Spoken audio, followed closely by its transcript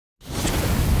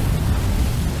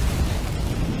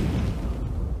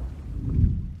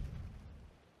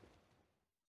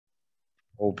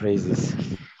All praises.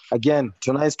 Again,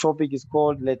 tonight's topic is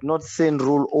called Let Not Sin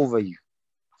Rule Over You.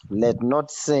 Let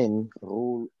not sin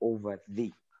rule over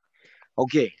thee.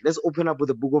 Okay, let's open up with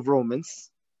the book of Romans.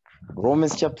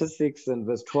 Romans chapter 6 and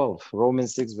verse 12.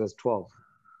 Romans 6 verse 12.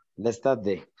 Let's start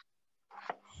there.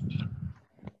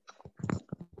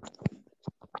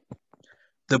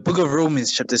 The book of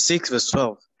Romans chapter 6 verse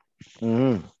 12.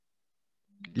 Mm-hmm.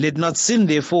 Let not sin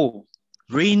therefore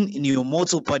reign in your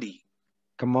mortal body,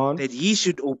 Come on. that ye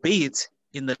should obey it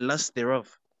in the lust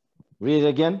thereof. Read it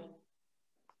again.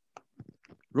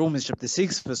 Romans chapter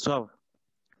 6 verse 12.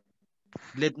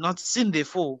 Let not sin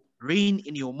therefore reign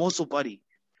in your mortal body,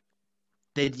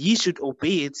 that ye should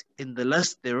obey it in the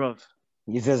lust thereof.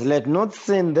 He says, let not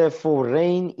sin therefore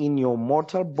reign in your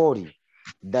mortal body,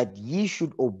 that ye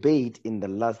should obey it in the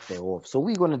lust thereof. So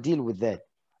we're going to deal with that.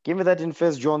 Give me that in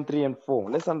 1 John 3 and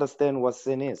 4. Let's understand what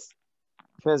sin is.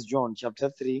 1 John chapter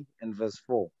 3 and verse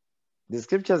 4. The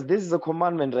scriptures, this is a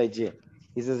commandment right here.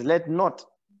 He says, let not,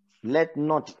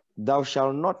 thou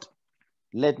shalt not,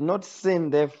 let not sin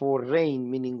therefore reign,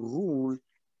 meaning rule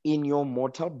in your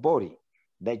mortal body,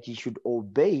 that ye should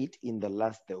obey it in the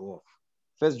lust thereof.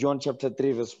 1 John chapter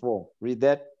 3 verse 4. Read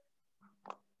that.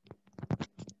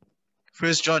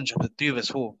 1 John chapter 3 verse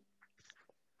 4.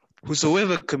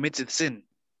 Whosoever committeth sin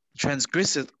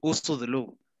transgresseth also the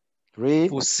law. Read.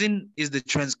 For sin is the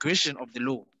transgression of the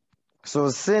law. So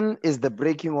sin is the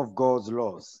breaking of God's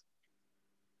laws.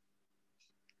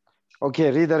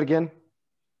 Okay, read that again.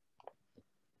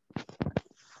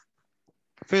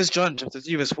 1 John chapter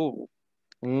 3 verse 4.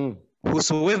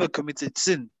 Whosoever committeth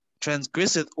sin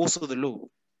transgresseth also the law.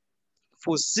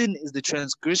 For sin is the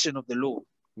transgression of the law.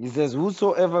 He says,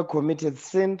 whosoever committed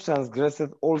sin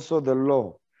transgresseth also the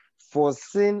law. For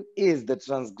sin is the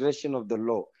transgression of the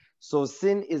law. So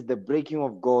sin is the breaking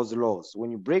of God's laws. When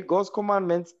you break God's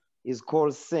commandments, it's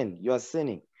called sin. You are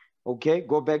sinning. Okay,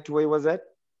 go back to where he was at.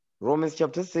 Romans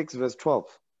chapter 6 verse 12.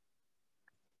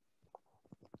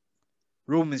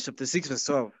 Romans chapter 6 verse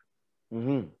 12.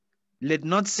 Let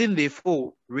not sin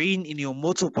therefore reign in your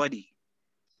mortal body,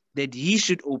 that ye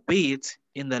should obey it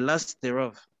in the lust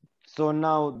thereof. So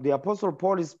now the Apostle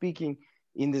Paul is speaking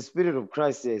in the spirit of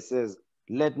Christ here. He says,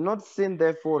 let not sin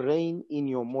therefore reign in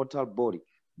your mortal body.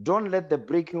 Don't let the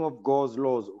breaking of God's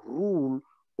laws rule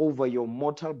over your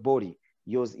mortal body,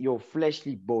 your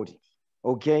fleshly body.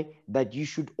 Okay? That you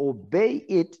should obey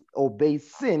it, obey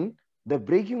sin, the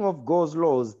breaking of God's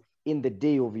laws in the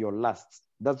day of your lusts.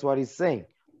 That's what he's saying.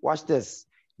 Watch this.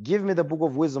 Give me the book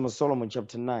of Wisdom of Solomon,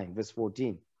 chapter 9, verse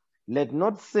 14. Let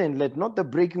not sin, let not the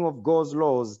breaking of God's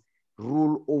laws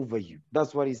rule over you.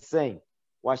 That's what he's saying.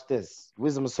 Watch this.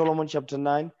 Wisdom of Solomon, chapter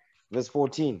 9, verse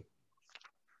 14.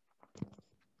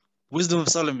 Wisdom of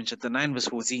Solomon, chapter 9, verse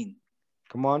 14.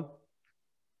 Come on.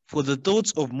 For the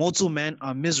thoughts of mortal man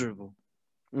are miserable,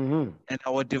 and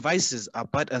our devices are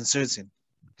but uncertain.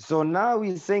 So now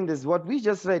he's saying this, what we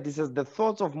just read, he says the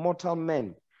thoughts of mortal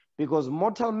men, because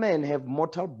mortal men have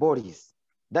mortal bodies.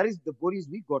 That is the bodies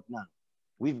we got now.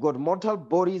 We've got mortal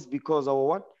bodies because our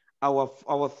what?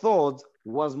 Our thoughts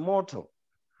was mortal.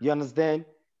 You understand?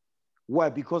 Why?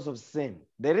 Because of sin.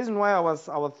 The reason why our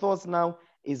thoughts now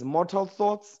is mortal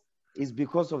thoughts is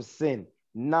because of sin.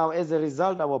 Now, as a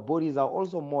result, our bodies are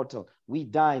also mortal. We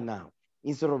die now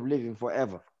instead of living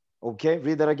forever. Okay,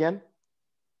 read that again.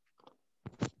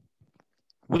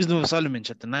 Wisdom of Solomon,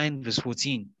 chapter 9, verse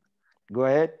 14. Go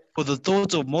ahead. For the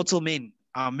thoughts of mortal men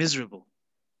are miserable,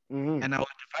 and our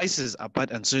devices are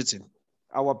but uncertain.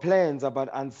 Our plans are but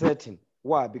uncertain.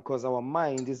 Why? Because our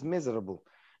mind is miserable.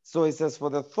 So it says, for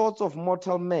the thoughts of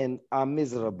mortal men are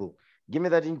miserable. Give me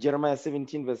that in Jeremiah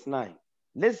 17, verse 9.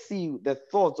 Let's see the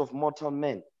thoughts of mortal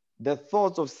men. The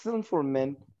thoughts of sinful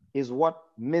men is what?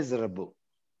 Miserable.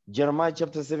 Jeremiah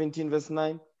chapter 17, verse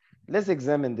 9. Let's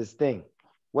examine this thing.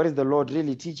 What is the Lord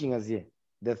really teaching us here?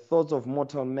 The thoughts of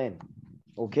mortal men.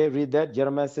 Okay, read that.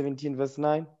 Jeremiah 17, verse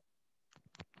 9.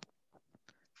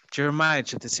 Jeremiah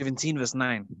chapter 17, verse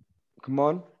 9. Come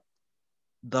on.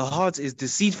 The heart is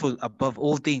deceitful above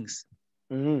all things,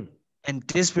 and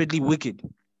desperately wicked.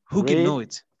 Who can know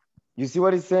it? You see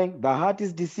what he's saying? The heart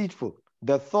is deceitful.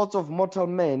 The thoughts of mortal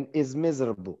men is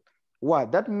miserable. Why?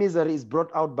 That misery is brought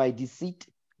out by deceit,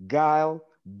 guile,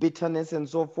 bitterness, and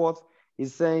so forth.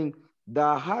 He's saying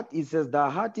the heart, he says, the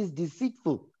heart is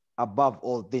deceitful above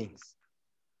all things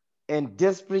and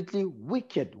desperately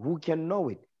wicked. Who can know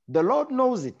it? The Lord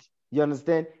knows it. You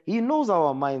understand? He knows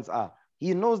our minds are.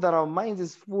 He knows that our minds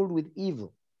is full with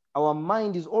evil. Our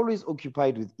mind is always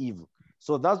occupied with evil.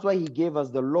 So that's why he gave us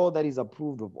the law that is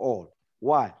approved of all.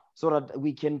 Why? So that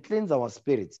we can cleanse our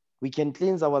spirits. We can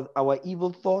cleanse our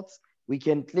evil thoughts. We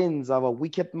can cleanse our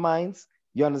wicked minds.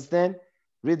 You understand?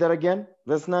 Read that again,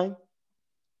 verse 9.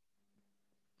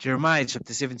 Jeremiah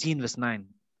chapter 17, verse 9.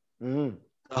 Mm-hmm.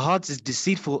 The heart is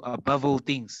deceitful above all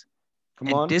things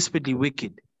and desperately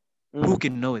wicked. Who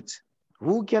can know it?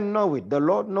 Who can know it? The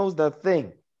Lord knows that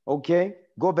thing. Okay,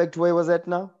 go back to where was that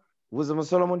now? Wisdom of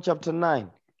Solomon chapter 9,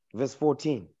 verse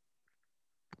 14.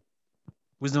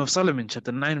 Wisdom of Solomon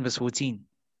chapter 9, verse 14.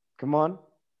 Come on.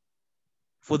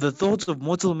 For the thoughts of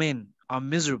mortal men are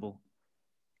miserable,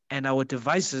 and our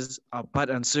devices are but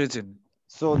uncertain.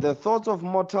 So the thoughts of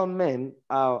mortal men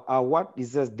are what? He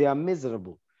says they are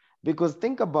miserable. Because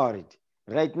think about it.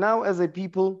 Right now, as a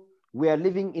people, we are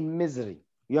living in misery.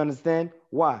 You understand?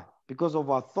 Why? Because of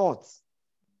our thoughts.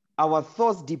 Our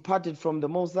thoughts departed from the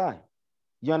Most High.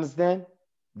 You understand?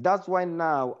 That's why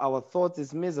now our thoughts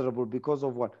is miserable because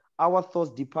of what? Our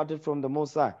thoughts departed from the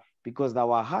Most High because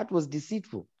our heart was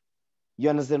deceitful. You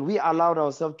understand? We allowed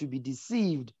ourselves to be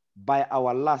deceived by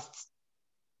our lusts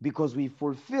because we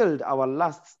fulfilled our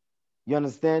lusts. You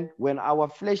understand? When our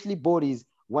fleshly bodies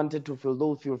wanted to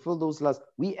fulfill those lusts,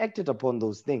 we acted upon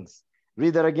those things.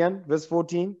 Read that again, verse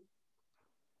 14.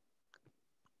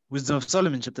 Wisdom of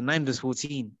Solomon chapter 9, verse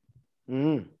 14.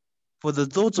 For the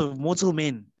thoughts of mortal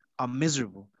men are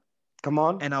miserable. Come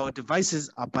on. And our devices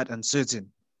are but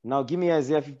uncertain. Now give me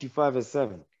Isaiah 55, verse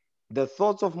 7. The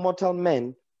thoughts of mortal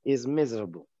men is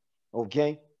miserable.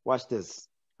 Okay? Watch this.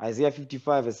 Isaiah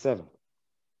 55, verse 7.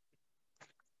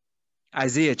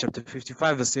 Isaiah chapter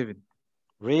 55, verse 7.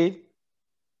 Read.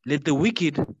 Let the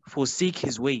wicked forsake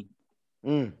his way,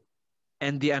 and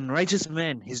the unrighteous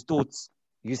man his thoughts.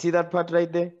 You see that part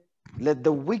right there? Let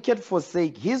the wicked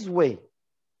forsake his way,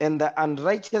 and the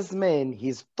unrighteous man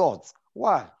his thoughts.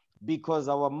 Why? Because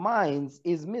our minds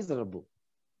is miserable.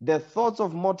 The thoughts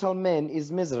of mortal men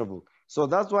is miserable. So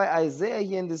that's why Isaiah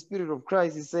here in the Spirit of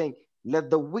Christ is saying, let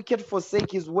the wicked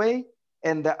forsake his way,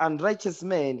 and the unrighteous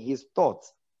man his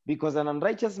thoughts. Because an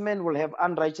unrighteous man will have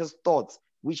unrighteous thoughts,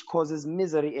 which causes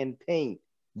misery and pain.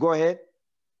 Go ahead.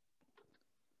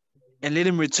 And let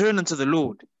him return unto the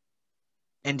Lord,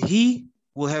 and he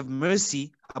will have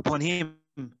mercy upon him.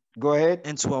 Go ahead.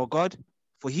 And to our God,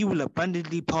 for he will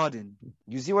abundantly pardon.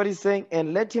 You see what he's saying?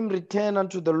 And let him return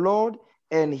unto the Lord,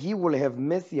 and he will have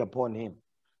mercy upon him.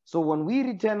 So when we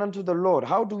return unto the Lord,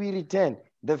 how do we return?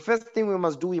 The first thing we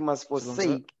must do, we must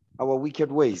forsake our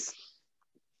wicked ways.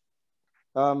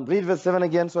 Read verse 7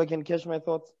 again so I can catch my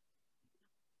thoughts.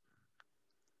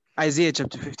 Isaiah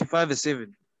chapter 55, verse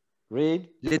 7. Read.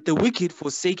 Let the wicked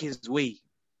forsake his way,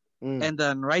 and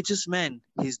the unrighteous man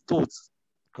his thoughts.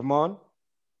 Come on.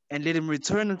 And let him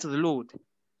return unto the Lord,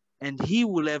 and he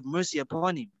will have mercy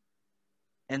upon him,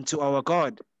 and to our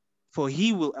God, for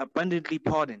he will abundantly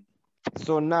pardon.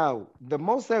 So now, the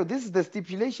Most High, this is the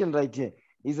stipulation right here.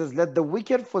 He says, let the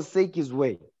wicked forsake his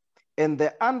way, and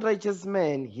the unrighteous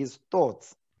man his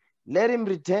thoughts. Let him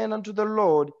return unto the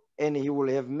Lord, and he will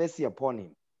have mercy upon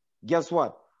him. Guess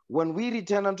what? When we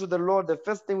return unto the Lord, the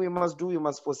first thing we must do, we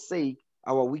must forsake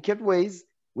our wicked ways.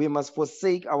 We must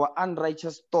forsake our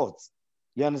unrighteous thoughts.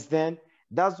 You understand?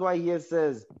 That's why he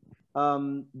says,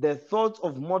 the thoughts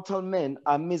of mortal men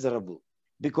are miserable,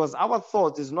 because our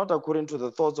thoughts is not according to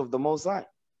the thoughts of the Most High.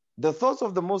 The thoughts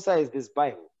of the Most High is this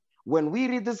Bible. When we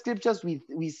read the scriptures,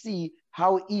 we see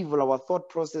how evil our thought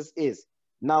process is.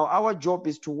 Now, our job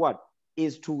is to what?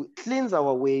 Is to cleanse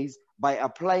our ways by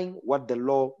applying what the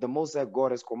law, the Most High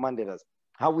God has commanded us.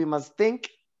 How we must think,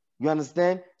 you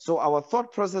understand? So our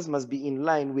thought process must be in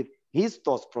line with his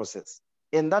thought process.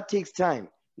 And that takes time.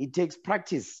 It takes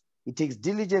practice. It takes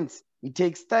diligence. It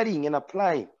takes studying and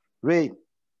applying. Read.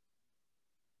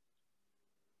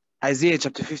 Isaiah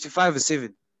chapter 55, verse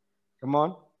 7. Come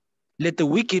on. Let the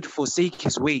wicked forsake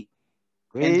his way,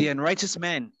 and the unrighteous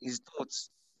man his thoughts.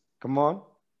 Come on.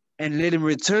 And let him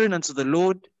return unto the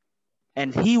Lord,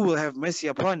 and he will have mercy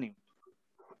upon him,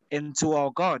 and to our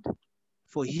God,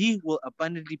 for he will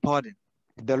abundantly pardon.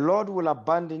 The Lord will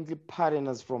abundantly pardon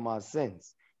us from our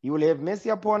sins. He will have mercy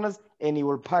upon us, and he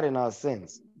will pardon our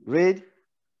sins. Read.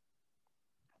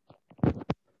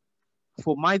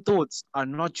 For my thoughts are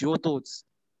not your thoughts.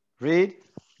 Read.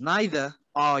 Neither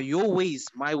are your ways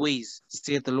my ways,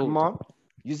 saith the Lord. Come on.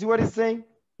 You see what he's saying?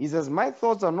 He says, my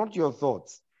thoughts are not your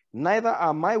thoughts. Neither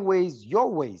are my ways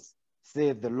your ways,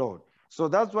 saith the Lord. So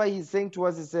that's why he's saying to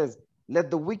us, he says,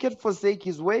 let the wicked forsake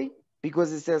his way,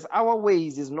 because he says our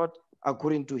ways is not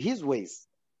according to his ways.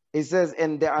 It says,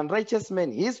 and the unrighteous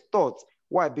man, his thoughts.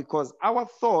 Why? Because our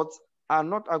thoughts are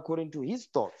not according to his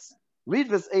thoughts. Read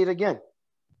verse 8 again.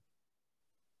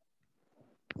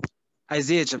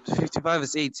 Isaiah chapter 55,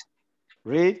 verse 8.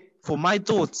 Read. For my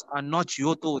thoughts are not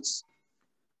your thoughts,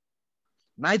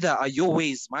 neither are your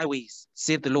ways my ways,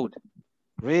 saith the Lord.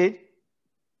 Read.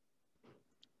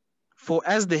 For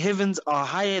as the heavens are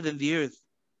higher than the earth,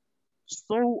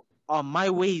 so are my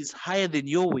ways higher than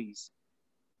your ways,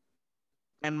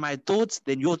 and my thoughts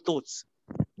than your thoughts.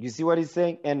 You see what he's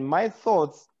saying? And my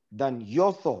thoughts than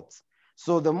your thoughts.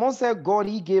 So the Most High God,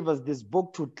 he gave us this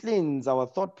book to cleanse our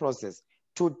thought process,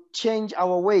 to change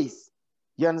our ways.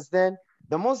 You understand?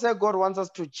 The Most High God wants us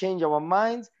to change our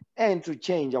minds and to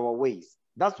change our ways.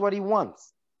 That's what he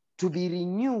wants. To be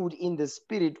renewed in the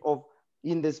spirit of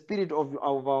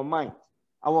our mind.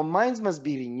 Our minds must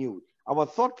be renewed. Our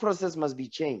thought process must be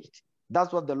changed.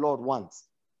 That's what the Lord wants.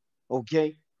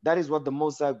 Okay? That is what the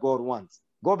Most High God wants.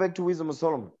 Go back to Wisdom of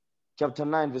Solomon, chapter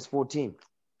 9, verse 14.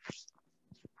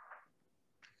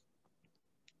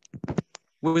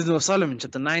 Wisdom of Solomon,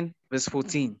 chapter 9, verse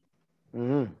 14.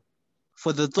 Mm-hmm.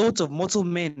 For the thoughts of mortal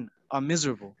men are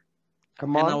miserable,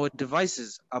 Come and on. our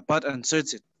devices are but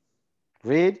uncertain.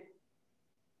 Read.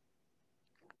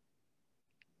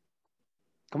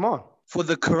 Come on. For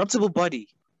the corruptible body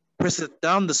presseth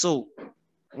down the soul,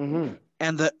 Mm-hmm.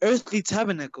 and the earthly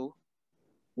tabernacle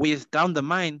weigheth down the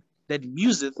mind that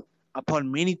museth upon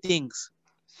many things.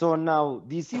 So now,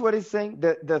 do you see what he's saying?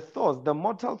 The thoughts, the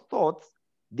mortal thoughts,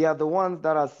 they are the ones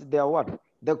that are what?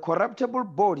 The corruptible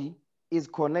body is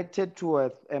connected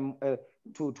to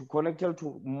connected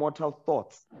to mortal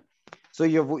thoughts. So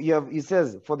it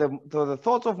says, for the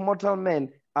thoughts of mortal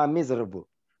men are miserable.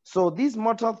 So these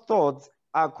mortal thoughts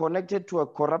are connected to a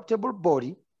corruptible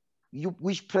body,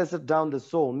 which presses down the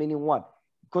soul, meaning what?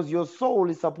 Because your soul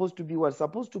is supposed to be what?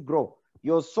 Supposed to grow.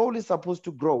 Your soul is supposed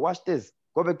to grow. Watch this.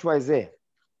 Go back to Isaiah,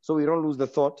 so we don't lose the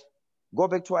thought. Go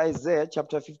back to Isaiah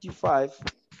chapter 55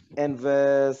 and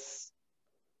verse.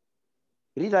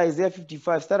 Read Isaiah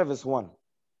 55, start at verse 1.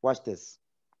 Watch this.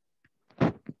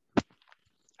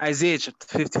 Isaiah chapter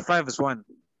 55, verse 1.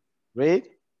 Read.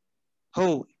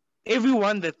 Ho,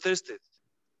 everyone that thirsteth,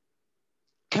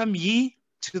 come ye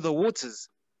to the waters,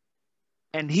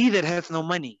 and he that hath no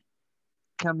money,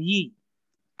 come ye,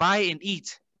 buy and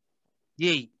eat.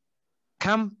 Yea,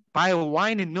 come buy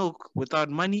wine and milk without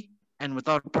money and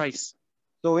without price.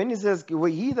 So when he says,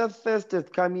 he that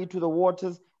thirsteth, come ye to the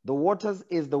waters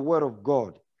is the word of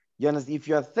God. You understand? If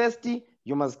you are thirsty,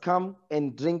 you must come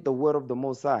and drink the word of the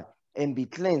Most High and be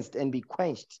cleansed and be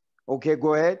quenched. Okay,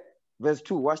 go ahead. Verse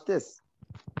 2, watch this.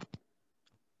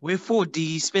 Wherefore do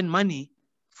ye spend money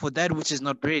for that which is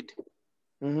not bread,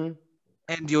 Mm-hmm.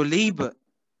 and your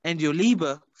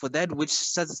labor for that which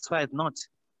satisfieth not?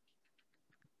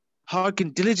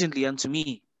 Hearken diligently unto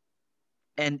me,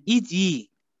 and eat ye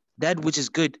that which is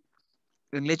good,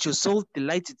 and let your soul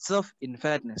delight itself in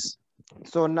fatness.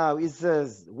 So now it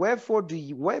says, wherefore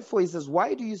he says,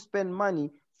 why do you spend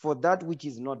money for that which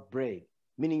is not bread?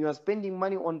 Meaning you are spending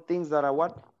money on things that are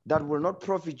what? That will not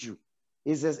profit you.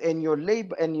 It says, and your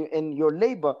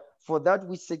labor for that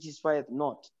which satisfieth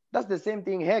not. That's the same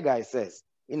thing Haggai says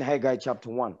in Haggai chapter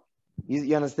 1.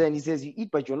 You understand? He says, you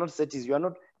eat, but you're not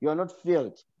satisfied. You are not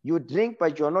filled. You drink,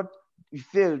 but you're not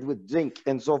filled with drink,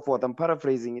 and so forth. I'm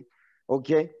paraphrasing it.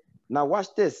 Okay. Now watch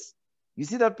this. You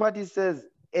see that part? He says,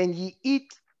 and ye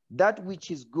eat that which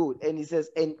is good. And he says,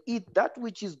 and eat that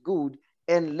which is good,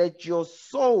 and let your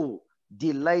soul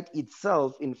delight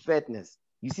itself in fatness.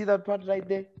 You see that part right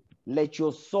there? Let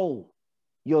your soul.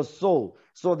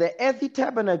 So the earthly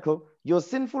tabernacle, your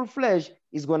sinful flesh,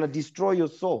 is going to destroy your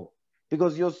soul.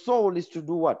 Because your soul is to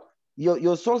do what?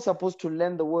 Your soul is supposed to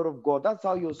learn the word of God. That's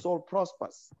how your soul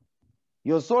prospers.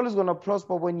 Your soul is going to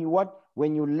prosper when you what?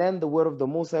 When you learn the word of the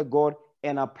Most High God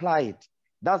and apply it.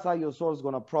 That's how your soul is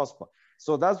going to prosper.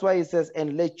 So that's why it says,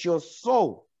 and let your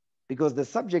soul, because the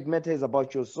subject matter is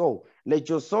about your soul. Let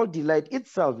your soul delight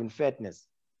itself in fatness.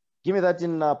 Give me that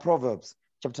in Proverbs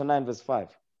chapter 9, verse 5.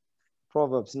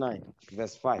 Proverbs 9,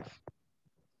 verse 5.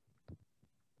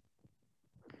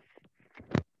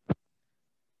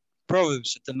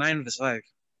 Proverbs chapter 9, verse 5.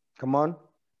 Come on.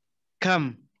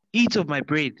 Come, eat of my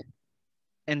bread,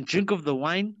 and drink of the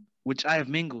wine which I have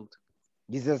mingled.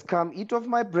 He says, come, eat of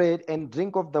my bread and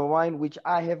drink of the wine which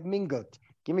I have mingled.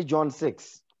 Give me John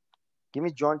 6. Give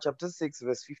me John chapter 6,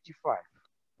 verse 55.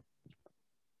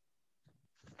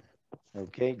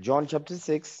 Okay, John chapter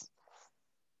 6.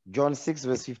 John 6,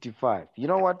 verse 55. You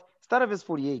know what? Start at verse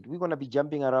 48. We're going to be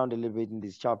jumping around a little bit in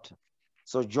this chapter.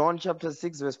 So John chapter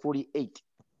 6, verse 48.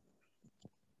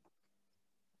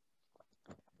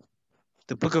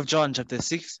 The book of John, chapter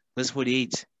 6, verse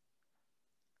 48.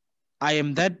 I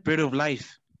am that bread of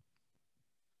life.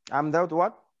 I'm that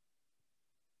what?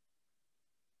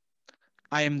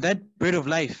 I am that bread of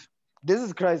life. This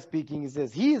is Christ speaking. He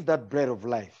says, he is that bread of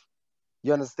life.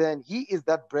 You understand? He is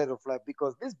that bread of life,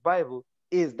 because this Bible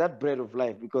is that bread of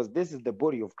life, because this is the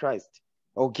body of Christ.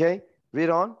 Okay, read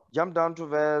on. Jump down to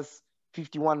verse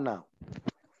 51 now.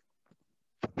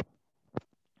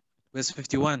 Verse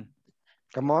 51.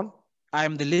 Come on. I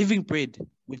am the living bread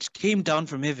which came down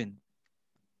from heaven.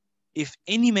 If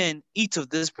any man eat of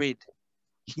this bread,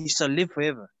 he shall live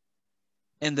forever.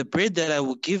 And the bread that I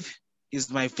will give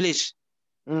is my flesh,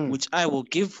 which I will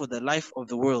give for the life of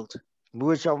the world.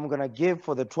 Which I'm going to give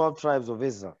for the 12 tribes of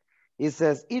Israel. It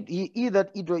says,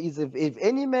 if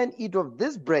any man eat of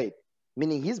this bread,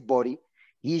 meaning his body,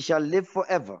 he shall live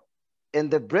forever. And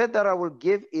the bread that I will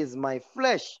give is my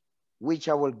flesh, which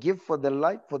I will give for the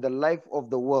life of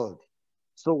the world.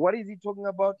 So what is he talking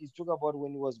about? He's talking about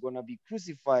when he was going to be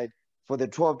crucified for the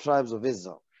 12 tribes of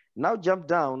Israel. Now jump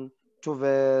down to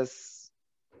verse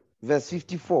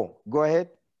 54. Go ahead.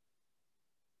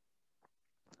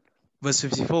 Verse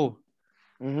 54.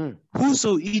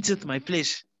 Whoso eateth my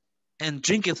flesh and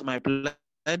drinketh my blood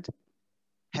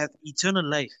hath eternal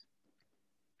life,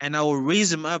 and I will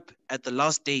raise him up at the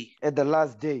last day. At the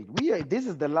last day. This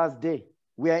is the last day.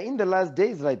 We are in the last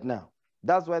days right now.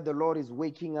 That's why the Lord is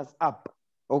waking us up.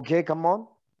 Okay, come on.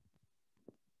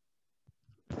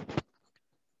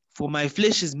 For my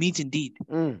flesh is meat indeed,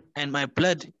 and my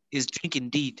blood is drink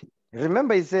indeed.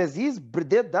 Remember, he says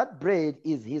that bread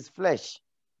is his flesh.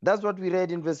 That's what we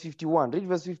read in verse 51. Read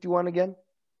verse 51 again.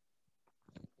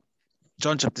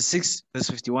 John chapter 6, verse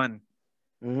 51.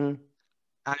 I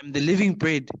am the living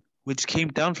bread which came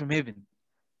down from heaven.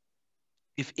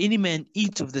 If any man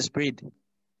eat of this bread,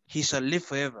 he shall live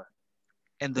forever.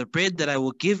 And the bread that I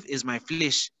will give is my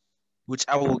flesh, which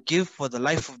I will give for the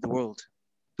life of the world.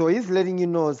 So he's letting you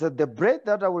know that the bread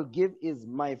that I will give is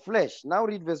my flesh. Now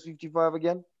read verse 55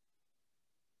 again.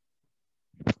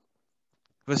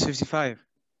 Verse 55.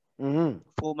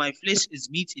 For my flesh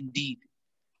is meat indeed,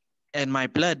 and my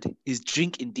blood is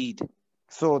drink indeed.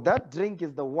 So that drink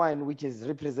is the wine which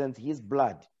represents his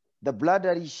blood. The blood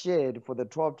that he shed for the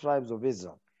 12 tribes of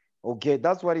Israel. Okay,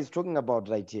 that's what he's talking about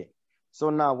right here. So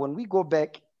now when we go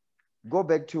back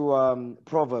to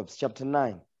Proverbs chapter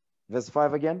 9, verse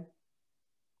 5 again.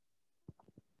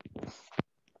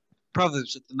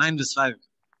 Proverbs chapter 9, verse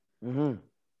 5.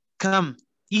 Come,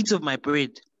 eat of my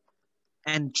bread,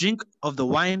 and drink of the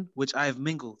wine which I have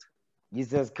mingled. He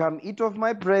says, come, eat of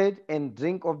my bread, and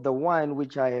drink of the wine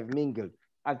which I have mingled.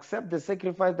 Accept the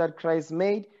sacrifice that Christ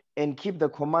made, and keep the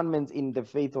commandments in the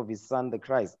faith of his Son, the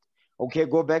Christ. Okay,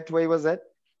 go back to where he was at.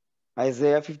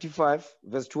 Isaiah 55,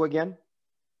 verse 2 again.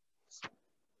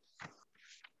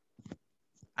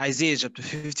 Isaiah chapter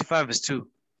 55, verse 2.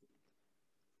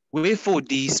 Wherefore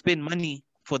do ye spend money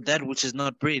for that which is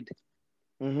not bread,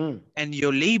 and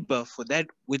your labor for that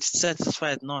which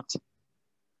satisfieth not?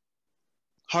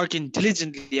 Hearken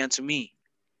diligently unto me,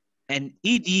 and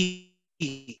eat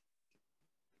ye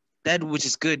that which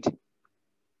is good,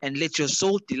 and let your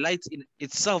soul delight in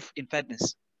itself in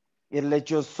fatness. And let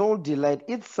your soul delight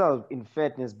itself in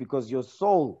fatness, because your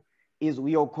soul is,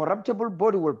 your corruptible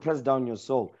body will press down your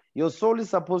soul. Your soul is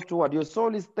supposed to what? Your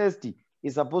soul is thirsty.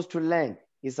 It's supposed to learn.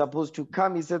 It's supposed to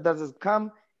come. He said that is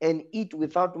come and eat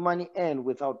without money and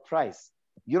without price.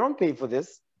 You don't pay for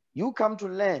this. You come to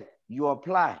learn. You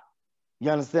apply. You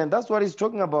understand? That's what he's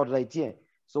talking about right here.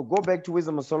 So go back to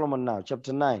Wisdom of Solomon now,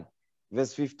 chapter 9,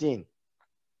 verse 15.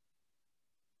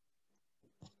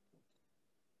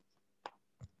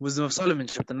 Wisdom of Solomon,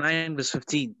 chapter 9, verse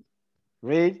 15.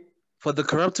 Read. For the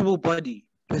corruptible body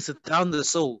presseth down the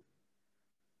soul,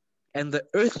 and the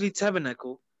earthly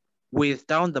tabernacle weigheth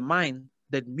down the mind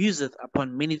that museth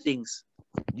upon many things.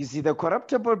 You see, the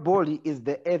corruptible body is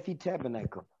the earthly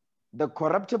tabernacle. The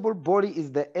corruptible body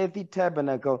is the earthly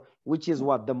tabernacle, which is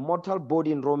what? The mortal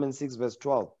body in Romans 6, verse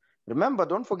 12. Remember,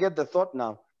 don't forget the thought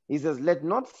now. He says, let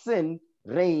not sin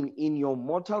reign in your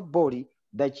mortal body,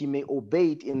 that ye may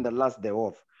obey it in the lust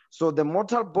thereof. So the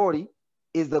mortal body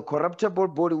is the corruptible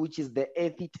body, which is the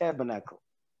earthly tabernacle.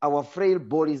 Our frail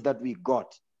bodies that we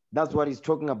got. That's what he's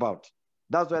talking about.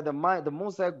 That's why the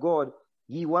Most High God,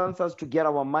 he wants us to get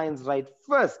our minds right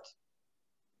first,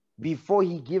 before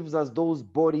he gives us those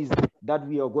bodies that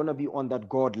we are going to be on that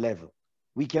God level.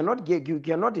 You cannot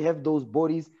have those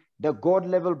bodies, the God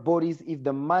level bodies, if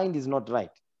the mind is not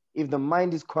right, if the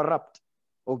mind is corrupt.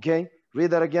 Okay,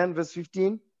 read that again, verse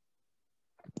 15.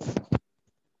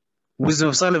 Wisdom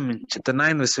of Solomon, chapter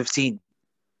 9, verse 15.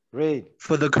 Read.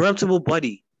 For the corruptible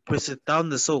body presseth down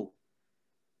the soul,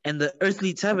 and the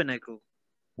earthly tabernacle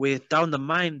weigheth down the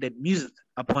mind that museth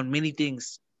upon many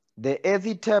things. The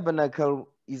earthly tabernacle,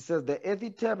 he says, the earthly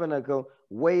tabernacle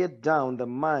weigheth down the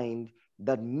mind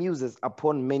that muses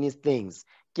upon many things.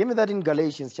 Give me that in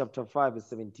Galatians chapter 5, verse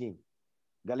 17.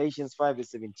 Galatians 5, verse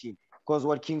 17. Because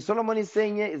what King Solomon is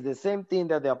saying here is the same thing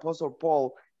that the Apostle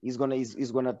Paul is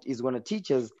gonna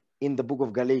teach us in the book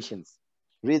of Galatians.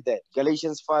 Read that.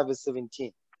 Galatians 5 verse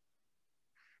 17.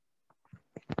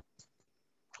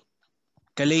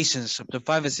 Galatians chapter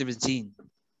 5 verse 17.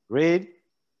 Read.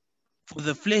 For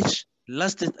the flesh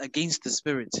lusteth against the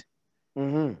spirit,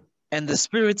 Mm-hmm. and the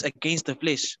spirit against the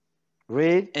flesh.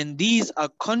 Read. And these are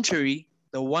contrary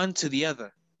the one to the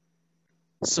other,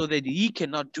 so that ye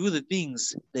cannot do the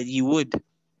things that ye would.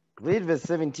 Read verse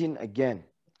 17 again.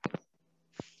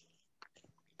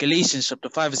 Galatians chapter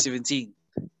 5 verse 17.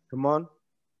 Come on.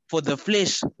 For the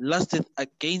flesh lusteth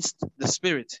against the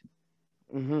spirit,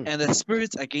 Mm-hmm. and the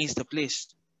spirit against the flesh.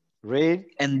 Read.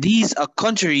 And these are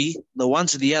contrary the one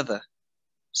to the other,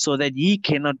 so that ye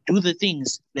cannot do the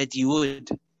things that ye would.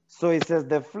 So it says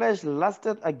the flesh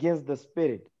lusteth against the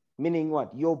spirit, meaning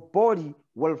what? Your body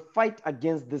will fight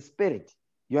against the spirit.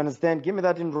 You understand? Give me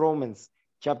that in Romans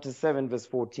chapter 7 verse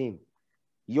 14.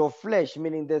 Your flesh,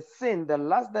 meaning the sin, the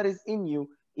lust that is in you,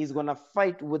 is going to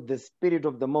fight with the spirit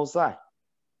of the Most High.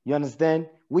 You understand?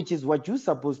 Which is what you're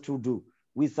supposed to do.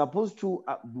 We're supposed to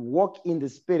walk in the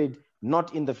spirit,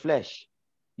 not in the flesh.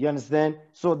 You understand?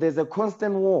 So there's a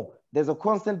constant war. There's a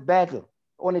constant battle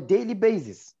on a daily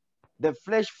basis. The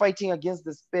flesh fighting against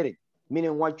the spirit,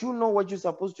 meaning what you know what you're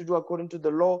supposed to do according to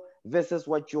the law versus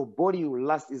what your body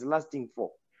is lusting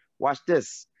for. Watch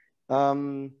this.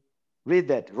 Read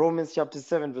that. Romans chapter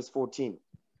 7 verse 14.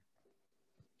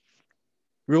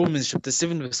 Romans chapter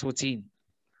 7 verse 14.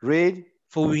 Read.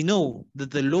 For we know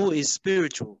that the law is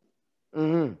spiritual,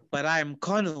 Mm-hmm. but I am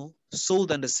carnal,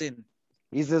 sold under sin.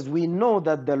 He says, we know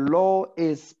that the law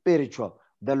is spiritual.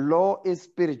 The law is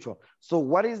spiritual. So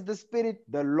what is the spirit?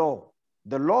 The law.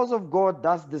 The laws of God,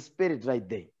 that's the spirit right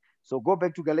there. So go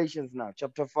back to Galatians now,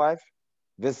 chapter 5,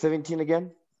 verse 17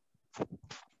 again.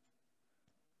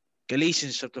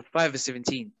 Galatians chapter 5 verse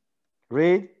 17.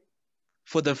 Read.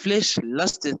 For the flesh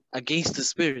lusteth against the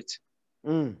spirit,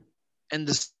 Mm. and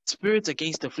the spirit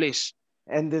against the flesh.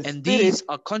 And the And spirit, these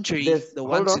are contrary the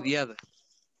one hold to on. the other.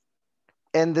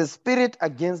 And the spirit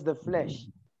against the flesh,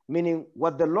 meaning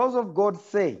what the laws of God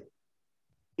say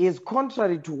is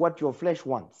contrary to what your flesh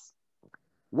wants.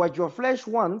 What your flesh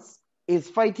wants is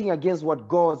fighting against what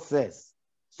God says.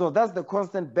 So that's the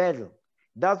constant battle.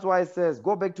 That's why it says,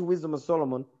 go back to Wisdom of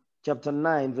Solomon, chapter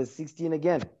 9, verse 16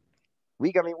 again.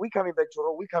 We're coming back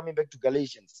to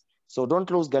Galatians. So don't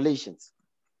close Galatians.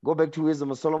 Go back to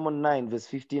Wisdom of Solomon 9, verse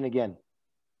 15 again.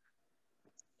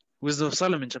 Wisdom of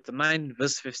Solomon chapter 9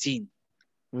 verse 15.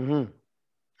 Mm-hmm.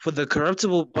 For the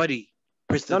corruptible body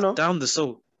presseth down the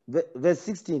soul. Verse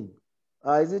 16.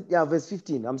 Is it? Yeah, verse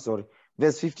 15. I'm sorry.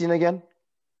 Verse 15 again.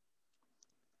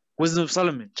 Wisdom of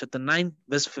Solomon chapter 9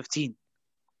 verse 15.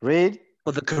 Read.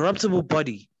 For the corruptible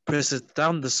body presseth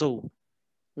down the soul,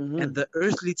 Mm-hmm. and the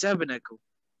earthly tabernacle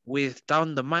weigheth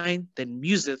down the mind that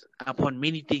museth upon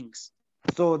many things.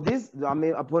 So this,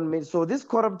 so this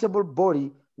corruptible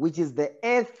body, which is the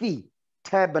earthy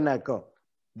tabernacle,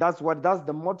 that's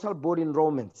the mortal body in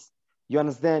Romans. You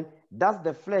understand? That's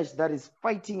the flesh that is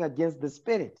fighting against the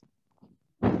spirit.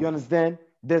 You understand?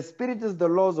 The spirit is the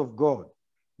laws of God.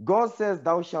 God says,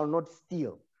 thou shalt not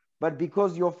steal. But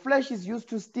because your flesh is used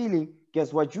to stealing,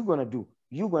 guess what you're going to do?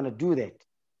 You're going to do that.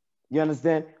 You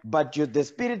understand? But the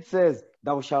spirit says,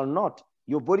 thou shalt not.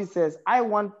 Your body says, I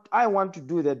want to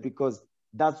do that because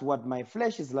that's what my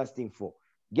flesh is lusting for.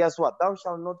 Guess what? Thou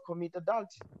shalt not commit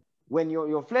adultery. When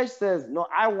your flesh says, no,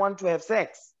 I want to have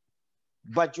sex,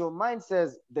 but your mind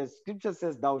says, the scripture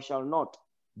says, thou shalt not.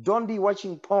 Don't be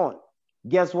watching porn.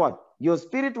 Guess what? Your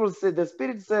spirit will say, the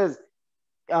spirit says,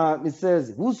 it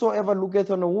says, whosoever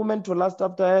looketh on a woman to lust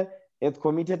after her hath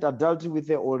committed adultery with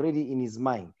her already in his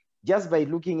mind. Just by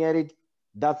looking at it,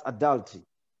 that's adultery.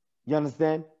 You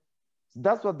understand?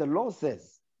 That's what the law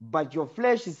says. But your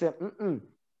flesh is saying,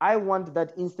 I want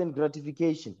that instant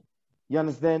gratification. You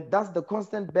understand? That's the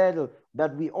constant battle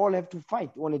that we all have to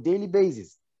fight on a daily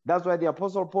basis. That's why the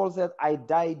Apostle Paul said, I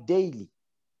die daily.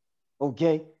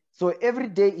 Okay? So every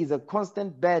day is a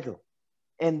constant battle.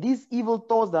 And these evil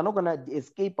thoughts are not going to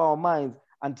escape our minds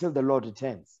until the Lord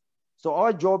returns. So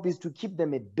our job is to keep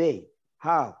them at bay.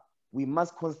 How? We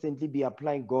must constantly be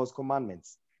applying God's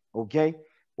commandments. Okay?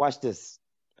 Watch this.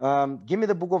 Give me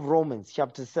the book of Romans,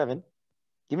 chapter 7.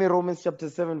 Give me Romans chapter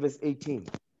 7, verse 18.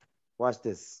 Watch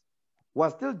this. We're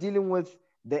still dealing with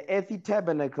the earthy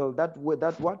tabernacle that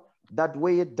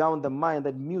weighed down the mind,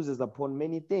 that muses upon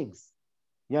many things.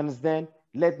 You understand?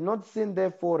 Let not sin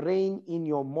therefore reign in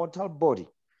your mortal body.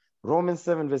 Romans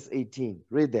 7 verse 18.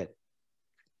 Read that.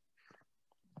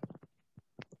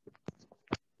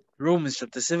 Romans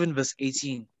chapter 7 verse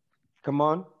 18. Come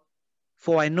on.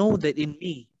 For I know that in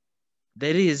me,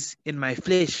 that is, in my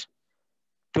flesh,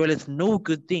 dwelleth no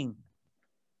good thing.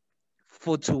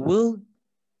 For to will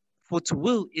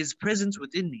is present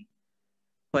within me,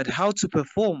 but how to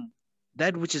perform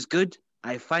that which is good,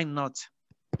 I find not.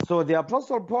 So the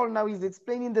Apostle Paul now is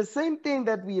explaining the same thing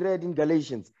that we read in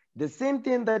Galatians. The same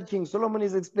thing that King Solomon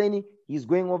is explaining, he's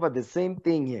going over the same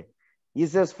thing here. He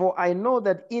says, for I know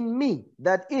that in me,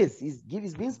 that is, he's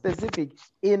being specific,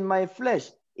 in my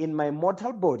flesh, in my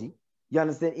mortal body, you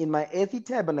understand, in my earthly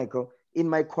tabernacle, in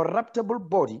my corruptible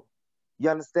body, you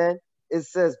understand, it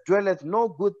says, dwelleth no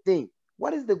good thing.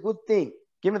 What is the good thing?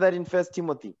 Give me that in 1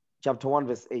 Timothy chapter 1,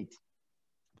 verse 8.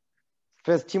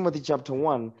 1 Timothy chapter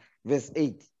 1, verse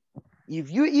 8.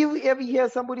 If you ever hear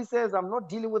somebody says, I'm not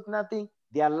dealing with nothing,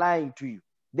 they are lying to you.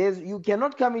 You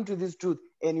cannot come into this truth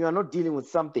and you are not dealing with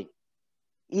something.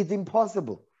 It's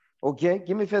impossible. Okay?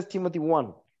 Give me 1 Timothy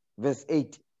 1, verse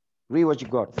 8. Read what you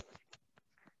got.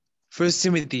 1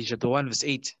 Timothy chapter 1, verse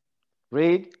 8.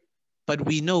 Read. But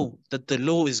we know that the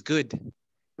law is good,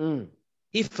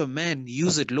 if a man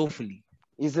use it lawfully.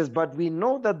 He says, but we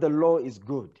know that the law is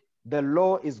good. The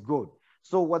law is good.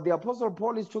 So what the Apostle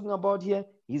Paul is talking about here,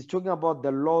 he's talking about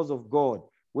the laws of God.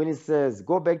 When he says,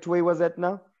 go back to where he was at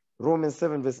now, Romans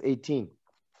 7, verse 18.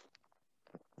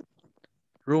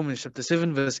 Romans chapter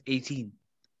 7, verse 18.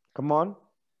 Come on.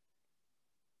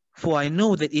 For I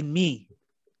know that in me,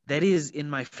 that is, in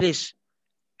my flesh,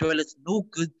 dwelleth no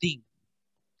good thing.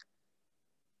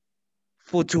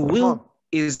 For to will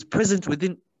is present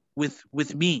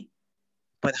with me,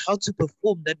 but how to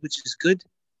perform that which is good,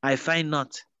 I find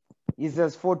not. He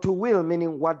says, for to will,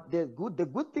 meaning what the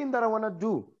good thing that I want to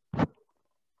do,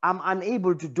 I'm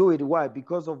unable to do it. Why?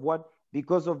 Because of what?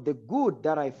 Because of the good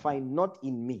that I find not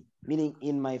in me, meaning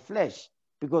in my flesh.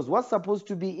 Because what's supposed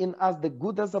to be in us, the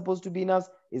good that's supposed to be in us,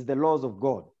 is the laws of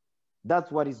God.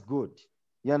 That's what is good.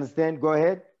 You understand? Go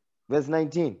ahead. Verse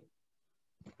 19.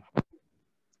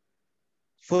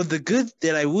 For the good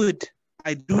that I would,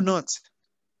 I do not.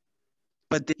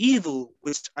 But the evil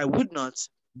which I would not,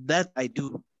 that I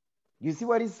do. You see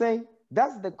what he's saying?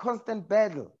 That's the constant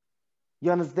battle.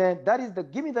 You understand? That is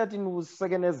give me that in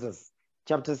 2nd Ezra,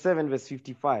 chapter 7, verse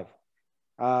 55.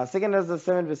 2nd Ezra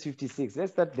 7, verse 56.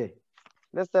 Let's start there.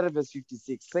 Let's start at verse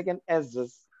 56. 2nd Ezra,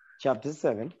 chapter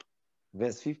 7,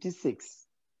 verse 56.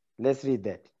 Let's read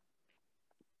that.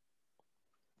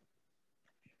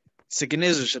 2nd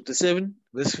Ezra chapter 7,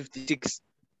 verse 56.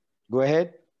 Go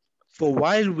ahead. For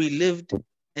while we lived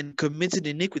and committed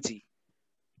iniquity,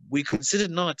 we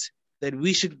considered not that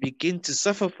we should begin to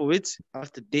suffer for it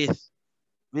after death.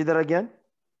 Read that again.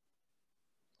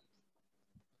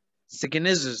 2nd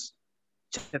Ezra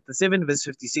chapter 7, verse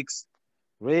 56.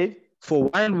 Read. For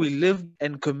while we lived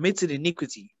and committed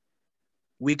iniquity,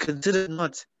 we considered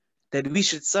not that we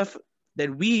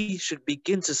should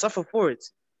begin to suffer for it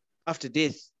after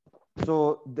death.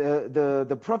 So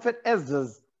the prophet Ezra,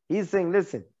 he's saying,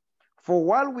 listen, for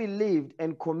while we lived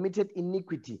and committed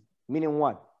iniquity, meaning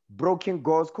what? Broken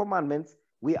God's commandments,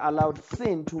 we allowed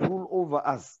sin to rule over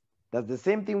us. That's the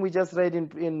same thing we just read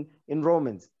in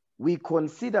Romans. We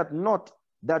considered not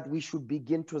that we should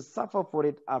begin to suffer for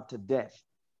it after death.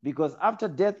 Because after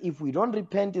death, if we don't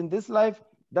repent in this life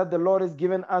that the Lord has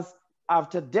given us,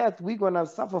 after death, we're going to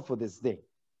suffer for this thing.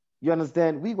 You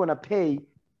understand? We're going to pay,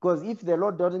 because if the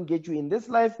Lord doesn't get you in this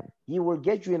life, he will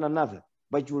get you in another,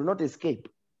 but you will not escape.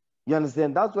 You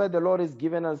understand? That's why the Lord has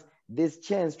given us this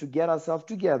chance to get ourselves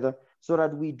together so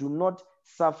that we do not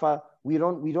suffer. We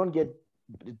don't get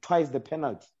twice the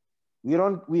penalty. We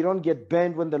don't get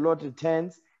burned when the Lord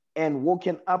returns and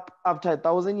woken up after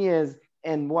 1,000 years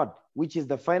and what? Which is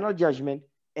the final judgment,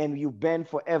 and you burn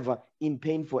forever in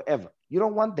pain forever. You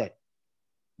don't want that.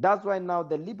 That's why now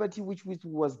the liberty which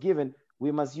was given,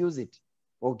 we must use it.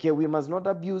 Okay, we must not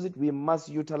abuse it. We must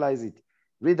utilize it.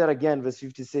 Read that again, verse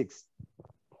 56.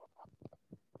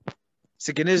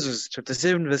 2nd Ezra chapter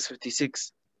 7, verse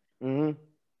 56. Mm-hmm.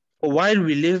 For while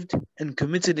we lived and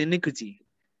committed iniquity,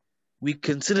 we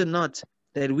considered not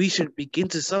that we should begin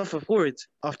to suffer for it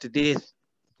after death.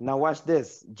 Now watch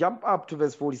this. Jump up to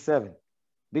verse 47.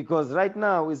 Because right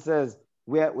now it says,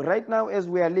 right now as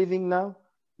we are living now,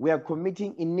 we are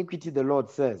committing iniquity, the Lord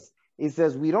says. It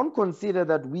says, we don't consider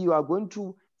that we are going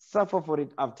to suffer for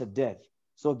it after death.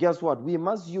 So guess what? We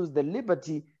must use the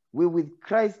liberty wherewith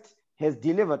Christ has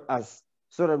delivered us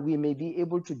so that we may be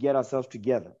able to get ourselves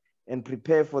together and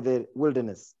prepare for the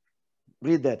wilderness.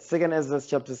 Read that. 2nd Ezra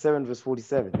chapter 7, verse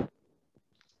 47.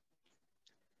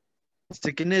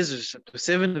 2nd Ezra chapter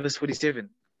 7, verse 47.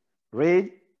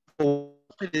 Read. For,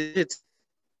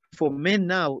 for men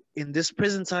now in this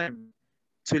present time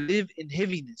to live in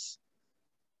heaviness,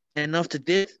 and after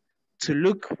death to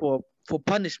look for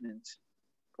punishment.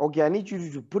 Okay, I need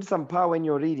you to put some power in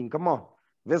your reading. Come on.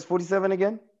 Verse 47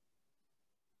 again.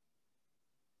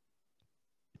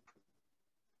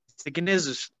 2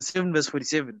 Ezra 7 verse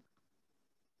 47.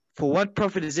 For what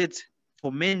profit is it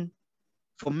for men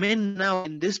now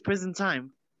in this present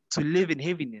time to live in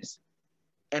heaviness,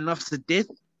 and after death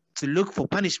to look for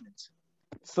punishment?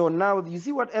 So now you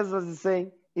see what Ezra is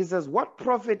saying? He says, what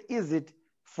profit is it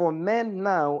for men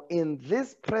now in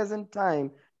this present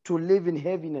time to live in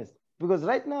heaviness? Because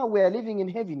right now we are living in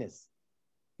heaviness.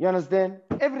 You understand?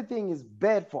 Everything is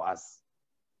bad for us.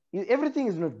 Everything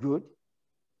is not good.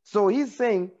 So he's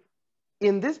saying,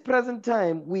 in this present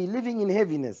time, we're living in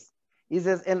heaviness. He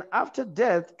says, and after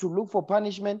death to look for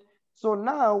punishment. So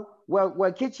now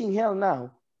we're catching hell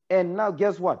now. And now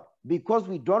guess what? Because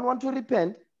we don't want to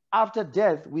repent, after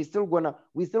death, we still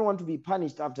want to be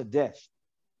punished after death.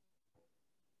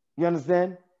 You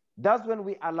understand? That's when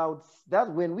we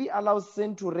allow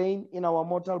sin to reign in our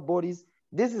mortal bodies.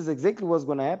 This is exactly what's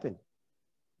going to happen.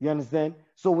 You understand?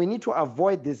 So we need to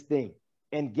avoid this thing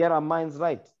and get our minds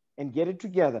right and get it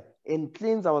together and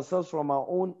cleanse ourselves from our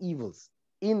own evils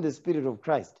in the Spirit of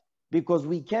Christ, because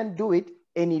we can do it,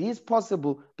 and it is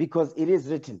possible because it is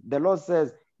written. The Lord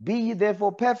says, be ye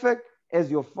therefore perfect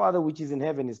as your Father which is in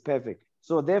heaven is perfect.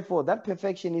 So therefore that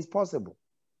perfection is possible.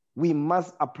 We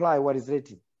must apply what is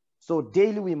written. So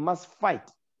daily we must fight.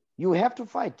 You have to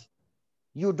fight.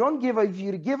 You don't give up. If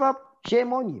you give up,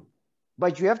 shame on you.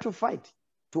 But you have to fight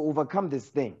to overcome this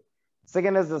thing. 2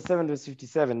 Ezra 7 verse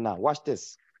 57 now. Watch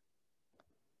this.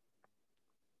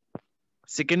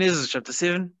 2 Ezra chapter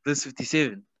 7 verse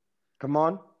 57. Come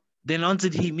on. Then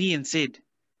answered he me and said,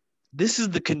 this is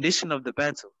the condition of the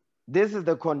battle. This is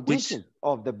the condition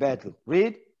of the battle.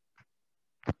 Read.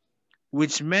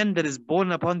 Which man that is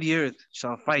born upon the earth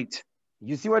shall fight.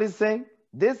 You see what he's saying?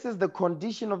 This is the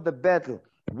condition of the battle,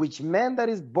 which man that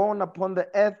is born upon the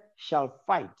earth shall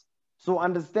fight. So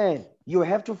understand, you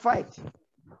have to fight.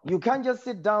 You can't just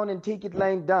sit down and take it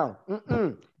lying down.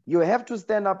 You have to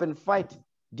stand up and fight.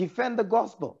 Defend the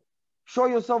gospel. Show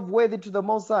yourself worthy to the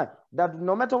Most High, that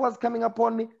no matter what's coming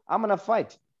upon me, I'm going to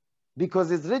fight.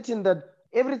 Because it's written that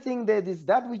everything that is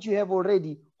that which you have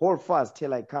already, hold fast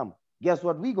till I come. Guess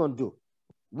what we're going to do?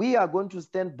 We are going to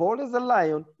stand bold as a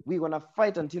lion. We're going to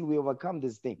fight until we overcome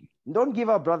this thing. Don't give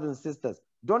up, brothers and sisters.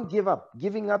 Don't give up.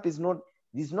 Giving up is not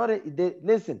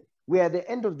listen, we are at the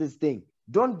end of this thing.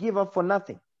 Don't give up for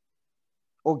nothing.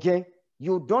 Okay?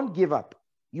 You don't give up.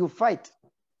 You fight.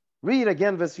 Read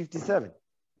again verse 57.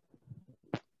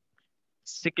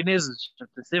 2 Ezra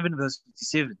chapter 7 verse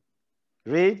 57.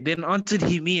 Read. Then answered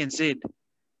he me and said,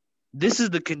 this is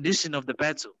the condition of the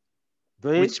battle.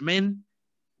 Read.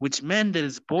 Which man that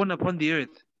is born upon the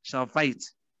earth shall fight.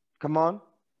 Come on.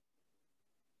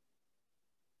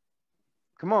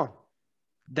 Come on.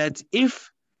 That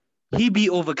if he be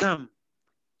overcome,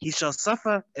 he shall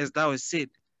suffer as thou hast said.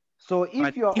 So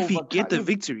if you are if he get the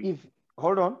victory.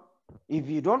 Hold on. If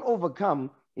you don't overcome,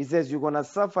 he says you're going to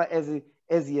suffer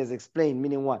as he has explained,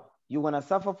 meaning what? You're going to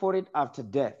suffer for it after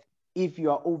death. If you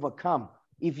are overcome.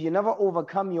 If you never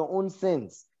overcome your own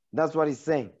sins, that's what he's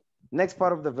saying. Next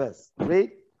part of the verse.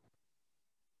 Read.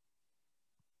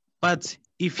 But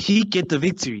if he get the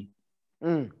victory,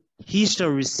 he shall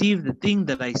receive the thing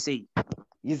that I say.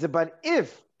 He said, but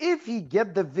if he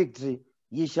get the victory,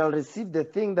 ye shall receive the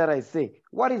thing that I say.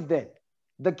 What is that?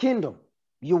 The kingdom.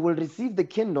 You will receive the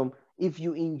kingdom if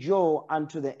you endure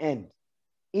unto the end.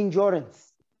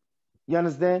 Endurance. You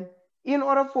understand? In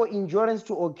order for endurance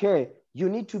to occur, you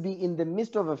need to be in the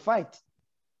midst of a fight.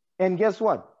 And guess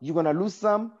what? You're going to lose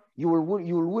some. You will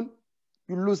win.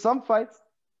 You'll lose some fights.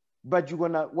 But you're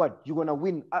going to what? You're going to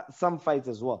win some fights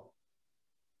as well.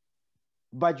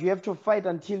 But you have to fight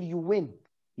until you win.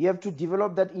 You have to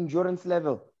develop that endurance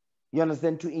level. You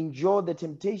understand? To endure the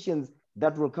temptations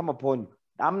that will come upon you.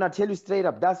 I'm going to tell you straight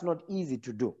up, that's not easy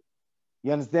to do.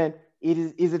 You understand?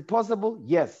 Is it possible?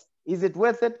 Yes. Is it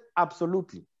worth it?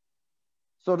 Absolutely.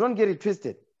 So don't get it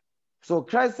twisted. So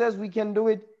Christ says we can do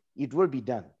it. It will be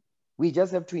done. We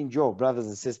just have to endure, brothers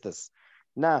and sisters.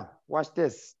 Now, watch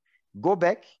this. Go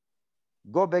back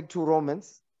to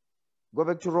Romans. Go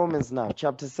back to Romans now,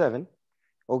 chapter 7.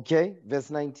 Okay, verse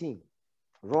 19.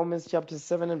 Romans chapter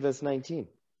 7 and verse 19.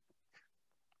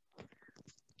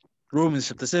 Romans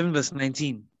chapter 7 verse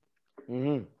 19.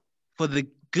 For the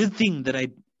good thing that I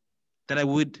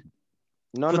would.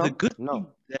 No, for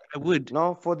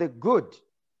the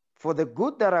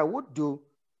good that I would do.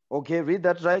 Okay, read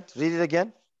that right. Read it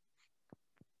again.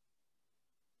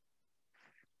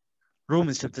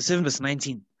 Romans chapter 7 verse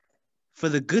 19. For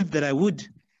the good that I would,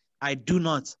 I do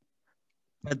not.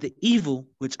 But the evil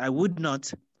which I would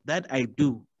not, that I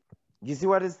do. You see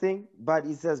what it's saying? But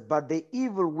it says, but the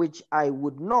evil which I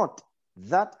would not,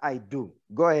 that I do.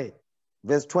 Go ahead.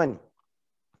 Verse 20.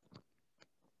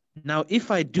 Now if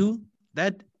I do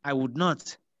that I would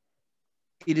not,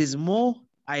 it is no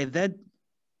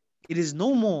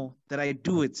more that I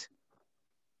do it.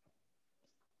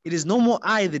 It is no more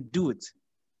I that do it,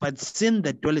 but sin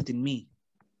that dwelleth in me.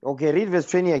 Okay, read verse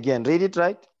 20 again. Read it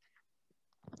right.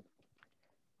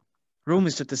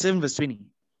 Romans chapter 7, verse 20.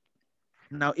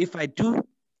 Now if I do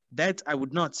that I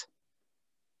would not,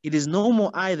 it is no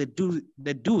more I that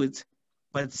do it,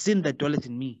 but sin that dwelleth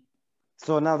in me.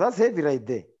 So now that's heavy right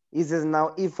there. He says,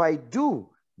 now if I do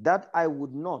that I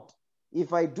would not,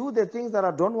 if I do the things that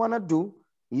I don't want to do,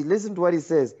 listen to what he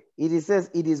says. It says,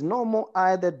 it is no more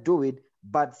I that do it,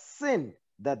 but sin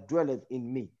that dwelleth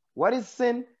in me. What is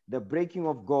sin? The breaking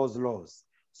of God's laws.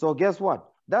 So guess what?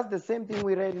 That's the same thing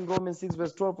we read in Romans 6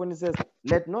 verse 12 when it says,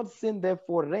 let not sin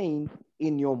therefore reign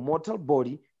in your mortal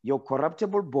body, your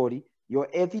corruptible body, your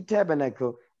earthy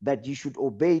tabernacle, that you should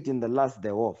obey it in the lust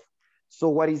thereof. So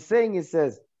what he's saying, he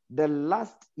says, the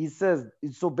lust, he says,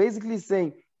 so basically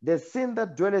saying the sin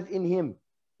that dwelleth in him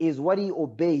is what he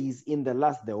obeys in the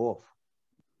lust thereof.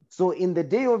 So in the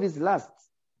day of his lust,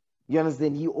 you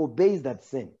understand, he obeys that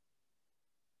sin.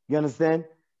 You understand?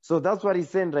 So that's what he's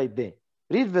saying right there.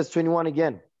 Read verse 21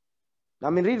 again.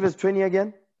 Read verse 20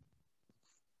 again.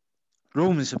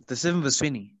 Romans chapter 7, verse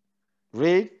 20.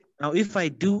 Read. Now if I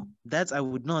do that I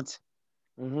would not,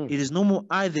 it is no more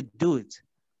I that do it,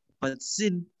 but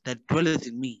sin that dwelleth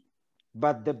in me.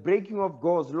 But the breaking of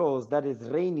God's laws that is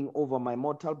reigning over my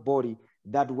mortal body,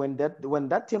 that when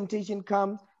that temptation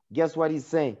comes, guess what he's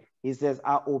saying? He says,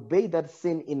 I obey that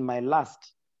sin in my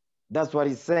lust. That's what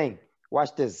he's saying.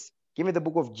 Watch this. Give me the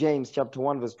book of James, chapter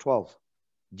 1, verse 12.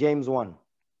 James 1,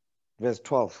 verse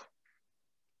 12.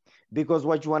 Because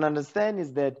what you want to understand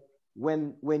is that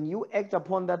when you act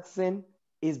upon that sin,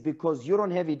 is because you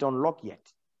don't have it on lock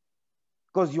yet.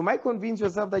 Because you might convince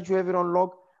yourself that you have it on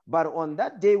lock, but on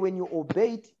that day when you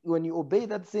obey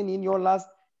that sin in your lust,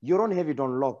 you don't have it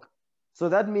on lock. So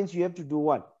that means you have to do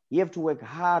what? You have to work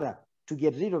harder to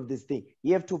get rid of this thing.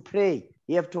 You have to pray.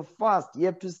 You have to fast. You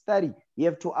have to study. You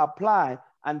have to apply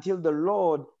until the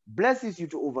Lord blesses you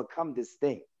to overcome this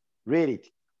thing. Read it.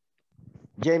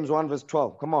 James 1 verse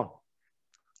 12. Come on.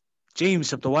 James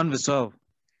chapter 1 verse 12.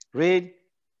 Read.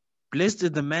 Blessed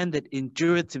is the man that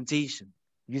endureth temptation.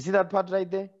 You see that part right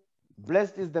there?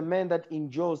 Blessed is the man that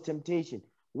endures temptation.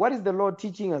 What is the Lord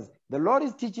teaching us? The Lord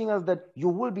is teaching us that you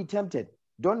will be tempted.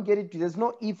 Don't get it. There's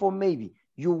no if or maybe.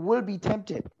 You will be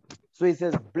tempted. So he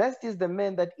says, blessed is the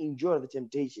man that endures the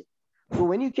temptation. So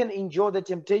when you can endure the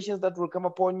temptations that will come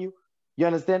upon you, you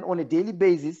understand, on a daily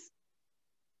basis,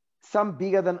 some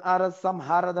bigger than others, some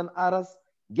harder than others,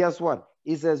 guess what?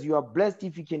 He says you are blessed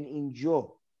if you can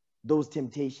endure those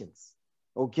temptations.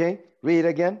 Okay? Read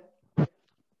again.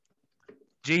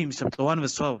 James chapter 1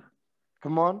 verse 12.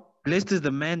 Come on. Blessed is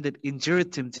the man that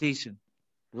endureth temptation.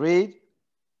 Read.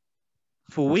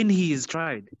 For when he is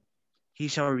tried, he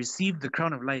shall receive the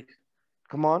crown of life.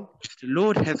 Come on. Which the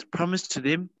Lord hath promised to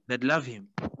them that love him.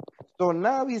 So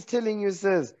now he's telling you,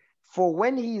 says, for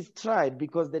when he is tried,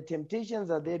 because the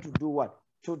temptations are there to do what?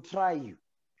 To try you.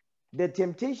 The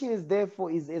temptation is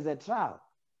therefore is a trial.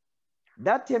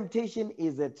 That temptation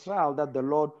is a trial that the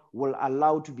Lord will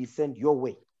allow to be sent your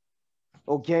way.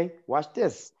 Okay, watch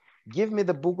this. Give me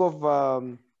the book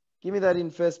of, give me that in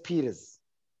 1 Peter's.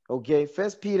 Okay,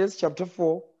 1 Peter's chapter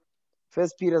 4, 1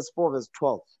 Peter's 4 verse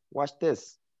 12. Watch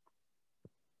this.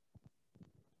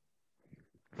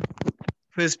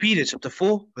 1 Peter chapter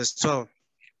 4 verse 12.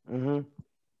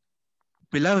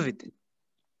 Beloved,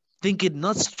 think it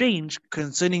not strange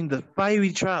concerning the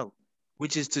fiery trial,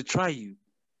 which is to try you,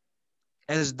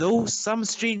 as though some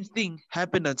strange thing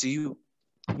happened unto you.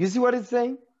 You see what it's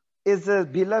saying? It says,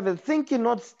 beloved, think it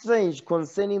not strange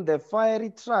concerning the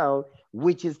fiery trial,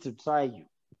 which is to try you.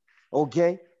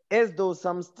 Okay? As though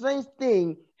some strange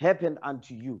thing happened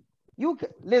unto you. You can,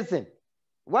 listen,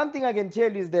 one thing I can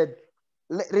tell you is that,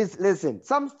 listen,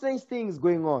 some strange things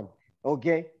going on.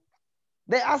 Okay?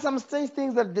 There are some strange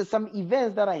things, that there's some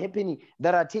events that are happening,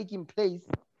 that are taking place.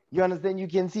 You understand? You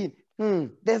can see,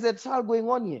 there's a trial going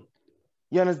on here.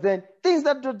 You understand? Things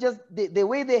that don't just, the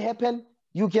way they happen,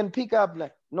 you can pick up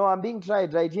like, no, I'm being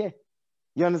tried right here.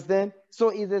 You understand? So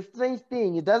it's a strange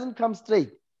thing. It doesn't come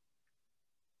straight.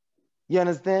 You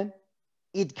understand?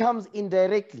 It comes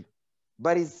indirectly.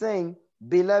 But he's saying,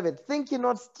 beloved, think ye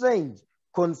not strange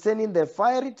concerning the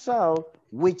fiery trial,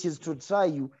 which is to try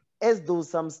you, as though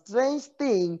some strange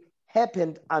thing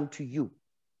happened unto you.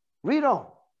 Read on.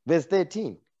 Verse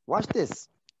 13. Watch this.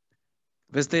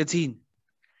 Verse 13.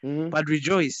 Mhm. But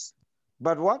rejoice.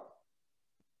 But what?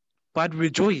 But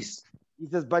rejoice. He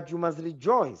says, but you must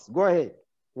rejoice. Go ahead.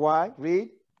 Why? Read.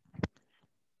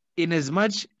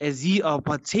 Inasmuch as ye are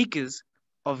partakers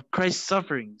of Christ's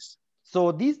sufferings.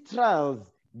 So these trials,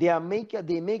 they make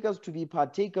us to be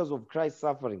partakers of Christ's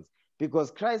sufferings,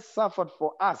 because Christ suffered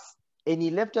for us and he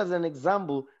left us an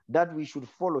example that we should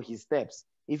follow his steps.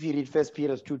 If you read 1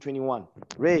 Peter 2:21,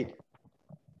 read.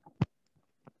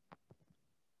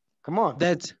 Come on.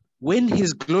 That when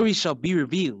his glory shall be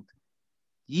revealed,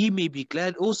 ye may be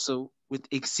glad also with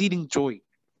exceeding joy.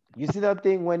 You see that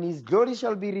thing? When his glory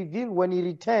shall be revealed, when he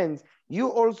returns, you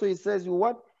also, it says, you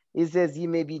what? It says, ye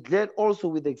may be glad also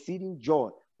with exceeding joy.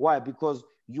 Why? Because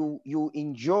you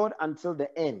endured until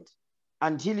the end,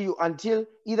 until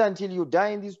you die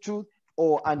in this truth,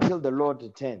 or until the Lord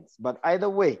returns. But either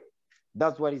way,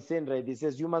 that's what he's saying, right? He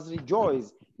says, you must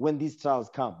rejoice when these trials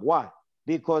come. Why?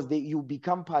 Because you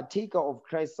become partaker of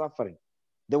Christ's suffering.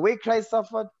 The way Christ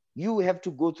suffered, you have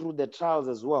to go through the trials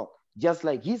as well. Just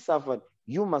like he suffered,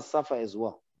 you must suffer as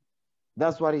well.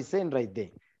 That's what he's saying right there.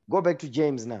 Go back to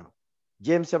James now.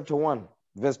 James chapter 1,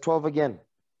 verse 12 again.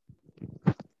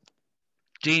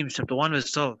 James chapter 1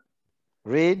 verse 12.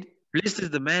 Read. Blessed is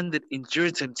the man that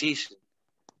endureth temptation.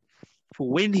 For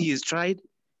when he is tried,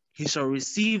 he shall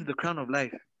receive the crown of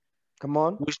life, Come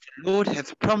on. which the Lord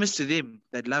hath promised to them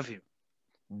that love him.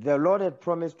 The Lord had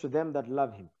promised to them that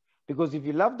love him. Because if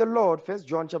you love the Lord, 1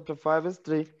 John chapter 5 verse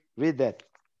 3, read that.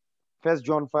 1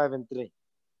 John 5 and 3.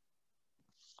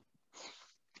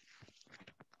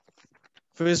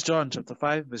 1 John chapter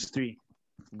 5 verse 3.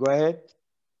 Go ahead.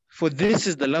 For this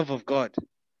is the love of God,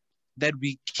 that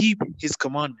we keep his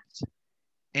commandments,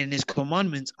 and his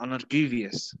commandments are not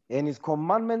grievous. And his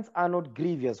commandments are not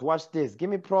grievous. Watch this. Give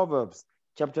me Proverbs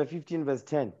chapter 15 verse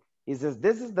 10. It says,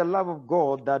 this is the love of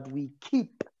God, that we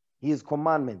keep his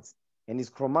commandments, and his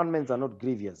commandments are not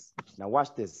grievous. Now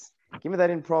watch this. Give me that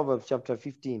in Proverbs chapter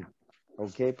 15.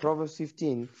 Okay, Proverbs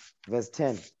 15 verse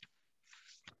 10.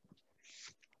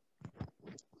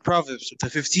 Proverbs chapter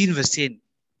 15 verse 10.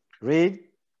 Read.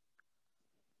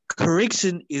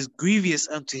 Correction is grievous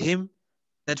unto him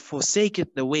that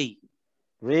forsaketh the way,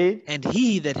 Read. and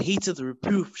he that hateth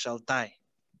reproof shall die.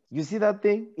 You see that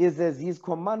thing? It says his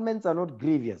commandments are not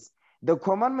grievous. The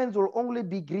commandments will only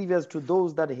be grievous to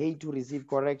those that hate to receive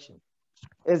correction.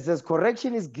 It says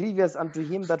correction is grievous unto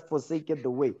him that forsaketh the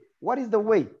way. What is the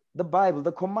way? The Bible,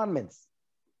 the commandments.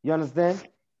 You understand?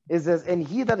 It says, and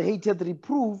he that hateth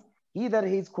reproof, he that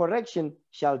hates correction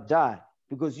shall die,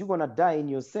 because you're going to die in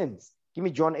your sins. Give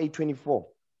me John 8:24.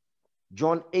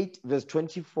 John 8 verse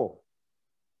 24.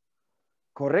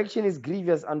 Correction is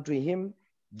grievous unto him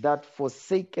that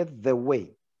forsaketh the way.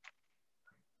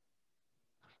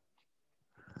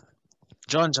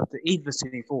 John chapter 8 verse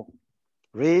 24.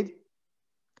 Read.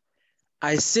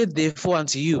 I said therefore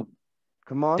unto you,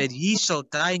 Come on. that ye shall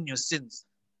die in your sins.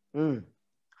 Mm.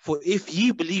 For if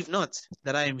ye believe not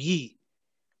that I am he,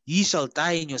 ye shall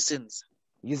die in your sins.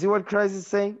 You see what Christ is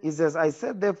saying? He says, I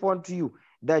said therefore unto you,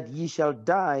 that ye shall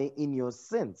die in your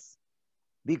sins.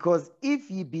 Because if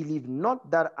ye believe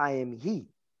not that I am he,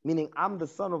 meaning I'm the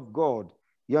Son of God,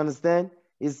 you understand?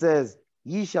 It says,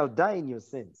 ye shall die in your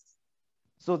sins.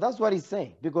 So that's what he's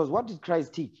saying. Because what did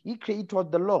Christ teach? He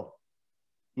taught the law.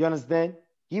 You understand?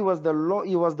 He was the law,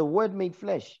 he was the word made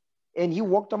flesh. And he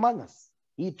walked among us.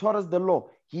 He taught us the law.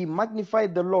 He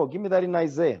magnified the law. Give me that in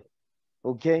Isaiah.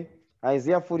 Okay?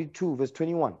 Isaiah 42, verse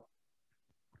 21.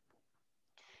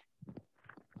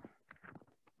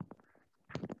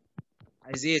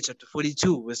 Isaiah chapter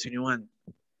 42, verse 21.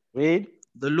 Read.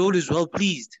 The Lord is well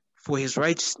pleased for his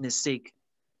righteousness' sake.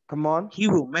 Come on. He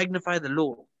will magnify the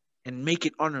law and make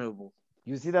it honorable.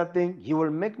 You see that thing? He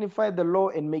will magnify the law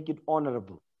and make it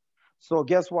honorable. So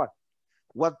guess what?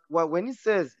 When he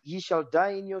says, ye shall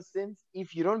die in your sins,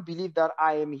 if you don't believe that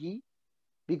I am he,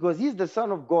 because he's the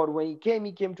Son of God, when he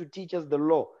came to teach us the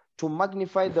law, to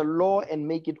magnify the law and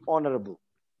make it honorable.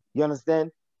 You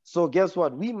understand? So guess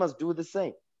what? We must do the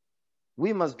same.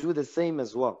 We must do the same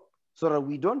as well, so that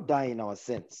we don't die in our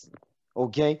sins.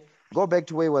 Okay? Go back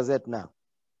to where he was at now.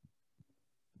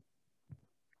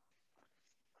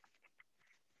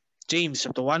 James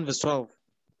chapter 1 verse 12.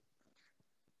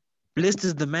 Blessed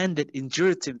is the man that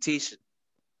endureth temptation,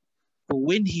 for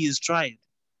when he is tried,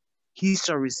 he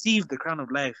shall receive the crown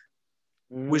of life,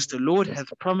 which the Lord hath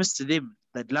promised to them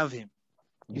that love him.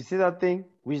 You see that thing?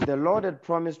 Which the Lord had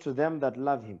promised to them that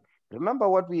love him. Remember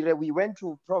what we read? We went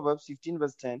to Proverbs 15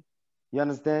 verse 10. You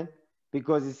understand?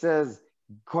 Because it says,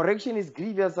 correction is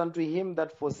grievous unto him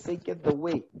that forsaketh the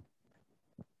way.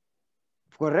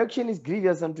 Correction is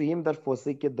grievous unto him that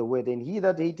forsaketh the word, and he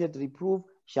that hateth reproof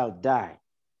shall die.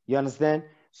 You understand?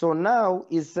 So now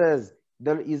it says,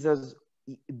 blessed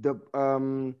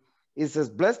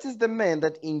is the man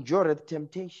that endureth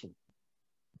temptation.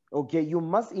 Okay, you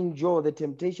must endure the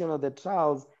temptation or the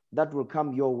trials that will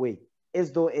come your way,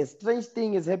 as though a strange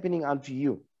thing is happening unto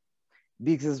you.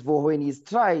 Because for when he is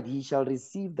tried, he shall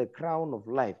receive the crown of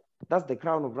life. That's the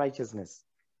crown of righteousness.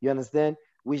 You understand?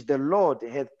 Which the Lord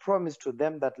hath promised to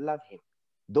them that love him.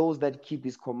 Those that keep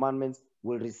his commandments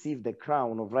will receive the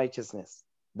crown of righteousness.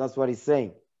 That's what he's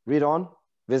saying. Read on.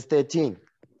 Verse 13.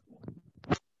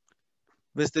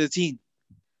 Verse 13.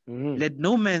 Let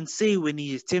no man say when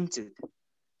he is tempted,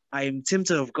 I am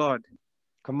tempted of God.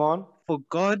 Come on. For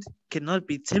God cannot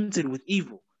be tempted with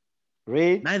evil.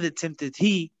 Read. Neither tempted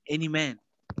he any man.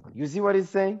 You see what he's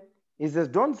saying? He says,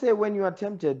 don't say when you are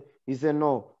tempted. He said,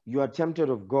 no, you are tempted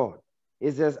of God.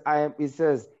 It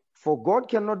says, for God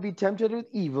cannot be tempted with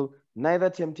evil, neither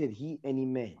tempted he any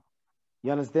man.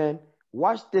 You understand?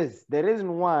 Watch this. The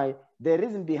reason why, the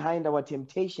reason behind our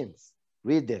temptations.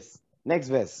 Read this. Next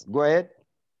verse. Go ahead.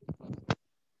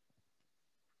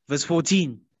 Verse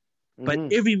 14.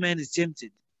 But every man is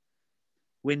tempted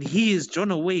when he is drawn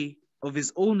away of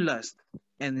his own lust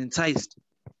and enticed.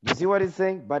 You see what he's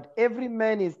saying? But every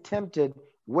man is tempted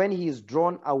when he is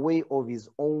drawn away of his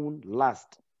own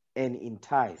lust and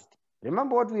enticed.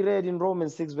 Remember what we read in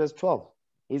Romans 6 verse 12.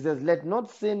 He says, let not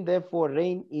sin therefore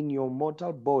reign in your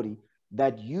mortal body,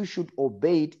 that you should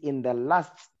obey it in the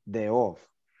lusts thereof.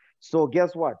 So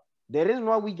guess what? The reason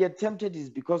why we get tempted is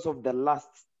because of the lust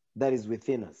that is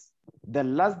within us. The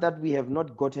lust that we have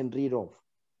not gotten rid of.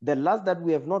 The lust that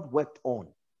we have not worked on.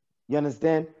 You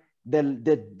understand?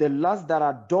 The lusts that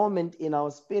are dormant in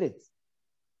our spirits.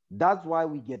 That's why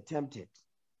we get tempted.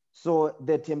 So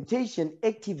the temptation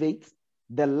activates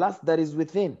the lust that is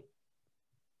within.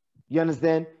 You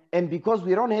understand? And because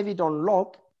we don't have it on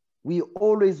lock, we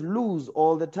always lose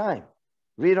all the time.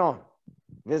 Read on.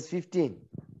 Verse 15.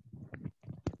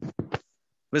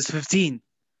 Verse 15.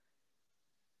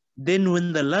 Then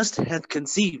when the lust hath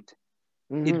conceived,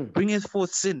 it bringeth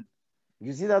forth sin.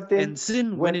 You see that thing? And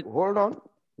sin, hold on.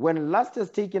 When lust has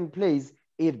taken place,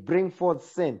 it brings forth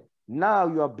sin. Now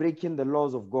you are breaking the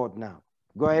laws of God now.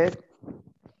 Go ahead.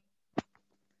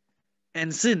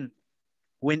 And sin,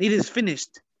 when it is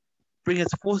finished, bringeth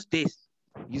forth death.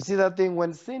 You see that thing?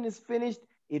 When sin is finished,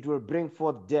 it will bring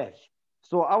forth death.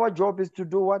 So our job is to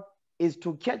do what? Is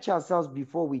to catch ourselves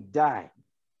before we die.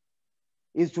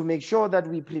 Is to make sure that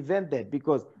we prevent that,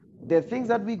 because the things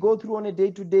that we go through on a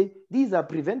day-to-day, these are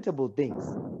preventable things.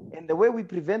 And the way we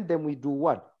prevent them, we do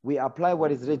what? We apply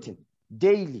what is written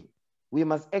daily. We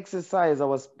must exercise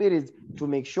our spirits to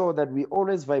make sure that we're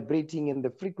always vibrating in the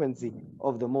frequency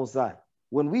of the Most High.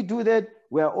 When we do that,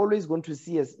 we are always going to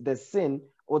see the sin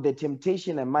or the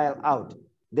temptation a mile out.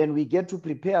 Then we get to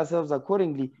prepare ourselves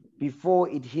accordingly before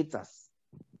it hits us.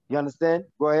 You understand?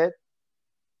 Go ahead.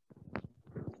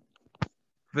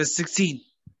 Verse 16.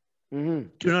 Do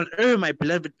not err, my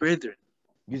beloved brethren.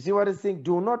 You see what it's saying?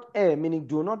 Do not err, meaning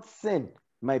do not sin,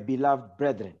 my beloved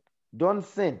brethren. Don't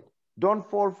sin. Don't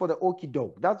fall for the okie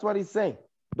doke. That's what he's saying.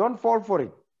 Don't fall for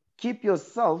it. Keep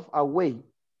yourself away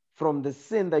from the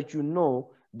sin that you know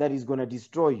that is going to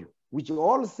destroy you, which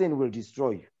all sin will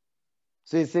destroy you.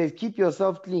 So he says, keep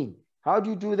yourself clean. How do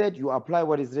you do that? You apply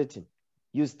what is written.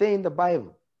 You stay in the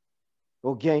Bible.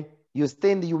 Okay? You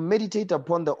meditate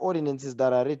upon the ordinances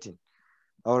that are written.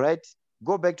 All right?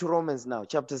 Go back to Romans now,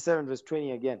 chapter 7, verse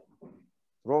 20 again.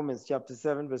 Romans chapter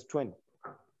 7, verse 20.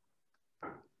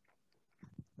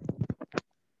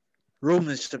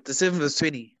 Romans chapter 7, verse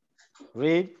 20.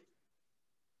 Read.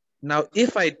 Now,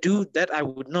 if I do that I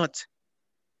would not,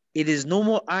 it is no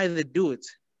more I that do it,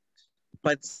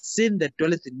 but sin that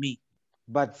dwelleth in me.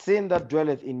 But sin that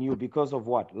dwelleth in you because of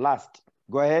what? Lust.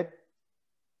 Go ahead.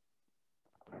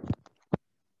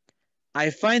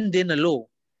 I find then a law,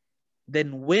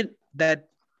 then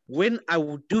when I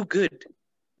would do good,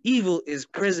 evil is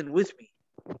present with me.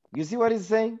 You see what he's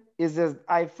saying? He says,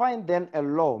 I find then a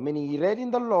law, meaning he read in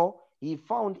the law, he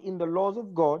found in the laws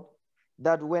of God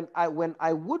that when I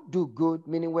would do good,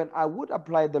 meaning when I would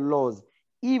apply the laws,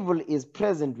 evil is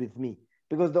present with me.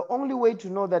 Because the only way to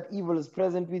know that evil is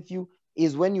present with you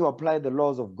is when you apply the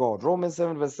laws of God. Romans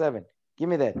 7 verse 7. Give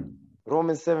me that.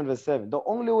 Romans 7 verse 7. The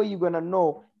only way you're going to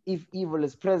know if evil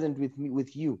is present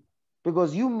with you.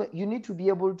 Because you need to be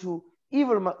able to,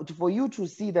 for you to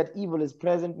see that evil is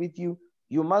present with you,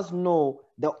 you must know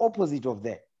the opposite of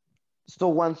that. So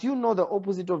once you know the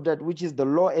opposite of that, which is the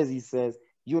law, as he says,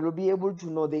 you will be able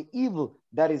to know the evil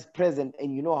that is present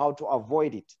and you know how to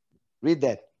avoid it. Read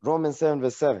that. Romans 7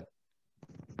 verse 7.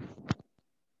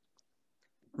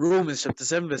 Romans chapter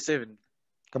 7 verse 7.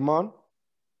 Come on.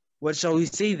 What shall we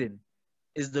say then?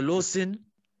 Is the law sin?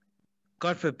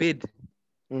 God forbid.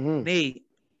 Mm-hmm. Nay,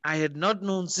 I had not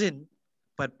known sin,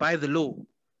 but by the law.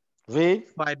 Read.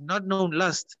 For I had not known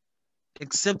lust,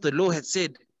 except the law had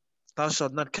said, thou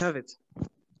shalt not covet.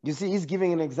 You see, he's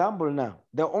giving an example now.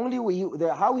 The only way,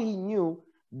 how he knew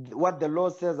what the law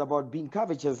says about being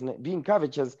covetous,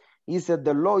 he said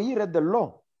the law, he read the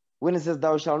law when it says,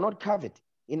 thou shalt not covet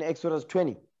in Exodus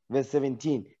 20, verse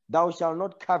 17, thou shalt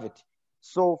not covet.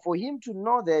 So for him to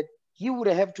know that, he would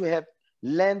have to have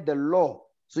learned the law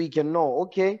so he can know,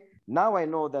 okay, now I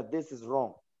know that this is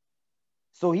wrong.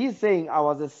 So he's saying, I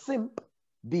was a simp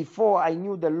before I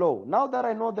knew the law. Now that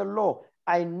I know the law,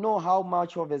 I know how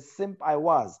much of a simp I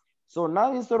was. So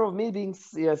now instead of me being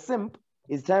a simp,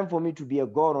 it's time for me to be a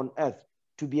God on earth,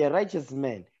 to be a righteous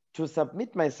man, to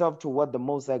submit myself to what the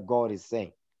Most High God is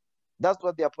saying. That's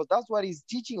what that's what he's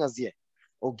teaching us here.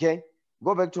 Okay,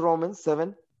 go back to Romans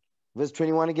 7, verse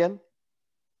 21 again.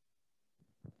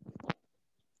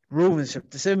 Romans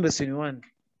chapter 7 verse 21.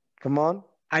 Come on.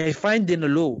 I find in the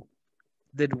law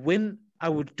that when I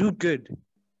would do good,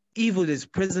 evil is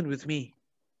present with me.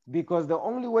 Because the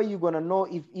only way you're going to know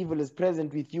if evil is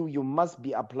present with you, you must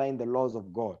be applying the laws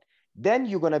of God. Then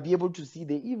you're going to be able to see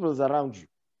the evils around you.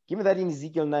 Give me that in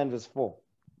Ezekiel 9 verse 4.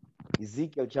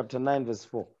 Ezekiel chapter 9 verse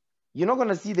 4. You're not going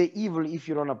to see the evil if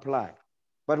you don't apply.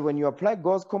 But when you apply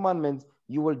God's commandments,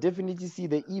 you will definitely see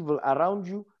the evil around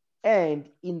you and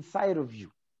inside of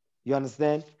you. You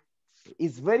understand?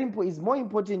 It's very important. It's more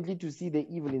importantly to see the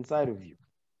evil inside of you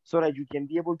so that you can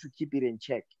be able to keep it in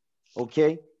check.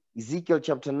 Okay? Ezekiel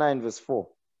chapter 9 verse 4.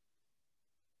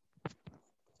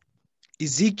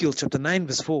 Ezekiel chapter 9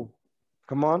 verse 4.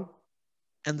 Come on.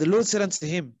 And the Lord said unto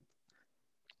him,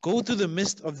 go through the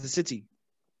midst of the city,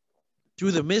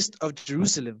 through the midst of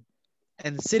Jerusalem,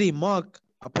 and set a mark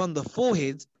upon the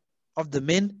foreheads of the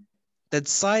men that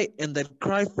sigh and that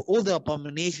cry for all the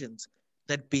abominations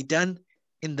that be done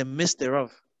in the midst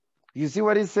thereof. You see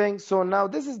what he's saying? So now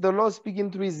this is the Lord speaking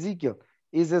through Ezekiel.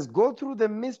 He says, go through the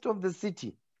midst of the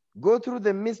city, go through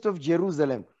the midst of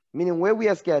Jerusalem, meaning where we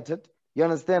are scattered. You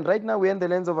understand? Right now we're in the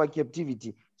lands of our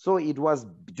captivity. So it was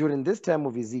during this time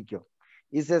of Ezekiel.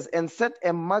 He says, and set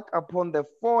a mark upon the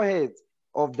foreheads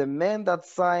of the men that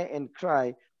sigh and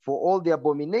cry for all the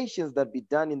abominations that be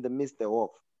done in the midst thereof.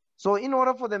 So in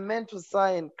order for the men to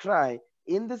sigh and cry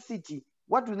in the city,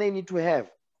 what do they need to have?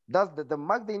 That's the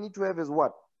mark they need to have is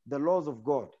what? The laws of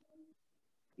God.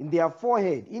 In their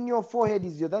forehead. In your forehead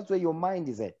is that's where your mind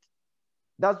is at.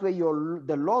 That's where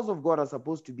the laws of God are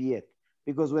supposed to be at.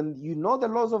 Because when you know the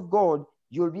laws of God,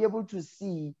 you'll be able to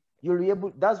see,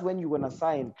 that's when you're going to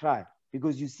sigh and cry.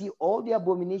 Because you see all the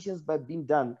abominations that have been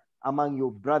done among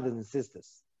your brothers and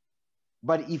sisters.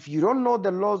 But if you don't know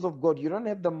the laws of God, you don't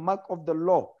have the mark of the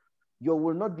law, you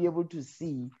will not be able to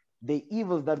see the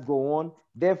evils that go on.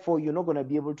 Therefore, you're not going to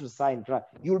be able to sigh and cry.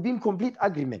 You'll be in complete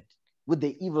agreement with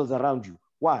the evils around you.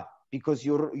 Why? Because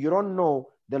you don't know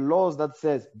the laws that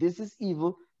says this is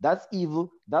evil, that's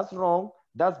wrong,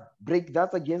 that's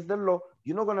against the law.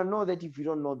 You're not going to know that if you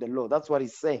don't know the law. That's what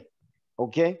he's saying.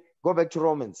 Okay? Go back to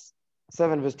Romans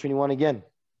 7 verse 21 again.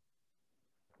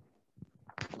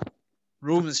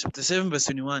 Romans chapter 7 verse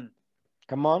 21.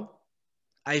 Come on.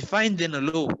 I find in a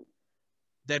law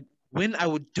that when I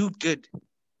would do good,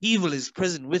 evil is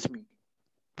present with me.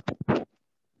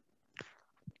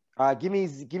 Give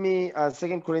me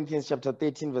 2 Corinthians chapter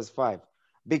 13 verse 5.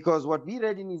 Because what we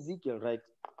read in Ezekiel, right?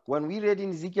 When we read in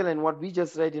Ezekiel and what we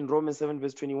just read in Romans 7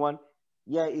 verse 21,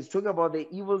 yeah, it's talking about the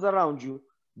evils around you.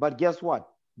 But guess what?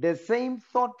 The same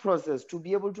thought process to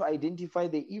be able to identify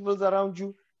the evils around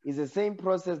you is the same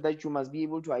process that you must be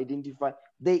able to identify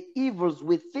the evils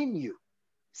within you.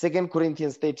 2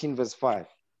 Corinthians 13 verse 5.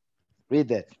 Read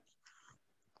that.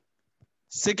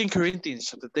 2 Corinthians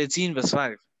chapter 13 verse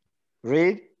 5.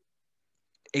 Read.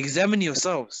 Examine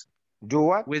yourselves. Do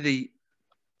what?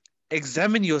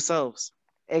 Examine yourselves.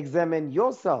 Examine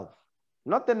yourself.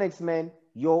 Not the next man,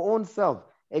 your own self.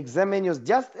 Examine yourself.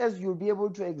 Just as you'll be able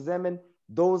to examine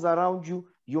those around you,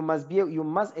 you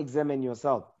must examine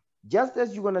yourself. Just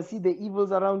as you're going to see the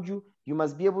evils around you, you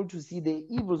must be able to see the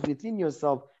evils within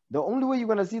yourself. The only way you're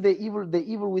going to see the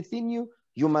evil within you,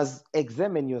 you must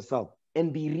examine yourself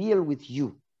and be real with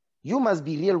you. You must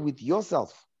be real with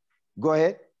yourself. Go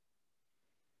ahead.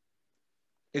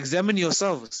 Examine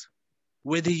yourselves,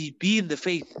 whether ye be in the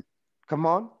faith. Come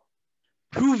on.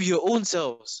 Prove your own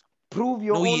selves. Prove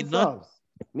your own selves.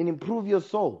 Meaning prove your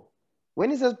soul. When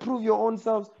he says prove your own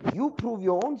selves, you prove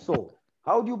your own soul.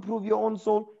 How do you prove your own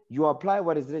soul? You apply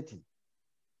what is written.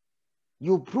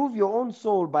 You prove your own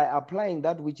soul by applying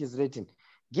that which is written.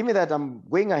 Give me that. I'm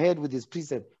going ahead with this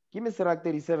precept. Give me Sirach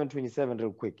 37:27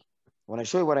 real quick. I want to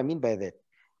show you what I mean by that.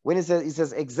 When it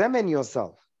says, examine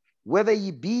yourself, whether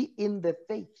ye be in the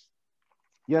faith.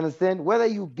 You understand? Whether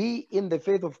you be in the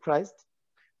faith of Christ,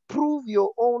 prove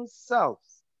your own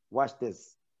selves. Watch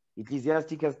this.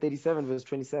 Ecclesiasticus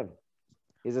 37:27.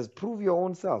 It says, prove your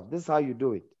own self. This is how you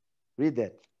do it. Read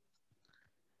that.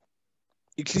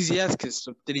 Ecclesiasticus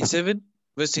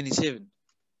 37:27.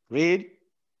 Read.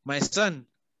 My son,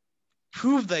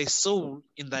 prove thy soul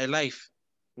in thy life,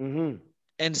 Mm-hmm.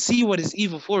 and see what is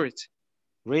evil for it,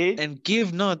 Read. and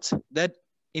give not that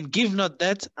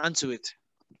unto it.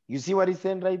 You see what he's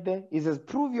saying right there? He says,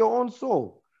 prove your own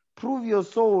soul. Prove your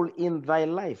soul in thy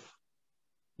life.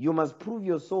 You must prove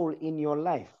your soul in your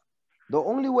life. The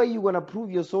only way you're going to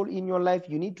prove your soul in your life,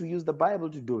 you need to use the Bible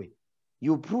to do it.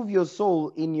 You prove your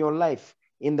soul in your life.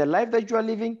 In the life that you are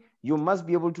living, you must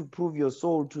be able to prove your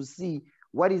soul to see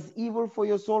what is evil for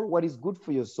your soul, what is good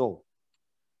for your soul.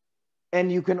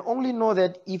 And you can only know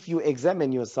that if you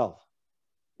examine yourself.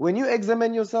 When you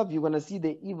examine yourself, you're going to see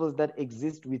the evils that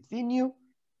exist within you.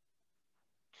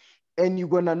 And you're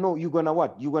going to know, you're going to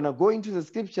what? You're going to go into the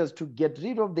scriptures to get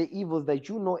rid of the evils that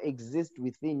you know exist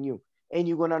within you. And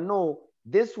you're going to know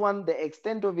this one, the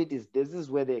extent of it is, this is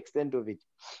where the extent of it.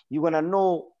 You're going to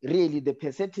know really the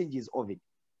percentages of it.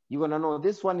 You're going to know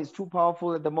this one is too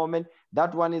powerful at the moment.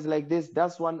 That one is like this.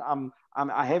 That's one,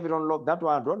 I have it on lock. That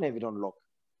one, I don't have it on lock.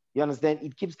 You understand?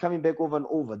 It keeps coming back over and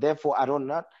over. Therefore, I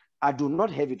do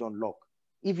not have it on lock.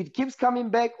 If it keeps coming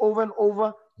back over and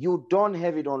over, you don't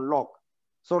have it on lock.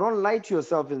 So don't lie to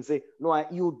yourself and say, no,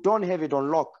 you don't have it on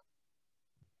lock.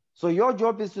 So your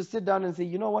job is to sit down and say,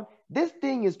 you know what? This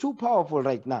thing is too powerful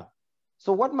right now.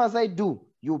 So what must I do?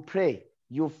 You pray,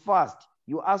 you fast,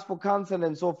 you ask for counsel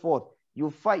and so forth.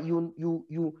 You fight,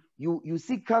 you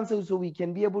seek counsel so we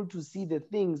can be able to see the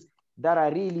things that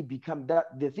are really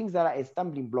the things that are a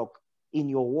stumbling block in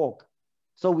your walk.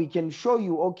 So we can show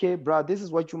you, okay, bro, this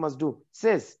is what you must do.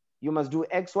 Sis, you must do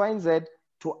X, Y, and Z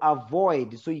to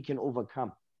avoid so you can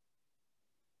overcome.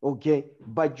 Okay,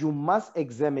 but you must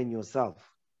examine yourself.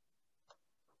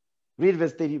 Read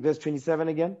verse 27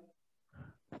 again.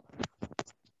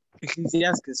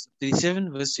 Ecclesiasticus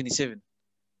 37:27.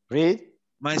 Read.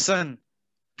 My son,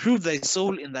 prove thy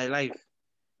soul in thy life,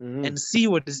 and see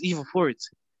what is evil for it.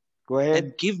 Go ahead.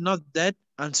 And give not that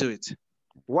unto it.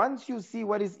 Once you see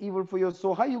what is evil for your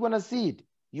soul, how are you going to see it?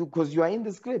 Because you are in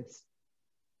the scripts.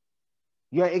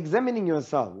 You are examining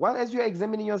yourself. Well, as you are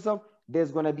examining yourself,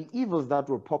 there's going to be evils that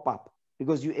will pop up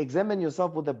because you examine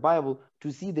yourself with the Bible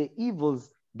to see the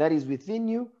evils that is within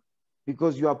you,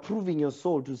 because you are proving your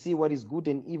soul to see what is good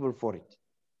and evil for it.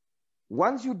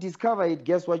 Once you discover it,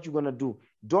 guess what you're going to do?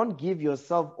 Don't give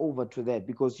yourself over to that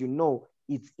because you know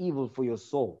it's evil for your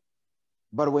soul.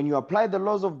 But when you apply the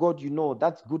laws of God, you know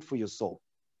that's good for your soul.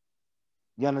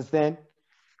 You understand?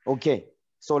 Okay,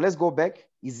 so let's go back.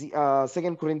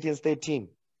 2 Corinthians 13,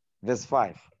 verse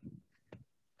 5.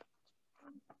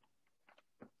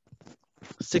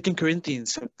 2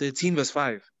 Corinthians 13, verse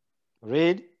 5.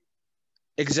 Read.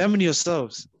 Examine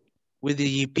yourselves, whether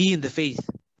ye be in the faith.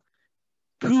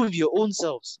 Prove your own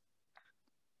selves.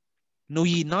 Know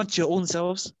ye not your own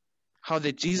selves, how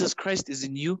that Jesus Christ is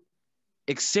in you,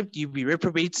 except you be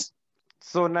reprobates?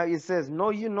 So now it says, know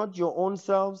ye not your own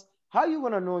selves. How are you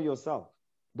going to know yourself?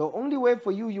 The only way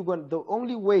for you, the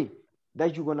only way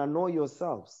that you're going to know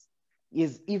yourselves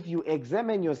is if you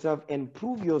examine yourself and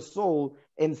prove your soul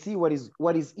and see what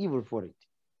is evil for it.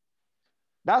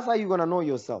 That's how you're going to know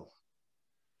yourself.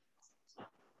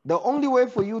 The only way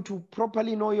for you to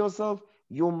properly know yourself,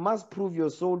 you must prove your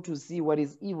soul to see what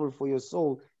is evil for your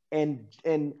soul and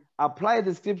apply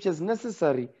the scriptures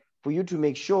necessary for you to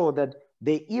make sure that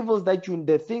the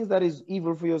things that is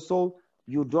evil for your soul,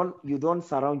 you don't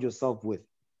surround yourself with.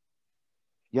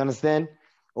 You understand?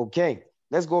 Okay,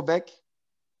 let's go back.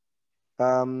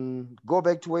 Go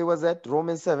back to where was that?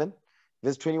 Romans 7,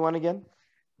 verse 21 again.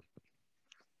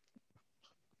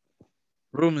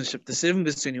 Romans chapter 7,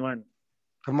 verse 21.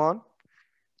 Come on.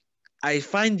 I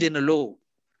find then a law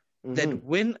that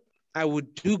when I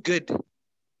would do good,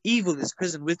 evil is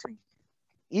present with me.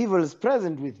 Evil is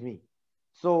present with me.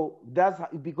 So that's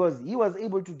because he was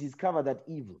able to discover that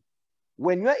evil.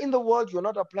 When you're in the world, you're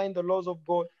not applying the laws of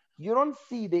God. You don't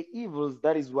see the evils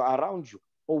that is around you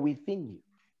or within you.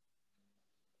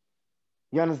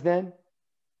 You understand?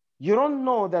 You don't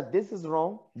know that this is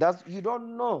wrong. You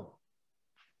don't know.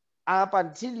 Up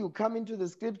until you come into the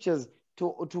scriptures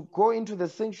to go into the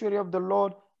sanctuary of the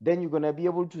Lord, then you're going to be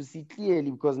able to see clearly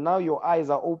because now your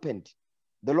eyes are opened.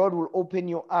 The Lord will open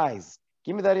your eyes.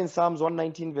 Give me that in Psalms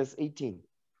 119, verse 18.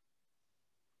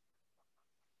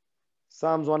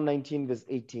 Psalms 119 verse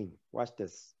 18. Watch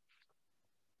this.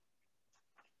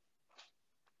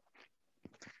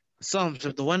 Psalms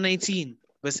chapter 119,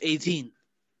 verse 18.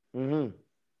 Mm-hmm.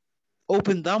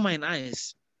 Open thou mine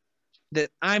eyes, that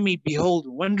I may behold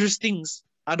wondrous things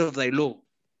out of thy law.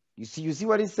 You see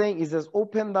what he's saying? He says,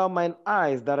 open thou mine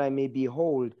eyes that I may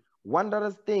behold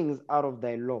wondrous things out of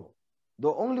thy law. The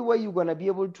only way you're going to be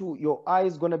able to, your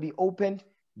eyes going to be opened,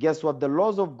 guess what? The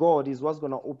laws of God is what's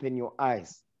going to open your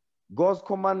eyes. God's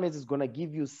commandments is going to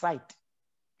give you sight.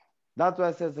 That's why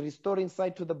it says restoring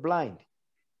sight to the blind.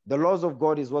 The laws of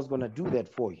God is what's going to do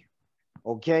that for you.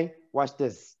 Okay? Watch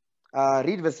this.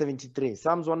 Read verse 73.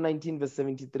 Psalms 119 verse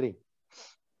 73.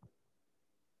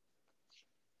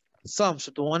 Psalms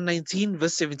chapter 119,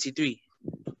 verse 73.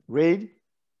 Read.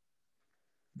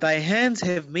 Thy hands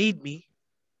have made me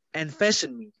and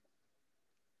fashioned me.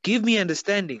 Give me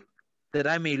understanding, that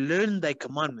I may learn thy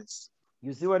commandments.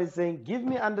 You see what he's saying? Give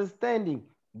me understanding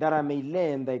that I may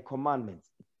learn thy commandments.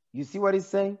 You see what he's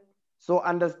saying? So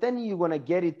understanding, you're going to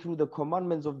get it through the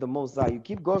commandments of the Most High. You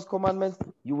keep God's commandments,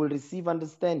 you will receive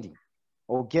understanding.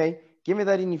 Okay? Give me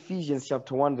that in Ephesians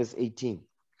chapter 1 verse 18.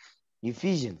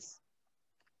 Ephesians.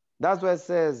 That's why it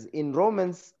says in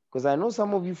Romans, because I know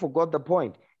some of you forgot the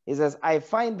point. It says, I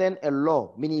find then a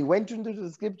law, meaning he went into the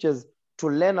scriptures to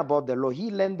learn about the law. He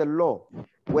learned the law.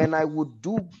 When I would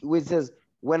do, it says,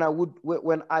 when I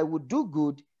would do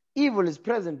good, evil is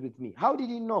present with me. How did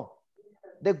he know?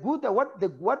 The good,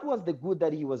 what was the good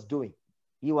that he was doing?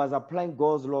 He was applying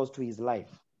God's laws to his life.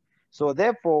 So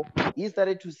therefore, he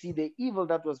started to see the evil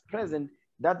that was present,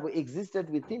 that existed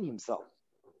within himself.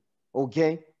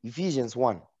 Okay? Ephesians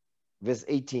 1, verse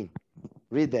 18.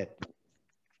 Read that.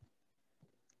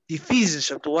 Ephesians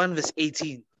chapter 1, verse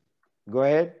 18. Go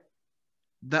ahead.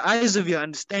 The eyes of your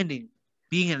understanding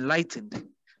being enlightened.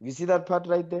 You see that part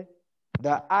right there?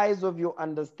 The eyes of your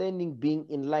understanding being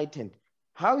enlightened.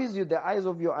 How is the eyes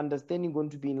of your understanding going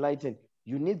to be enlightened?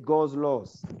 You need God's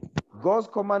laws. God's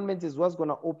commandment is what's going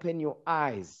to open your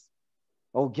eyes.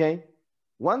 Okay?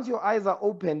 Once your eyes are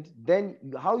opened, then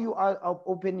how you are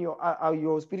open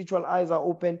your spiritual eyes are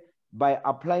open by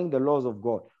applying the laws of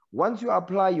God. Once you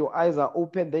apply, your eyes are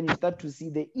open, then you start to see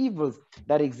the evils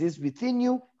that exist within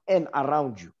you and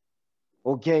around you.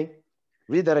 Okay?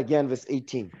 Read that again, verse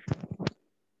 18.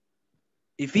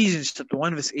 Ephesians chapter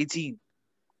 1, verse 18.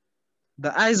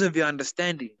 The eyes of your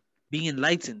understanding being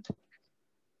enlightened,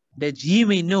 that ye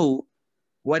may know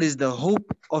what is the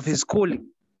hope of his calling,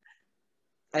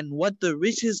 and what the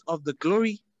riches of the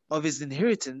glory of his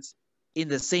inheritance in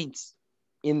the saints.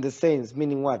 In the saints,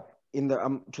 meaning what? In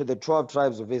the to the 12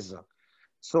 tribes of Israel.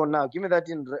 So now, give me that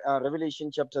in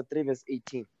Revelation chapter 3, verse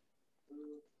 18.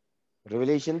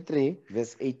 Revelation 3,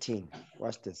 verse 18.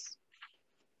 Watch this.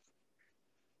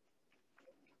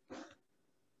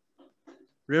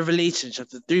 Revelation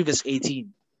chapter 3, verse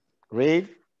 18. Read.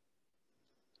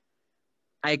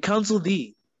 I counsel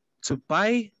thee to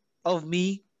buy of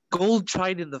me gold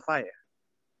tried in the fire.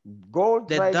 Gold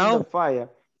that tried thou in the fire.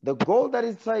 The gold that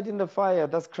is tried in the fire,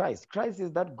 that's Christ. Christ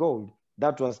is that gold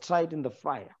that was tried in the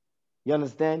fire. You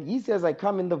understand? He says, I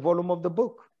come in the volume of the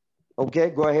book.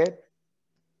 Okay, go ahead.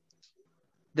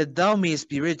 That thou mayest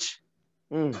be rich,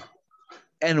 Mm.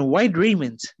 and white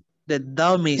raiment, that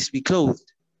thou mayest be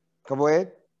clothed, Go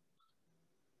ahead.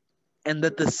 and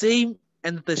that the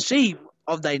shame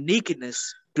of thy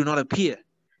nakedness do not appear,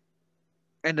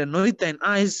 and anoint thine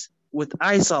eyes with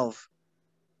eye salve,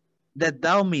 that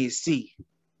thou mayest see.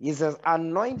 He says,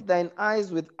 anoint thine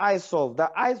eyes with eye salve.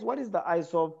 The eyes, what is the eye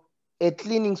salve? A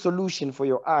cleaning solution for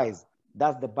your eyes.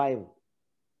 That's the Bible.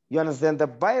 You understand? The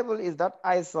Bible is that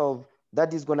eye salve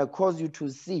that is going to cause you to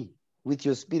see with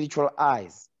your spiritual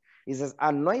eyes. He says,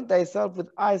 anoint thyself with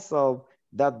eye salve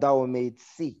that thou mayest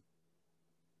see.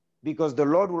 Because the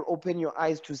Lord will open your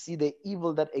eyes to see the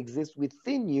evil that exists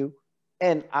within you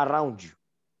and around you,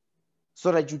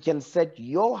 so that you can set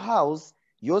your house,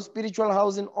 your spiritual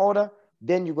house in order.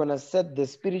 Then you're going to set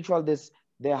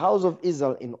the house of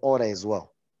Israel in order as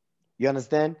well. You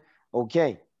understand?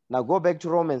 Okay. Now go back to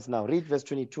Romans now. Read verse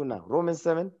 22 now. Romans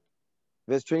 7,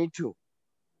 verse 22.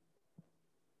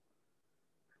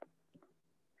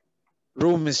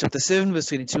 Romans chapter 7, verse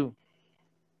 22.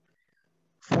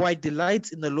 For I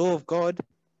delight in the law of God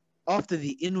after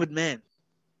the inward man.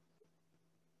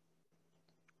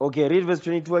 Okay, read verse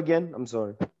 22 again. I'm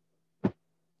sorry.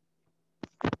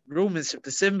 Romans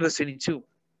chapter 7, verse 22.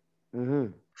 Mm-hmm.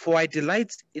 For I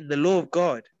delight in the law of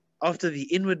God after the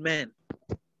inward man.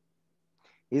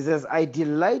 He says, I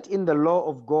delight in the law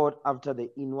of God after the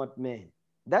inward man.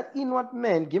 That inward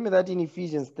man, give me that in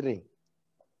Ephesians 3,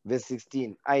 verse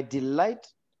 16. I delight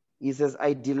He says,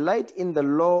 I delight in the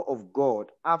law of God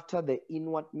after the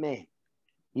inward man.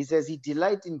 He says he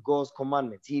delights in God's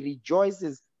commandments. He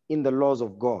rejoices in the laws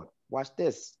of God. Watch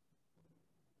this.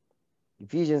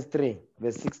 Ephesians 3,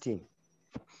 verse 16.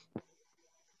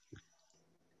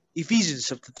 Ephesians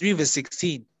chapter 3, verse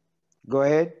 16. Go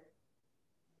ahead.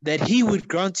 That he would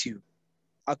grant you,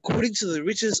 according to the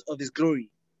riches of his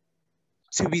glory,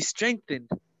 to be strengthened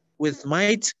with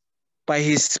might by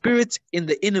his Spirit in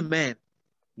the inner man.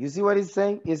 You see what he's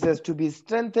saying? He says to be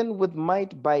strengthened with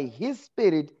might by his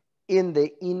Spirit in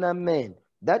the inner man.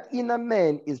 That inner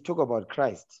man is talk about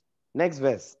Christ. Next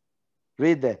verse.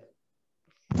 Read that.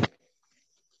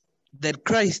 That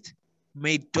Christ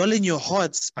may dwell in your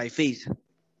hearts by faith.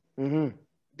 Mm-hmm.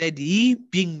 That ye,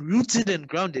 being rooted and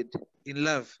grounded in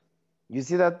love. You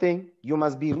see that thing? You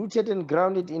must be rooted and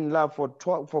grounded in love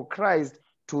for Christ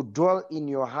to dwell in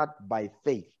your heart by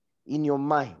faith, in your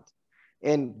mind.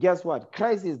 And guess what?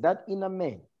 Christ is that inner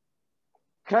man.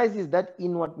 Christ is that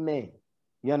inward man.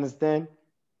 You understand?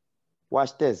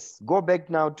 Watch this. Go back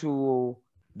now to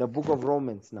the book of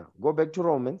Romans now. Go back to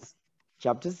Romans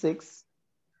chapter 6.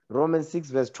 Romans 6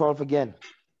 verse 12 again.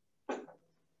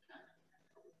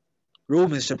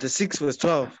 Romans chapter 6 verse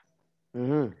 12.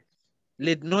 Mm-hmm.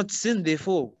 Let not sin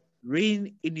therefore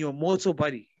reign in your mortal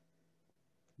body,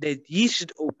 that ye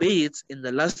should obey it in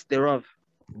the lust thereof.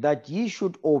 That ye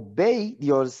should obey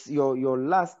your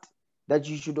lust, that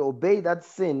you should obey that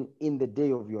sin in the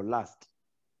day of your lust.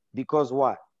 Because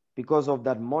what? Because of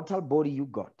that mortal body you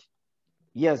got.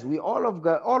 Yes, we all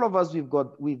of us we've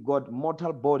got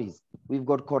mortal bodies. We've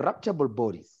got corruptible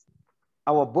bodies.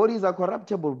 Our bodies are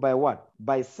corruptible by what?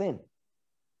 By sin.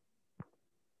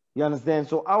 You understand?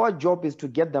 So our job is to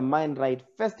get the mind right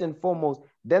first and foremost,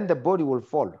 then the body will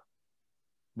follow.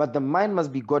 But the mind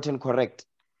must be gotten correct.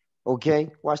 Okay,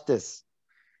 watch this.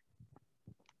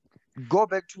 Go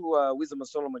back to Wisdom of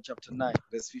Solomon chapter 9,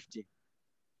 verse 15.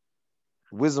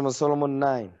 Wisdom of Solomon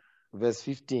 9, verse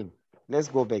 15. Let's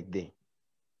go back there.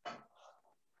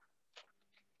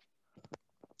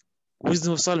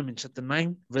 Wisdom of Solomon chapter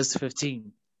 9, verse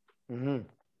 15. Mm-hmm.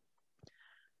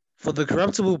 For the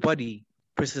corruptible body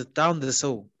presseth down the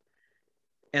soul,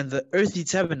 and the earthly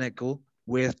tabernacle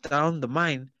weareth down the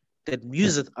mind that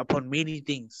museth upon many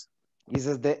things. He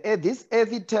says, this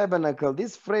earthly tabernacle,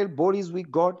 these frail bodies we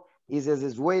got, he says,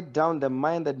 is weighed down the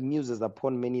mind that muses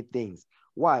upon many things.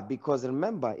 Why? Because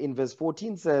remember, in verse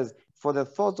 14 says, for the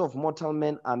thoughts of mortal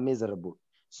men are miserable.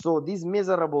 So these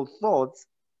miserable thoughts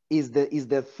is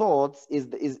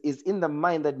in the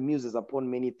mind that muses upon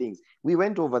many things. We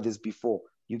went over this before.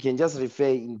 You can just refer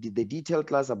in the detailed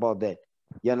class about that.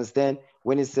 You understand?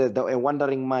 When it says a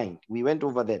wandering mind, we went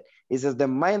over that. It says the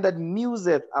mind that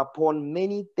museth upon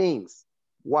many things.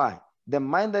 Why? The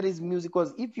mind that is musing,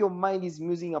 because if your mind is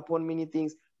musing upon many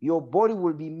things, your body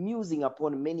will be musing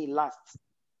upon many lusts.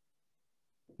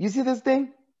 You see this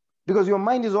thing? Because your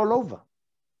mind is all over.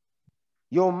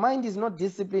 Your mind is not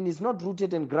disciplined, it's not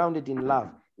rooted and grounded in love.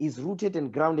 It's rooted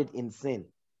and grounded in sin.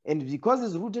 And because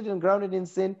it's rooted and grounded in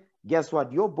sin, guess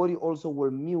what? Your body also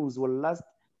will muse, will lust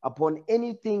upon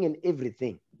anything and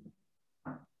everything.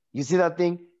 You see that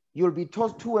thing? You'll be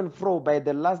tossed to and fro by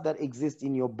the lust that exists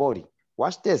in your body.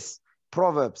 Watch this.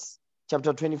 Proverbs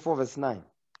chapter 24 verse 9.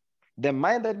 The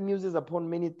mind that muses upon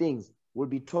many things will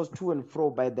be tossed to and fro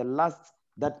by the lusts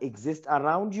that exist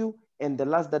around you and the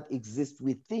lust that exists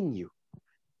within you.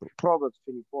 Proverbs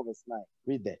 24 verse 9.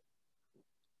 Read that.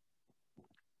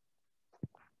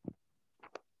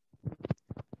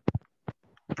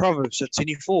 Proverbs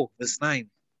 24 verse 9.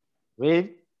 Read.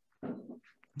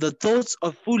 The thoughts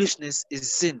of foolishness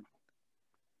is sin.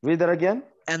 Read that again.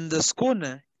 And the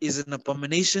scorner is an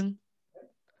abomination.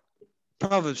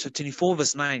 Proverbs 24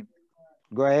 verse 9.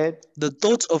 Go ahead. The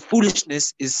thoughts of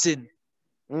foolishness is sin.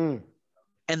 Mm.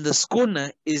 And the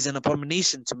scorner is an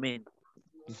abomination to men.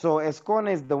 So a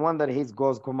scorner is the one that hates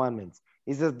God's commandments.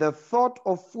 He says the thought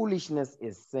of foolishness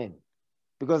is sin.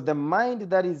 Because the mind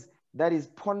that is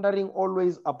pondering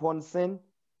always upon sin,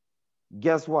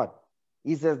 guess what?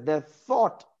 He says the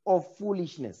thought of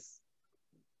foolishness.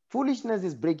 Foolishness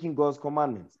is breaking God's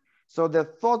commandments. So the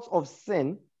thoughts of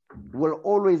sin will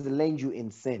always land you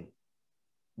in sin.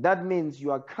 That means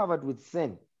you are covered with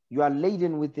sin. You are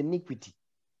laden with iniquity.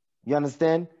 You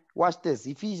understand? Watch this.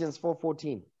 Ephesians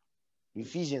 4:14.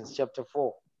 Ephesians chapter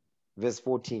 4, verse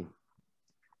 14.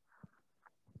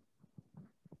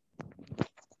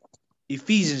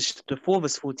 Ephesians chapter 4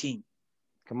 verse 14.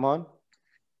 Come on.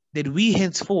 That we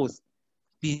henceforth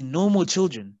be no more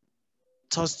children,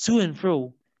 tossed to and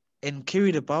fro, and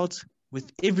carried about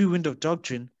with every wind of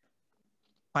doctrine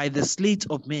by the sleight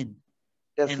of men,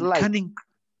 The and sleight. cunning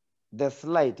the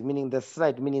sleight, meaning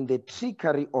the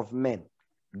trickery of men.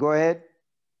 Go ahead.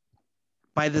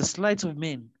 By the sleight of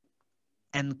men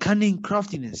and cunning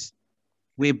craftiness,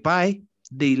 whereby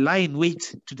they lie in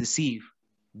wait to deceive.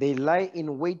 They lie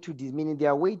in wait to meaning they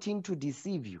are waiting to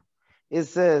deceive you. It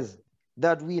says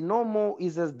that we no more,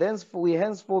 it says, we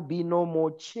henceforth be no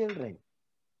more children,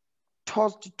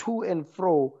 tossed to and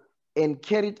fro and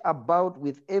carried about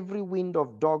with every wind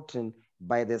of doctrine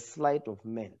by the sleight of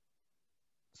men.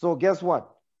 So guess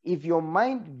what? If your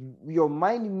mind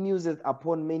muses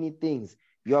upon many things,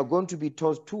 you are going to be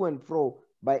tossed to and fro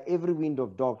by every wind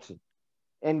of doctrine.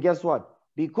 And guess what?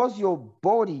 Because your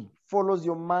body follows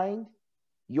your mind,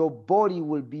 your body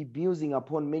will be musing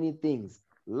upon many things,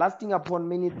 lusting upon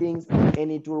many things,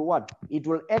 and it will what? It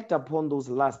will act upon those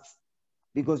lusts.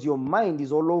 Because your mind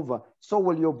is all over, so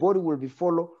will your body will be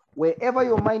follow. Wherever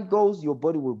your mind goes, your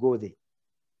body will go there.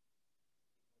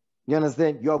 You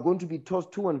understand? You are going to be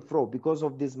tossed to and fro because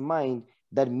of this mind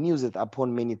that museth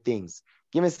upon many things.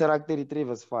 Give me Sirach 33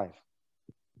 verse 5.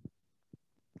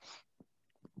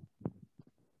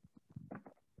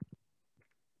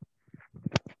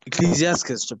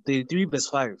 Ecclesiastes chapter 33 verse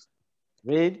 5.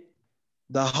 Read.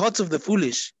 The heart of the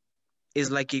foolish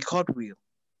is like a cartwheel,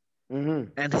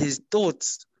 and his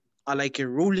thoughts are like a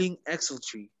rolling axle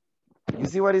tree. You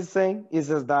see what it's saying? It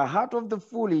says the heart of the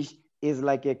foolish is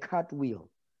like a cartwheel.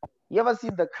 You ever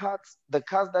seen the carts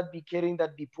that be carrying,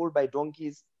 that be pulled by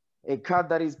donkeys, a cart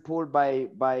that is pulled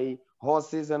by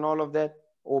horses and all of that,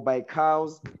 or by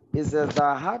cows? It says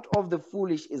the heart of the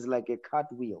foolish is like a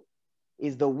cartwheel.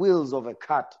 Is the wheels of a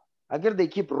cart. Again, they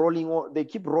keep rolling. They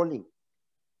keep rolling.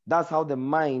 That's how the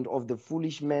mind of the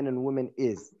foolish men and women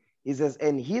is. It says,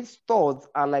 and his thoughts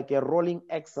are like a rolling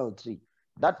axle tree.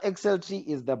 That axle tree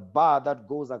is the bar that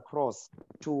goes across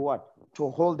to what?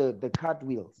 To hold the cart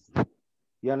wheels.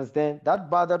 You understand? That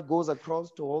bar that goes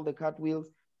across to hold the cart wheels,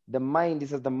 the mind, it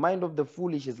says the mind of the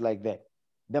foolish is like that.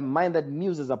 The mind that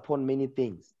muses upon many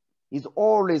things is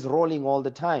always rolling all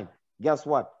the time. Guess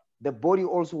what? The body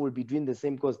also will be doing the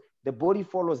same, because the body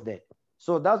follows that.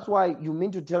 So that's why you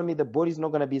mean to tell me the body is not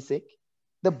going to be sick?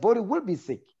 The body will be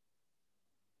sick.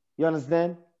 You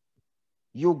understand?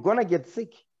 You're going to get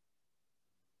sick.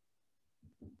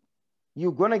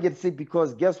 You're going to get sick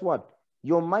because guess what?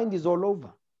 Your mind is all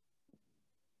over.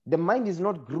 The mind is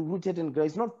not rooted in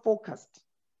grace. It's not focused.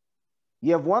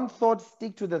 You have one thought,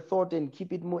 stick to the thought and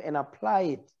keep it moving and apply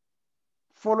it.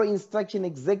 Follow instruction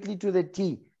exactly to the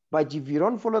T. But if you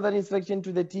don't follow that instruction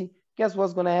to the T, guess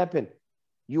what's going to happen?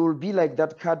 You will be like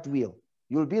that cartwheel.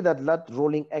 You'll be that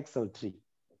rolling axle tree.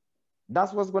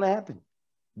 That's what's going to happen.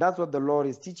 That's what the Lord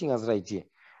is teaching us right here.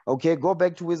 Okay, go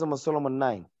back to Wisdom of Solomon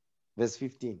 9, verse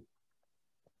 15.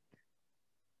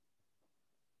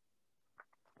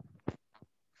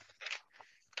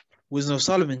 Wisdom of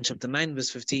Solomon, chapter 9, verse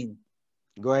 15.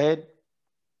 Go ahead.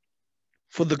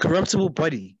 For the corruptible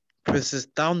body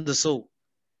presseth down the soul,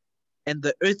 and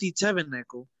the earthy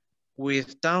tabernacle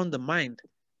weigheth down the mind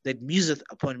that museth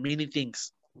upon many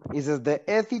things. It says, the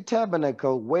earthy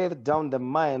tabernacle weigheth down the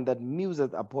mind that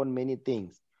museth upon many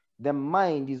things. The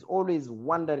mind is always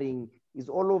wandering, is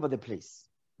all over the place.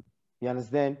 You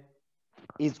understand?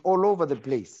 It's all over the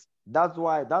place. That's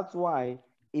why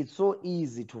it's so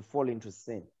easy to fall into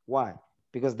sin. Why?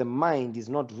 Because the mind is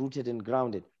not rooted and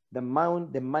grounded. The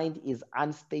mind is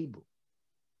unstable.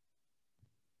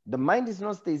 The mind is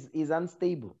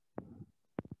unstable.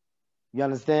 You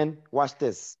understand? Watch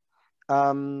this.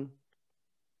 Now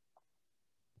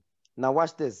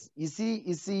watch this. You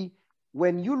see,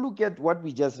 when you look at what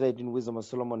we just read in Wisdom of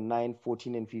Solomon 9,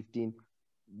 14 and 15,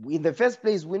 in the first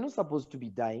place, we're not supposed to be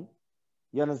dying.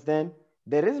 You understand?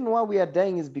 The reason why we are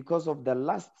dying is because of the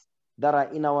lusts that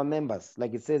are in our members,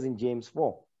 like it says in James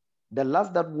 4. The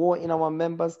lust that war in our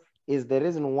members is the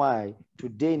reason why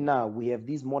today now we have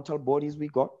these mortal bodies we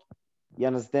got. You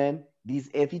understand? These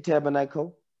earthy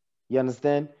tabernacle. You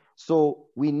understand? So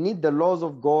we need the laws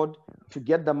of God to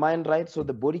get the mind right so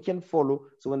the body can follow.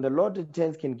 So when the Lord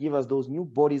returns, can give us those new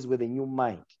bodies with a new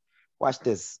mind. Watch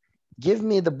this. Give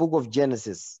me the book of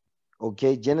Genesis.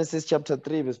 Okay, Genesis chapter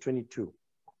 3, verse 22.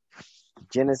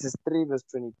 Genesis 3, verse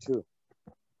 22.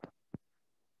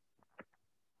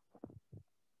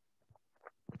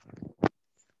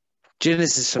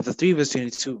 Genesis chapter 3, verse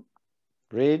 22.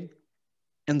 Read.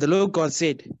 And the Lord God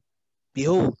said,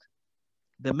 behold,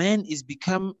 the man is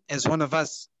become as one of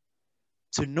us,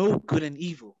 to know good and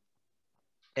evil.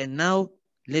 And now,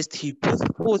 lest he put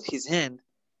forth his hand,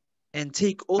 and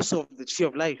take also of the tree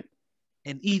of life,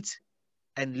 and eat,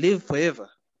 and live forever.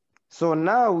 So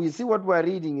now we see what we're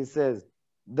reading. It says,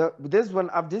 this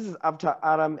is after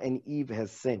Adam and Eve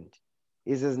has sinned.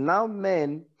 It says, now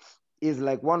man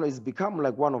is become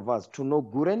like one of us, to know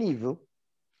good and evil.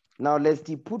 Now lest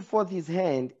he put forth his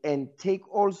hand and take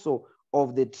also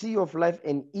of the tree of life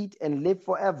and eat and live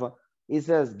forever. He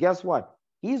says, guess what?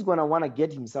 He's going to want to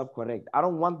get himself correct. I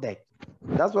don't want that.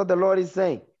 That's what the Lord is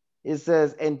saying. It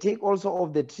says, and take also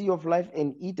of the tree of life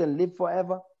and eat and live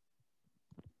forever.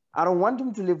 I don't want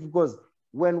him to live, because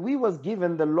when we was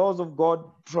given the laws of God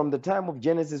from the time of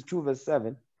Genesis 2 verse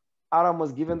 7, Adam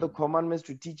was given the commandments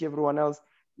to teach everyone else.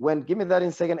 Give me that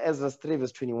in 2 Ezra 3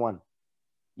 verse 21.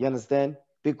 You understand?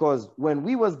 Because when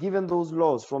we was given those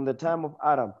laws from the time of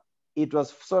Adam, it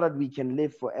was so that we can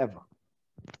live forever.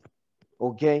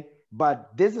 Okay?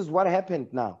 But this is what happened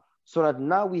now. So that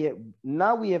now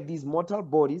we have these mortal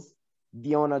bodies,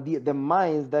 the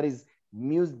minds that is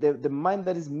the mind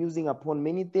that is musing upon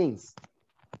many things.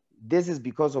 This is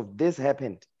because of this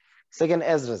happened. 2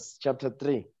 Ezra chapter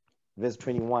 3 verse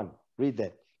 21. Read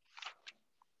that.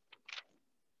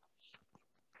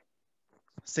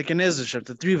 2 Ezra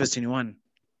chapter 3 verse 21.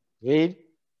 Read.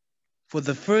 For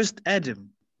the first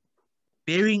Adam,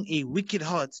 bearing a wicked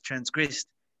heart, transgressed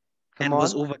and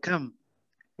was overcome.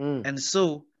 And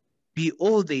so be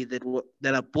all they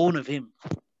that are born of him.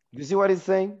 You see what he's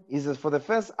saying? He says, for the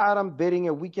first Adam, bearing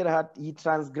a wicked heart, he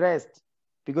transgressed.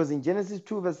 Because in Genesis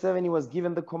 2 verse 7, he was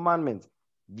given the commandments.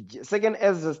 2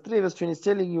 Ezra 3 verse 20 is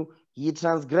telling you he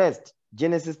transgressed.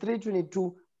 Genesis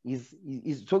 3:22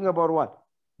 is talking about what?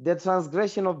 The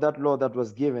transgression of that law that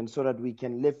was given so that we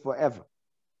can live forever.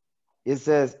 It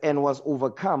says, and was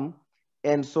overcome,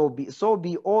 and so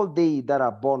be all they that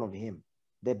are born of him,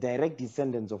 the direct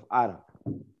descendants of Adam.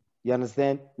 You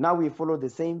understand? Now we follow the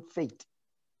same fate.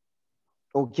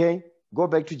 Okay? Go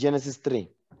back to Genesis 3.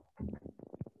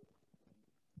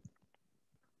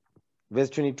 Verse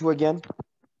 22 again.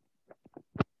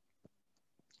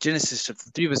 Genesis chapter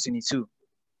 3 verse 22.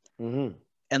 Mm-hmm.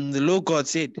 And the Lord God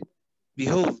said,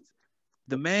 behold,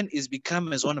 the man is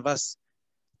become as one of us,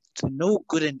 to know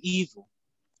good and evil.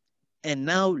 And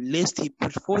now lest he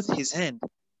put forth his hand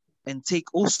and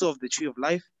take also of the tree of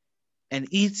life and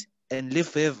eat and live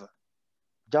forever.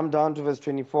 Jump down to verse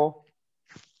 24.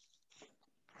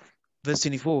 Verse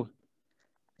 24.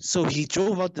 So he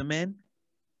drove out the man,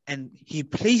 and he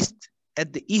placed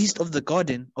at the east of the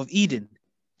garden of Eden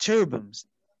cherubims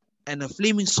and a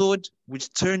flaming sword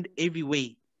which turned every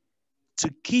way, to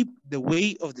keep the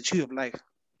way of the tree of life.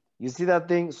 You see that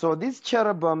thing? So these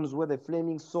cherubims were the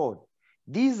flaming sword.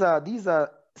 These are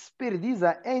spirits, these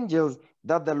are angels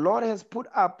that the Lord has put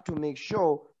up to make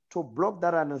sure to block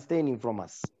that understanding from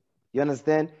us. You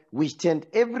understand? Which tend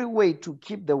every way to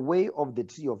keep the way of the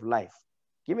tree of life.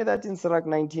 Give me that in Sirach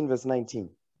 19 verse 19.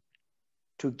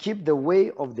 To keep the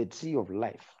way of the tree of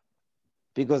life.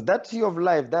 Because that tree of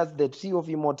life, that's the tree of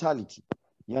immortality.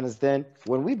 You understand?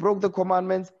 When we broke the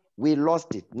commandments, we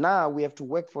lost it. Now we have to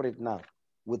work for it now.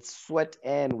 With sweat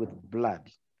and with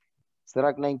blood.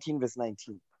 Sirach 19 verse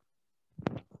 19.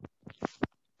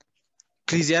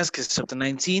 Ecclesiastes chapter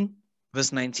 19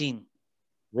 verse 19.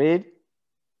 Read.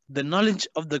 The knowledge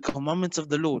of the commandments of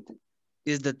the Lord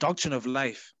is the doctrine of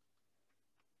life.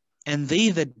 And they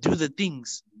that do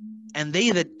things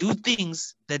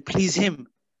that please him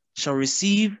shall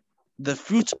receive the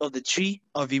fruit of the tree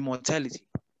of immortality.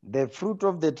 The fruit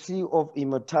of the tree of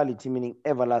immortality, meaning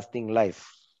everlasting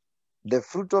life. The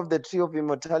fruit of the tree of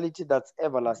immortality, that's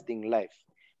everlasting life.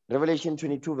 Revelation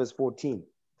 22 verse 14.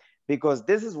 Because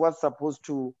this is what's supposed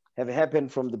to have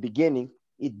happened from the beginning.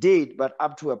 It did, but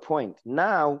up to a point.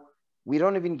 Now, we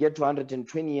don't even get to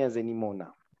 120 years anymore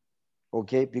now.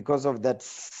 Okay, because of that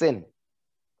sin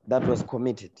that was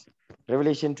committed.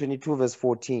 Revelation 22 verse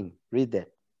 14. Read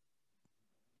that.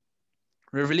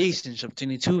 Revelation chapter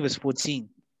 22 verse 14.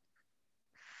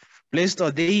 Blessed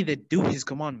are they that do his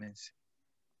commandments,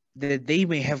 that they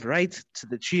may have right to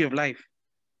the tree of life,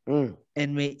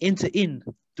 and may enter in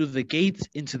through the gates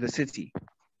into the city.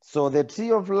 So the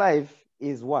tree of life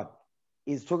is what?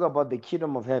 Is talk about the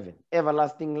kingdom of heaven,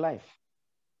 everlasting life.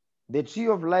 The tree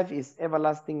of life is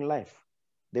everlasting life.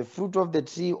 The fruit of the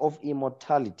tree of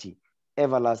immortality,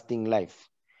 everlasting life.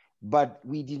 But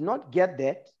we did not get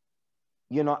that,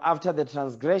 after the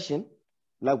transgression,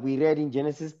 like we read in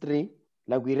Genesis 3,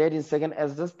 like we read in 2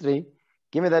 Ezra 3.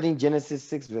 Give me that in Genesis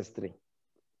 6 verse 3.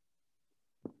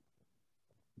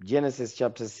 Genesis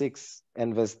chapter 6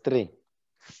 and verse 3.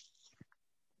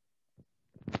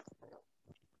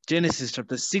 Genesis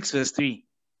chapter 6 verse 3.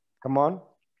 Come on.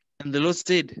 And the Lord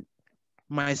said,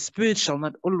 my spirit shall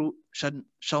not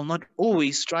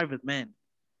always strive with man,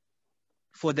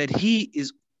 for that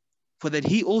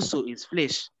he also is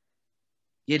flesh,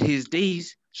 yet his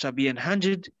days shall be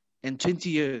 120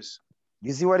 years.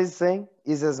 You see what he's saying?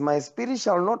 He says, my spirit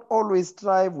shall not always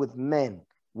strive with men,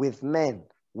 with men,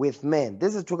 with men.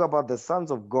 This is talking about the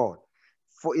sons of God.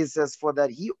 For it says, for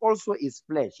that he also is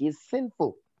flesh. He is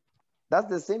sinful. That's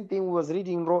the same thing we was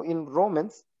reading in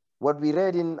Romans, what we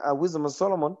read in Wisdom of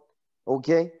Solomon.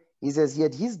 Okay, he says,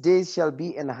 yet his days shall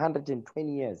be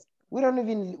 120 years. We don't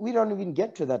even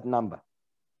get to that number.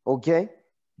 Okay,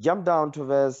 jump down to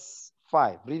verse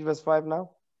 5. Read verse 5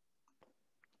 now.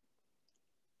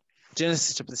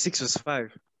 Genesis chapter 6, verse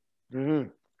 5. Mm-hmm.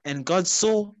 And God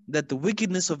saw that the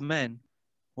wickedness of man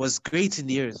was great in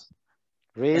the earth,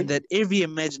 Read. and that every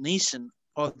imagination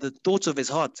of the thoughts of his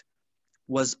heart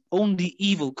was only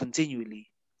evil continually.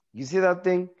 You see that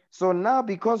thing? So now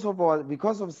because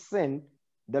of sin,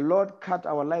 the Lord cut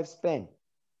our lifespan.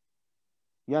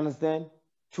 You understand?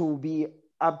 To be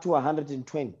up to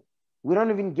 120. We don't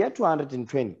even get to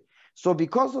 120. So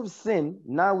because of sin,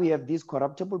 now we have these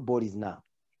corruptible bodies now.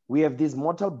 We have these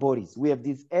mortal bodies. We have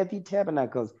these earthy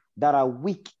tabernacles that are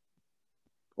weak,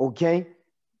 okay,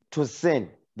 to sin.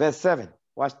 Verse 7.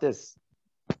 Watch this.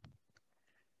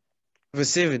 Verse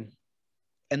 7.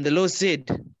 And the Lord said,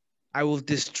 I will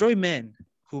destroy man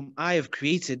whom I have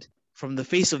created from the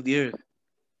face of the earth,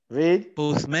 Read.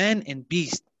 both man and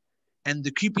beast, and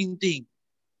the creeping thing,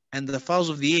 and the fowls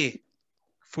of the air,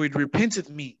 for it repenteth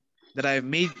me that I have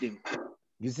made them.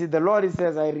 You see, the Lord, he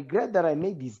says, I regret that I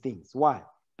made these things. Why?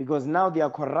 Because now they are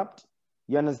corrupt.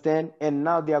 You understand? And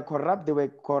now they are corrupt.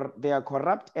 They are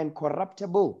corrupt and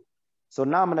corruptible. So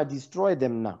now I'm going to destroy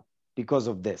them now because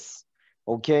of this.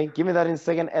 Okay? Give me that in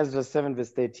 2nd Ezra 7, verse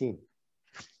 13.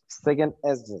 2nd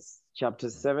Ezra chapter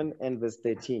 7 and verse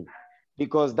 13.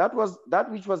 Because that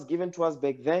which was given to us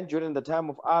back then during the time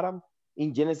of Adam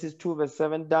in Genesis 2, verse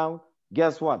 7 down.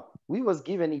 Guess what? We was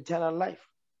given eternal life.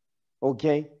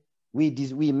 Okay?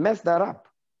 We messed that up.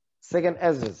 2nd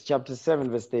Ezra chapter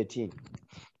 7 verse 13.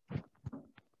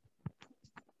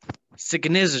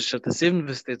 2nd Ezra chapter 7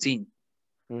 verse 13.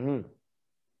 Mm-hmm.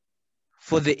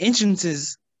 For the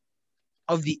entrances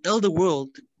of the elder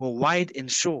world were wide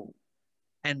and sure,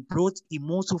 and brought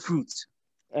immortal fruit.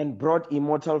 And brought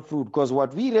immortal fruit. Because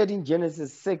what we read in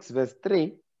Genesis 6 verse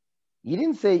 3, he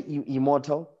didn't say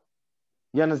immortal.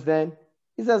 You understand?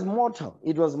 It says mortal.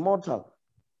 It was mortal.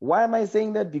 Why am I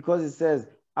saying that? Because it says,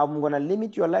 I'm going to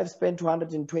limit your lifespan to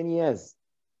 120 years.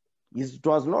 It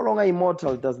was no longer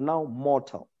immortal. It is now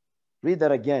mortal. Read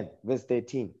that again. Verse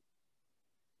 13.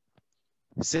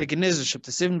 2nd Ezra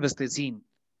chapter 7 verse 13.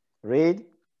 Read.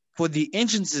 For the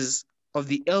entrances of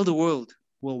the elder world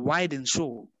were wide and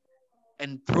sure,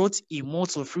 and brought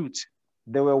immortal fruit.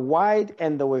 They were wide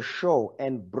and they were sure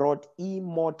and brought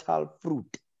immortal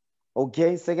fruit.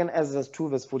 Okay, 2nd Ezra 2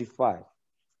 verse 45.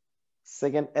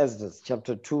 2nd Ezra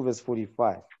chapter 2 verse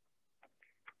 45.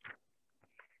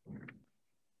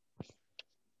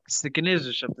 2nd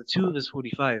Ezra chapter 2 verse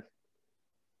 45.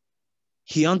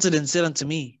 He answered and said unto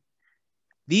me,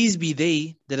 these be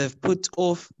they that have put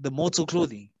off the mortal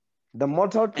clothing. The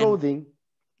mortal clothing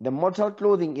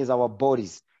is our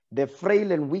bodies. The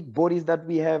frail and weak bodies that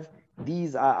we have,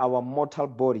 these are our mortal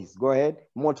bodies. Go ahead.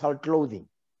 Mortal clothing.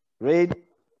 Read.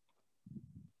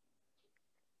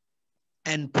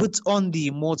 And put on the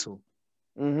immortal.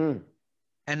 Mm-hmm.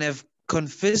 And have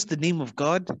confessed the name of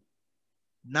God.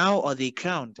 Now are they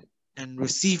crowned and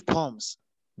receive palms.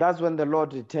 That's when the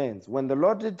Lord returns. When the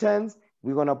Lord returns,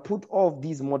 we're going to put off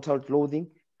these mortal clothing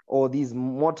or these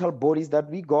mortal bodies that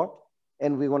we got,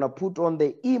 and we're going to put on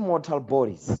the immortal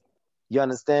bodies. You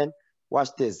understand? Watch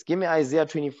this. Give me Isaiah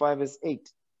 25 verse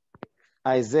 8.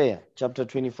 Isaiah chapter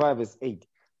 25 verse 8.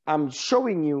 I'm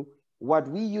showing you what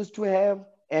we used to have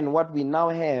and what we now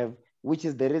have, which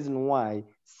is the reason why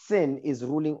sin is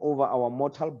ruling over our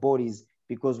mortal bodies,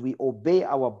 because we obey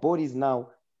our bodies now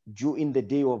in the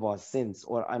day of our sins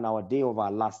or on our day of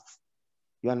our lusts.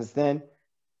 You understand?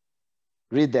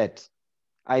 Read that.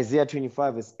 Isaiah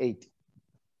 25 verse 8.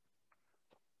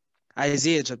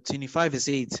 Isaiah chapter 25 verse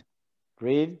 8.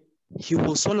 Read. He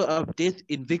will swallow up death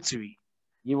in victory.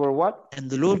 You will what? And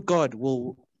the Lord God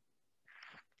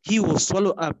he will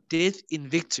swallow up death in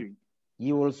victory.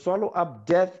 You will swallow up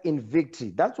death in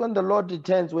victory. That's when the Lord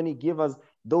returns, when he gives us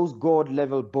those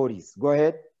God-level bodies. Go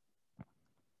ahead.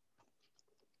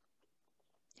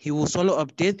 He will swallow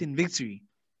up death in victory,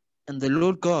 and the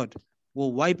Lord God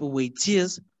will wipe away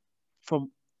tears from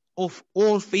off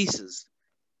all faces.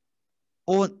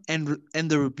 And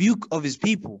the rebuke of his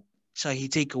people shall he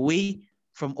take away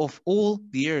from off all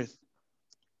the earth,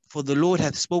 for the Lord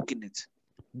hath spoken it.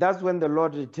 That's when the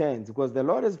Lord returns, because the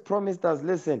Lord has promised us,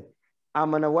 listen,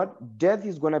 I'm gonna what? Death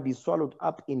is gonna be swallowed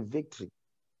up in victory.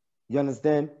 You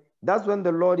understand? That's when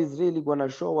the Lord is really gonna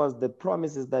show us the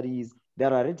promises that he's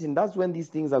that are written, that's when these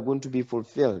things are going to be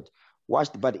fulfilled. Watch,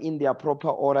 but in their proper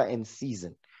order and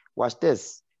season. Watch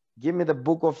this. Give me the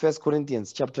book of 1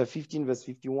 Corinthians chapter 15 verse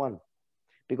 51.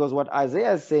 Because what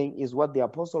Isaiah is saying is what the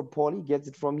Apostle Paul, he gets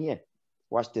it from here.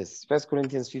 Watch this. 1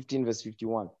 Corinthians 15 verse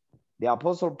 51. The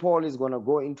Apostle Paul is going to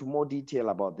go into more detail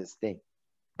about this thing.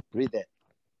 Read that.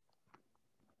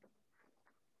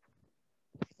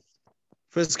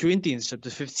 1 Corinthians chapter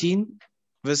 15,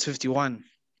 verse 51.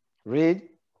 Read.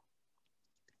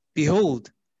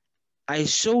 Behold, I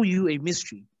show you a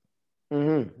mystery.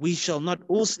 Mm-hmm. We shall not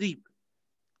all sleep,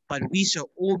 but we shall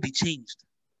all be changed.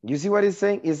 You see what he's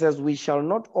saying? He says, we shall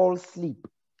not all sleep.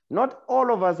 Not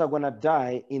all of us are going to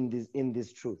die in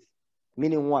this truth.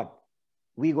 Meaning what?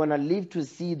 We're going to live to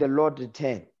see the Lord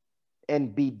return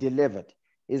and be delivered.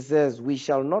 It says, we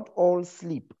shall not all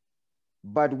sleep,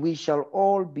 but we shall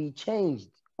all be changed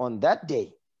on that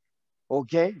day.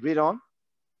 Okay, read on.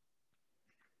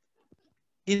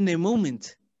 In a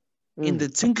moment, in the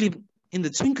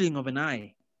twinkling of an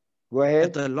eye, go ahead.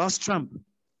 at the last trump,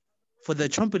 for the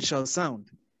trumpet shall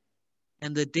sound,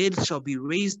 and the dead shall be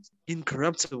raised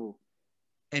incorruptible,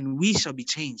 and we shall be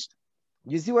changed.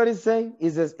 You see what he's saying? He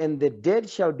says, and the dead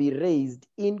shall be raised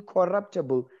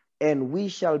incorruptible, and we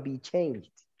shall be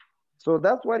changed. So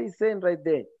that's what he's saying right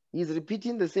there. He's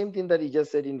repeating the same thing that he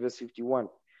just said in verse 51.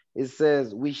 It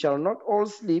says, we shall not all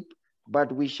sleep,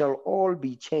 but we shall all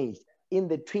be changed. In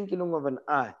the twinkling of an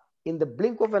eye, in the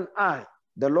blink of an eye,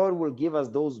 the Lord will give us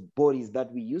those bodies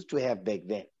that we used to have back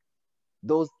then.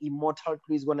 Those immortal,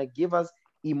 He's going to give us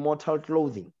immortal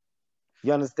clothing.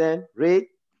 You understand? Read.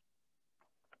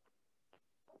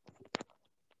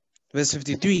 Verse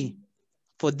 53.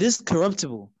 For this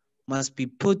corruptible must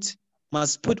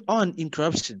put on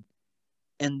incorruption,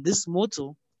 and this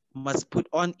mortal must put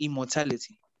on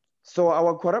immortality. So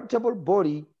our corruptible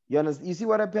body, you understand? You see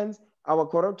what happens? Our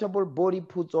corruptible body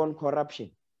puts on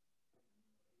corruption.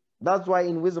 That's why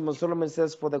in Wisdom of Solomon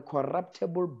says, for the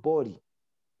corruptible body,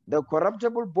 the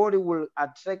corruptible body will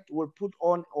put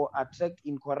on or attract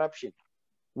incorruption,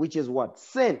 which is what?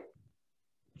 Sin.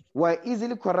 We're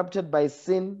easily corrupted by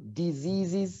sin,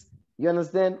 diseases, you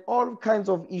understand? All kinds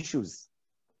of issues.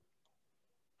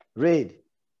 Read.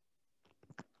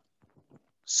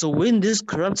 So when this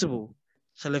corruptible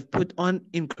shall have put on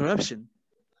incorruption,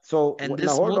 so and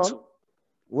now hold on.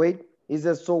 Wait. It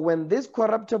says, so when this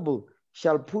corruptible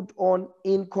shall put on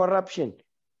incorruption,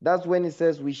 that's when it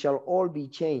says we shall all be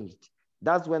changed.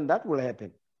 That's when that will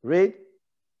happen. Read.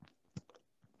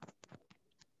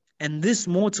 And this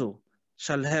mortal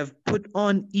shall have put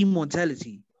on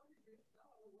immortality.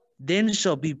 Then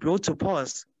shall be brought to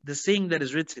pass the saying that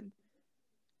is written,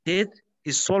 death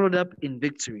is swallowed up in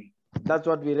victory. That's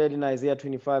what we read in Isaiah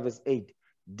 25 verse 8.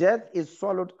 Death is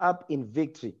swallowed up in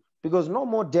victory, because no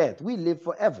more death. We live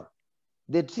forever.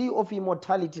 The tree of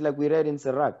immortality, like we read in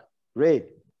Sirach. Read.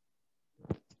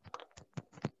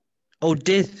 O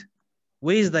death,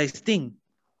 where is thy sting?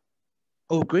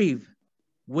 O grave,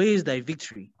 where is thy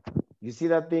victory? You see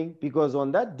that thing? Because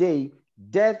on that day,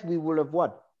 death, we will have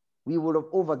what? We will have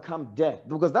overcome death,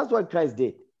 because that's what Christ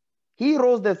did. He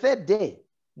rose the third day.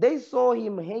 They saw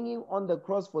him hanging on the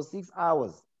cross for 6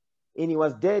 hours, and he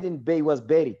was dead and he was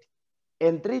buried.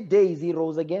 In 3 days, he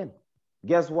rose again.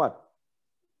 Guess what?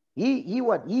 He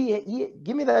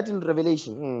give me that in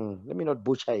Revelation. Let me not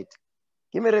butcher it.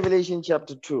 Give me Revelation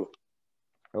chapter 2.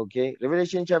 Okay,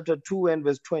 Revelation chapter 2 and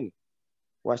verse 20.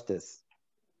 Watch this.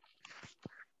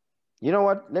 You know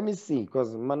what? Let me see,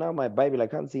 because now my Bible, I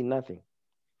can't see nothing.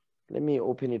 Let me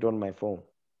open it on my phone.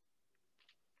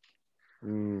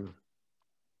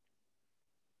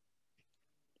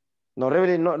 No,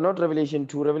 not Revelation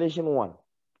 2, Revelation 1.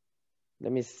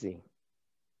 Let me see.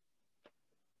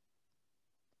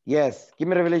 Yes, give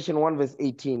me Revelation 1 verse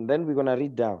 18. Then we're going to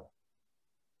read down.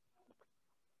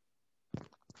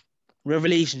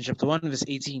 Revelation chapter 1 verse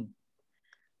 18.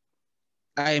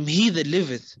 I am he that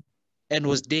liveth and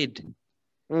was dead.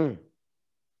 And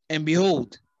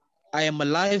behold, I am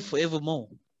alive forevermore.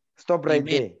 Stop right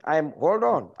there. Hold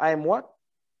on. I am what?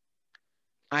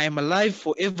 I am alive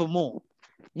forevermore.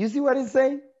 You see what he's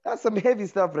saying? That's some heavy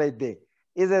stuff right there.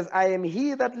 It says, I am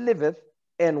he that liveth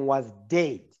and was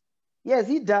dead. Yes,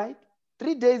 he died.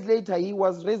 3 days later, he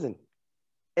was risen.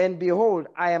 And behold,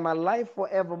 I am alive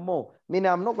forevermore.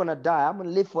 Meaning I'm not going to die. I'm going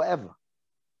to live forever.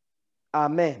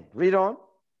 Amen. Read on.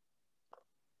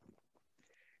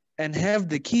 And have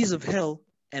the keys of hell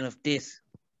and of death.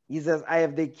 He says, I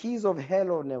have the keys of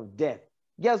hell and of death.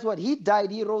 Guess what? He died.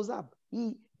 He rose up.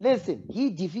 He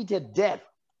defeated death.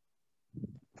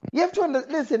 You have to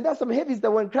understand, listen, that's some heavy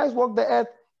stuff. When Christ walked the earth,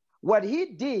 what he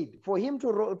did for him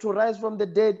to rise from the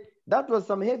dead, That was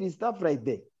some heavy stuff right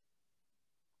there.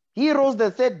 He rose the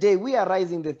third day. We are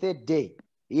rising the third day.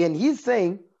 And he's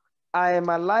saying, I am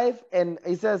alive. And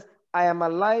he says, I am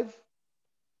alive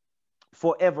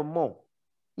forevermore.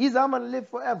 He's, I'm going to live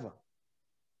forever.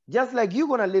 Just like you're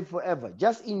going to live forever.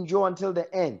 Just endure until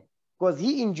the end. Because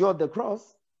he endured the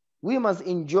cross. We must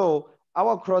endure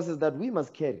our crosses that we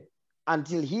must carry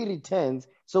until he returns,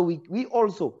 so we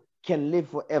also can live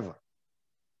forever.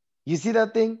 You see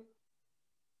that thing?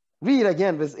 Read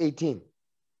again, verse 18.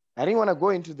 I didn't want to go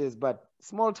into this, but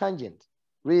small tangent.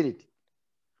 Read it.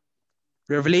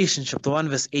 Revelation chapter 1,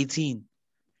 verse 18.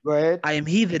 Go ahead. I am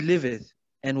he that liveth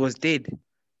and was dead,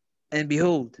 and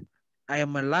behold, I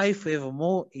am alive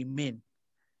forevermore, amen,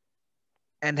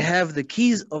 and have the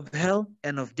keys of hell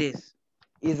and of death.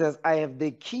 He says, I have the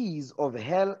keys of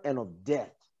hell and of death.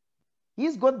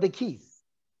 He's got the keys.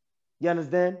 You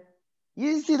understand?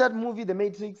 You see that movie, The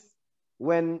Matrix,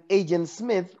 when Agent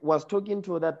Smith was talking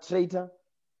to that traitor?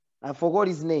 I forgot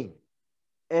his name.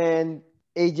 And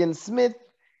Agent Smith,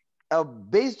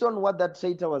 based on what that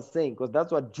traitor was saying, because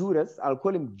that's what Judas, I'll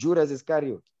call him Judas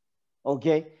Iscariot.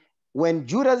 Okay? When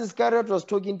Judas Iscariot was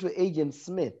talking to Agent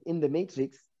Smith in The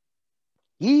Matrix,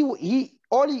 he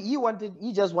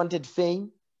just wanted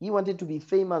fame. He wanted to be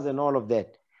famous and all of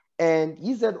that. And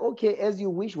he said, okay, as you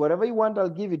wish, whatever you want, I'll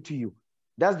give it to you.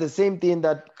 That's the same thing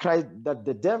that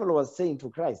the devil was saying to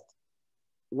Christ.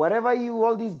 Whatever you,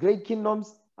 all these great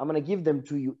kingdoms, I'm going to give them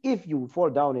to you if you fall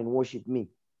down and worship me.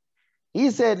 He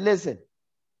said, listen,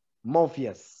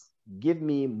 Morpheus, give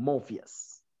me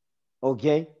Morpheus.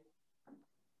 Okay?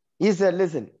 He said,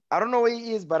 listen, I don't know where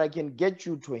he is, but I can get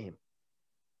you to him.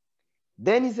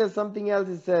 Then he says something else.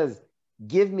 He says,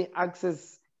 give me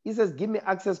access. He says, give me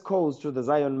access codes to the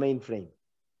Zion mainframe.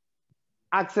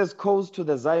 Access codes to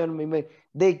the Zion mainframe.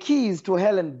 The keys to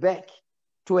hell and back,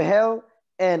 to hell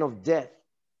and of death.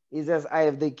 He says, I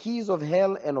have the keys of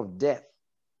hell and of death.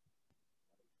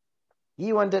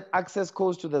 He wanted access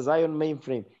codes to the Zion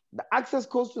mainframe. The access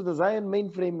codes to the Zion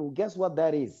mainframe, guess what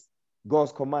that is?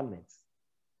 God's commandments.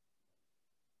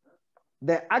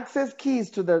 The access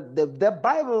keys to the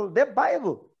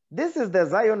Bible. This is the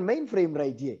Zion mainframe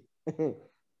right here.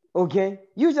 Okay?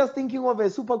 You're just thinking of a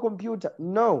supercomputer.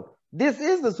 No, this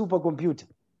is the supercomputer.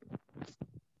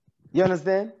 You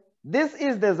understand? This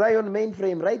is the Zion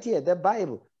mainframe right here, the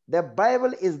Bible. The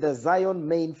Bible is the Zion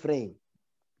mainframe.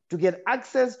 To get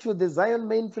access to the Zion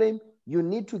mainframe, you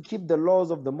need to keep the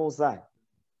laws of the Most High.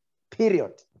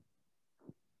 Period.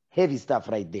 Heavy stuff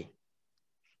right there.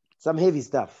 Some heavy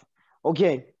stuff.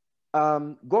 Okay,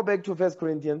 go back to 1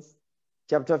 Corinthians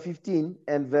chapter 15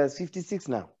 and verse 56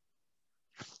 now.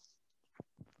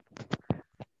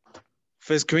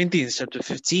 1 Corinthians chapter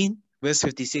 15, verse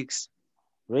 56.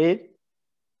 Read.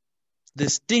 The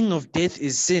sting of death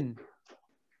is sin,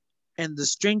 and the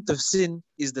strength of sin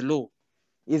is the law.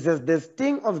 It says the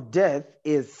sting of death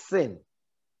is sin.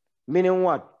 Meaning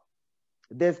what?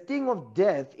 The sting of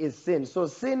death is sin. So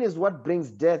sin is what brings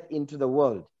death into the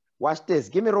world. Watch this.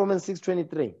 Give me Romans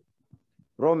 6:23.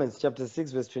 Romans chapter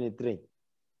 6, verse 23.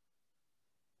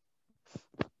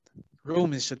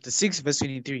 Romans chapter 6, verse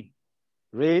 23.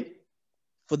 Read.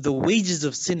 For the wages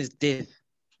of sin is death.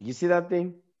 You see that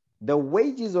thing? The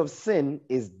wages of sin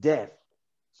is death.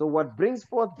 So what brings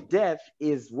forth death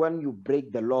is when you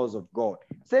break the laws of God.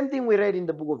 Same thing we read in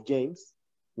the book of James,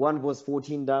 1 verse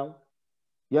 14 down.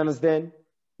 You understand?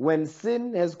 When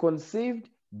sin has conceived,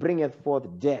 bringeth forth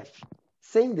death.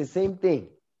 Saying the same thing.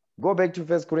 Go back to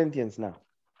 1 Corinthians now.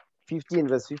 15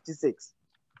 verse 56.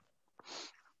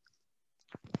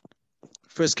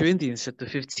 1 Corinthians chapter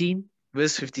 15,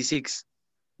 verse 56.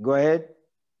 Go ahead.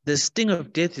 The sting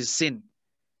of death is sin,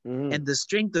 and the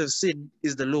strength of sin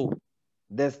is the law.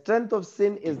 The strength of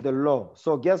sin is the law.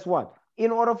 So guess what?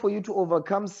 In order for you to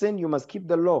overcome sin, you must keep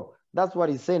the law. That's what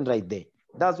he's saying right there.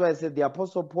 That's why I said the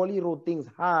Apostle Paul, he wrote things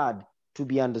hard to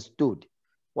be understood.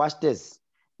 Watch this.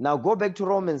 Now go back to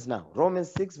Romans now.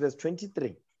 Romans 6 verse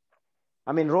 23.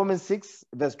 Romans 6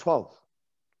 verse 12.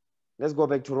 Let's go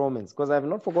back to Romans because I have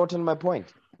not forgotten my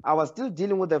point. I was still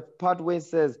dealing with the part where it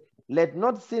says, let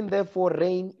not sin therefore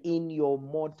reign in your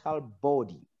mortal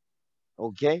body.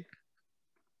 Okay?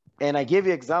 And I gave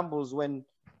you examples when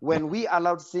we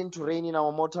allowed sin to reign in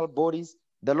our mortal bodies,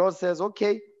 the Lord says,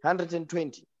 okay,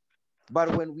 120.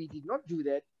 But when we did not do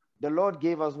that, the Lord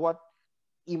gave us what?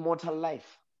 Immortal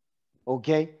life.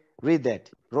 Okay? Read that.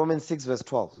 Romans 6 verse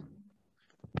 12.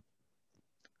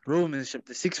 Romans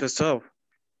chapter 6 verse 12.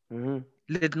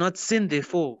 Let not sin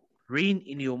therefore reign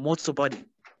in your mortal body.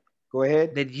 Go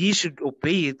ahead. That ye should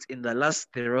obey it in the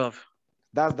lust thereof.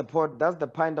 That's the point. That's the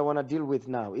point I want to deal with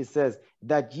now. It says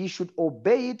that ye should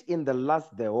obey it in the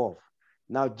lust thereof.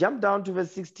 Now jump down to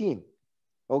verse 16.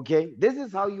 Okay, this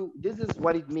is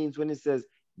what it means when it says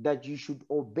that you should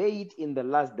obey it in the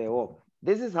lust thereof.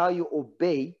 This is how you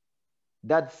obey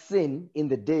that sin in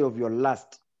the day of your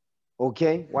lust.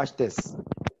 Okay, watch this.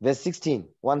 Verse 16,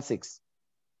 1-6.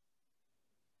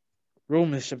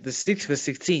 Romans chapter 6, verse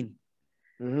 16.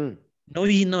 Mm-hmm. Know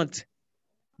ye not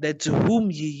that to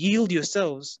whom ye yield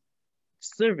yourselves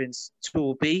servants to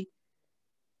obey,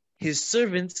 his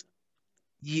servants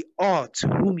ye are to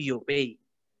whom ye obey,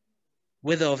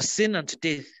 whether of sin unto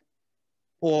death,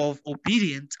 or of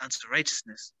obedience unto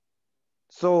righteousness.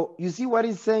 So you see what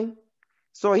he's saying?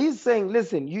 So he's saying,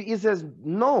 listen, he says,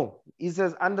 no. He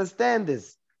says, understand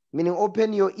this. Meaning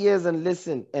open your ears and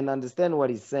listen and understand what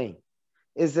he's saying.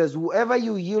 It says, whoever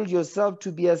you yield yourself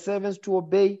to be a servant to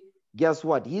obey, guess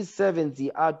what? His servants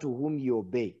ye are to whom you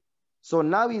obey. So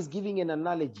now he's giving an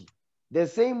analogy. The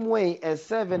same way a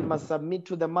servant must submit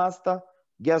to the master,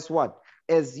 guess what?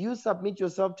 As you submit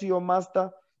yourself to your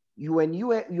master, when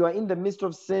you are in the midst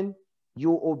of sin,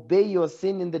 you obey your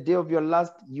sin in the day of your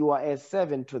lust, you are a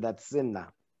servant to that sin now.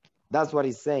 That's what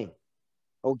he's saying.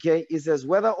 Okay, it says,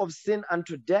 whether of sin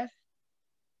unto death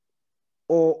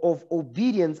or of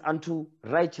obedience unto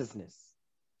righteousness.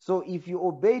 So if you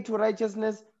obey to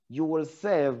righteousness, you will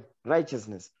serve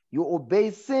righteousness. You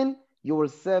obey sin, you will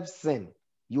serve sin.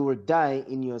 You will die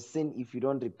in your sin if you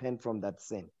don't repent from that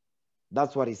sin.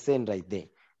 That's what he's saying right there.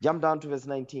 Jump down to verse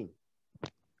 19.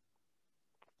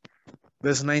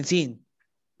 Verse 19.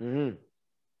 Mm-hmm.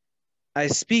 I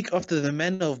speak after the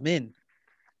manner of men,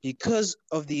 because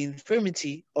of the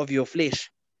infirmity of your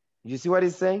flesh. You see what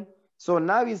he's saying? So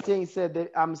now he's saying, he said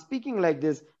that I'm speaking like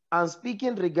this. I'm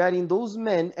speaking regarding those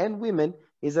men and women.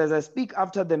 He says, I speak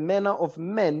after the manner of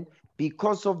men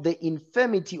because of the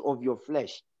infirmity of your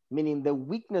flesh, meaning the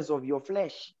weakness of your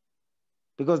flesh.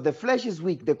 Because the flesh is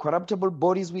weak. The corruptible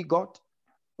bodies we got,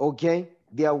 okay,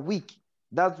 they are weak.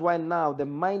 That's why now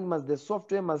the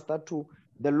software must start to,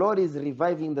 the Lord is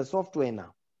reviving the software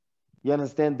now. You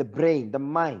understand? The brain, the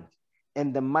mind,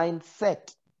 and the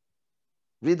mindset.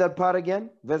 Read that part again,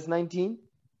 verse 19.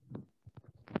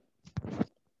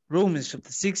 Romans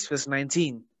chapter 6, verse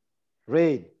 19.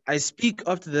 Read. I speak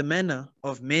after the manner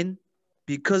of men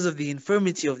because of the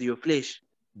infirmity of your flesh.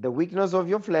 The weakness of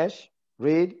your flesh.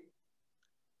 Read.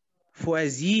 For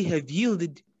as ye have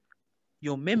yielded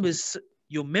your members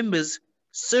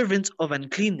servants of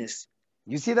uncleanness.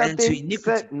 You see that and thing? to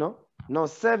iniquity. No,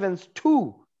 servants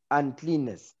to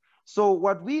uncleanness. So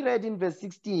what we read in verse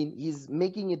 16 is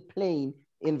making it plain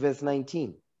in verse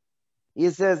 19. He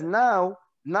says, now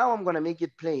I'm going to make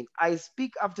it plain. I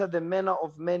speak after the manner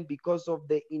of men because of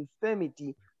the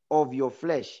infirmity of your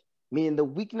flesh, meaning the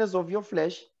weakness of your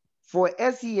flesh. For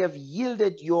as ye have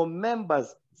yielded your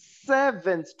members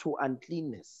servants to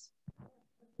uncleanness.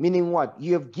 Meaning what?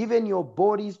 You have given your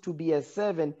bodies to be a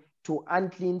servant to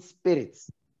unclean spirits.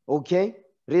 Okay?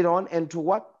 Read on. And to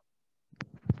what?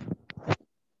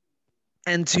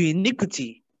 And to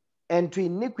iniquity. And to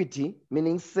iniquity,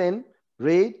 meaning sin.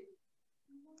 Read.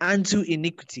 Unto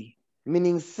iniquity.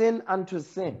 Meaning sin unto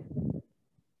sin.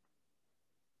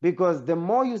 Because the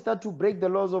more you start to break the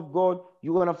laws of God,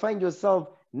 you're going to find yourself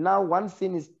now one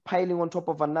sin is piling on top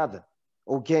of another.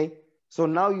 Okay? So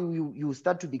now you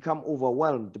start to become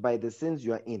overwhelmed by the sins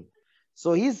you are in.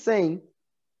 So he's saying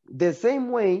the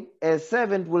same way a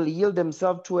servant will yield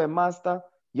himself to a master.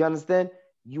 You understand?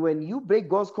 When you break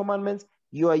God's commandments,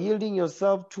 you are yielding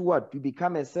yourself to what? You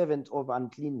become a servant of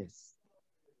uncleanness.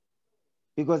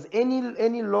 Because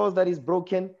any laws that is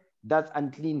broken, that's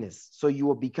uncleanness. So you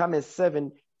will become a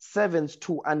servants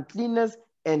to uncleanness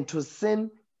and to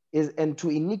sin and to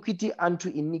iniquity unto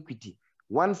iniquity.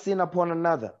 One sin upon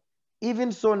another.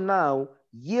 Even so now,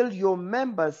 yield your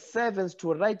members servants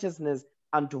to righteousness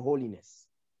unto holiness.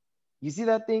 You see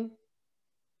that thing?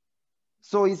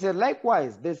 So he said,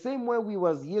 likewise, the same way we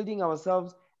was yielding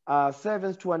ourselves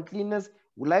servants to uncleanness,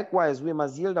 likewise we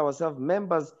must yield ourselves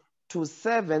members to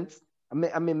servants,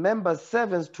 members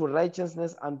servants to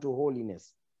righteousness and to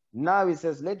holiness. Now he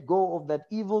says, let go of that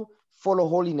evil, follow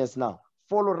holiness now,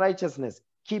 follow righteousness,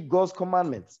 keep God's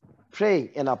commandments,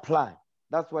 pray and apply.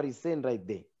 That's what he's saying right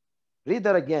there. Read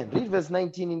that again. Read verse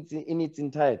 19 in its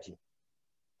entirety.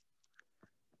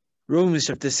 Romans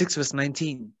chapter 6, verse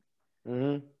 19.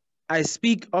 Mm-hmm. I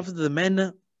speak after the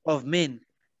manner of men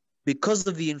because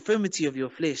of the infirmity of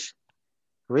your flesh.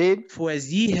 Read. For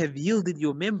as ye have yielded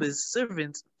your members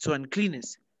servants to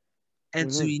uncleanness,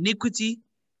 and to iniquity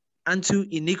unto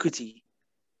iniquity.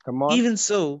 Come on. Even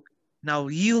so, now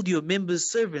yield your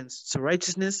members servants to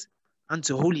righteousness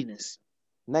unto holiness.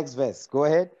 Next verse. Go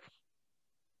ahead.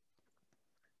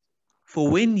 For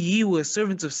when ye were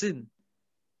servants of sin,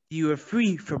 ye were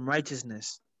free from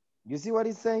righteousness. You see what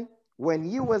he's saying? When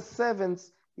ye were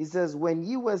servants, he says, when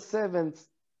ye were servants,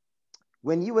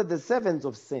 when you were the servants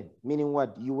of sin, meaning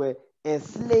what? You were a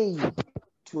slave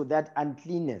to that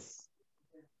uncleanness.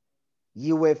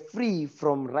 You were free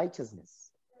from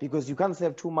righteousness because you can't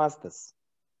serve two masters.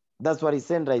 That's what he's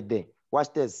saying right there.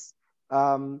 Watch this.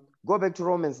 Go back to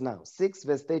Romans now, 6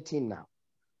 verse 13 now.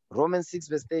 Romans 6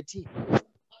 verse 13.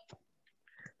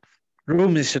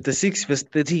 Romans chapter 6 verse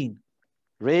 13.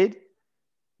 Read.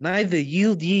 Neither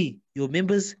yield ye your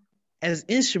members as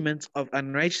instruments of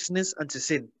unrighteousness unto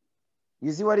sin.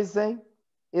 You see what he's saying?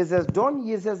 He says,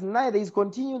 he says, neither. He's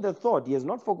continuing the thought. He has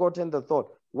not forgotten the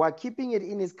thought. We're keeping it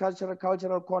in his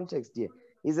cultural context here.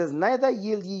 He says, neither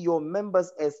yield ye your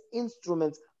members as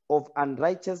instruments of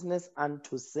unrighteousness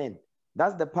unto sin.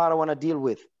 That's the part I want to deal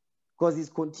with. Because he's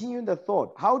continuing the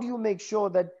thought. How do you make sure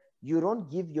that you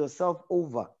don't give yourself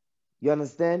over? You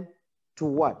understand? To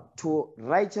what? To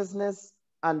righteousness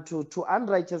and to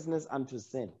unrighteousness and to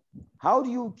sin. How do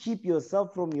you keep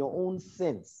yourself from your own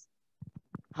sins?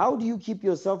 How do you keep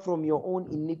yourself from your own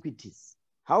iniquities?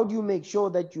 How do you make sure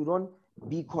that you don't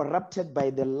be corrupted by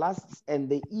the lusts and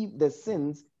the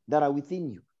sins that are within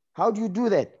you? How do you do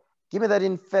that? Give me that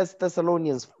in 1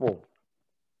 Thessalonians 4.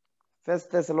 1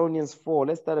 Thessalonians 4,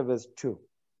 let's start at verse 2.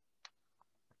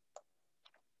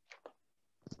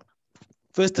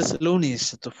 1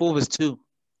 Thessalonians chapter 4 verse 2.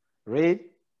 Read.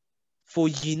 For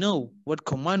ye know what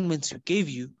commandments we gave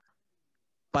you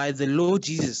by the Lord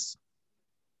Jesus.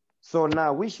 So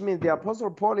now, which means the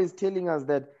Apostle Paul is telling us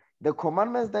that the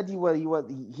commandments that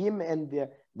him and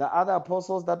the other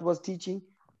apostles that was teaching,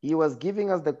 he was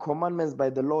giving us the commandments by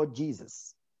the Lord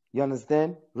Jesus. You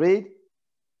understand? Read.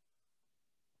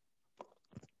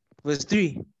 Verse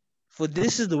 3. For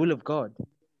this is the will of God,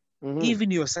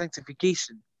 even your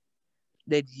sanctification,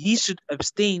 that ye should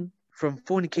abstain from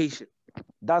fornication.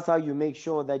 That's how you make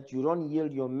sure that you don't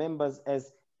yield your members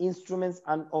as instruments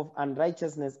of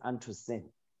unrighteousness unto sin.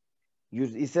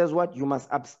 It says what? You must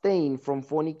abstain from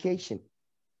fornication.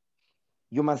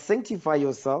 You must sanctify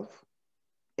yourself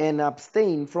and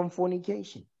abstain from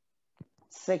fornication.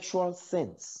 Sexual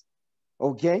sins.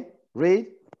 Okay? Read.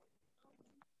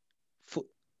 For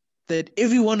that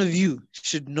every one of you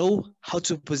should know how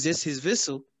to possess his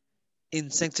vessel in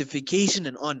sanctification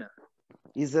and honor.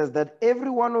 He says that every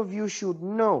one of you should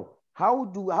know. How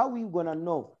are we going to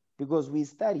know? Because we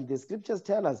study. The scriptures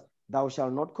tell us, thou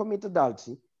shalt not commit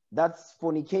adultery. That's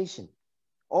fornication.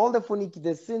 All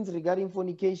the sins regarding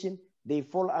fornication, they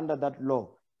fall under that law.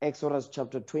 Exodus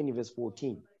chapter 20 verse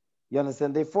 14. You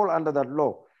understand? They fall under that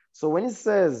law. So when it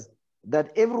says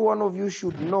that every one of you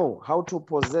should know how to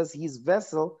possess his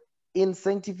vessel in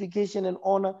sanctification and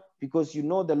honor, because you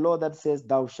know the law that says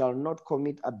thou shalt not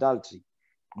commit adultery.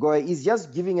 He's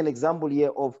just giving an example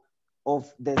here of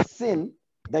the sin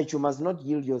that you must not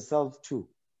yield yourself to.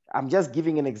 I'm just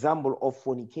giving an example of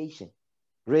fornication.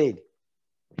 Read.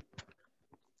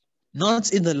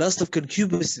 Not in the lust of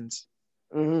concupiscence,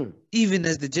 even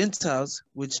as the Gentiles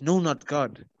which know not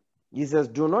God. He says,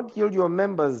 do not yield your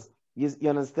members, you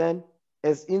understand,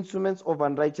 as instruments of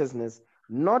unrighteousness,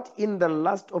 not in the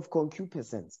lust of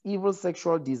concupiscence, evil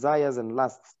sexual desires and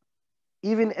lusts,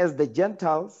 even as the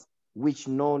Gentiles which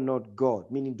know not God,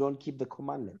 meaning don't keep the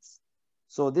commandments.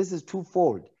 So this is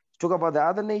twofold. Talk about the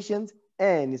other nations,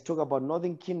 and it's talk about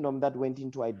northern kingdom that went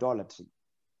into idolatry.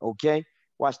 Okay,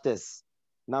 watch this.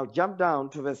 Now jump down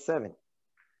to verse 7.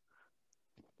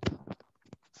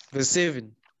 Verse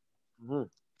 7. For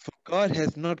God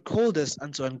hath not called us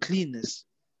unto uncleanness,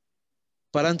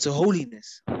 but unto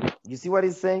holiness. You see what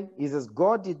he's saying? He says,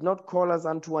 God did not call us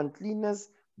unto uncleanness,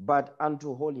 but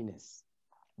unto holiness.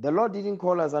 The Lord didn't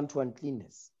call us unto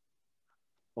uncleanness.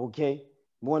 Okay?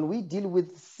 When we deal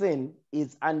with sin,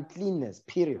 it's uncleanness,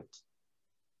 period.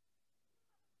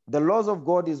 The laws of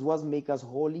God is what make us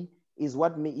holy, is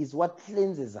what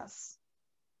cleanses us.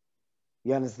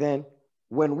 You understand?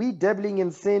 When we dabbling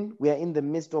in sin, we are in the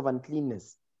midst of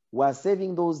uncleanness. We are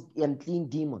serving those unclean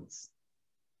demons.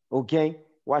 Okay?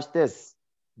 Watch this.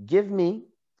 Give me,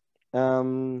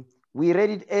 we read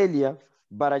it earlier,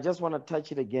 but I just want to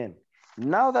touch it again.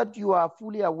 Now that you are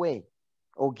fully aware,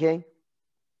 okay?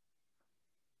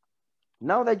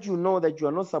 Now that you know that you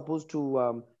are not supposed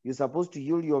to, you're supposed to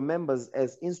yield your members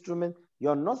as instruments,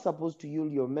 you're not supposed to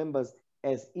yield your members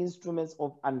as instruments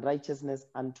of unrighteousness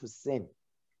unto sin.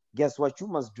 Guess what you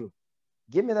must do?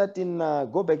 Give me that in,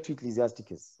 go back to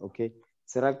Ecclesiasticus, okay?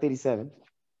 Sirach 37.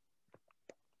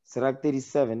 Sirach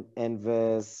 37 and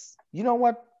verse, you know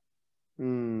what?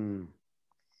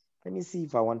 Let me see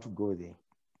if I want to go there.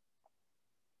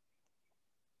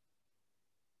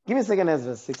 Give me 2nd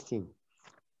Ezra 16.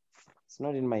 It's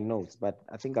not in my notes, but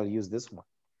I think I'll use this one.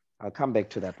 I'll come back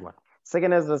to that one.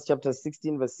 2nd Ezra chapter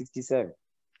 16, verse 67.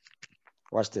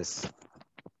 Watch this.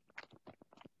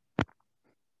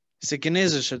 2nd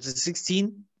Ezra chapter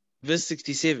 16, verse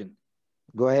 67.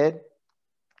 Go ahead.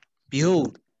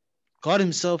 Behold, God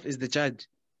himself is the judge.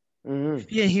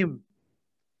 Fear him.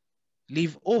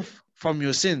 Leave off from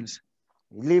your sins.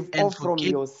 Leave off from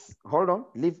forget- your, hold on.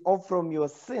 Leave off from your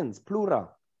sins, plural.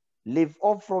 Leave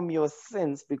off from your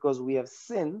sins, because we have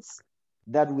sins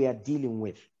that we are dealing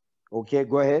with. Okay,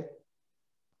 go ahead.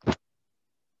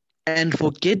 And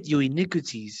forget your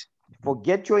iniquities.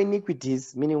 Forget your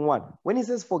iniquities, meaning what? When he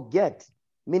says forget,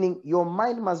 meaning your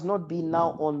mind must not be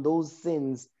now on those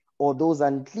sins or those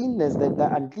uncleanness, the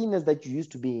uncleanness that you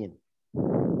used to be in.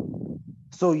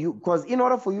 So because in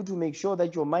order for you to make sure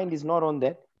that your mind is not on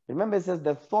that, remember it says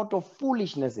the thought of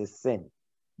foolishness is sin.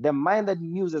 The mind that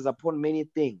muses upon many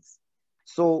things.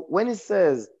 So when it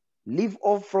says, leave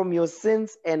off from your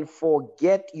sins and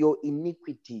forget your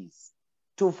iniquities.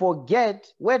 To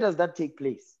forget, where does that take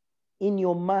place? In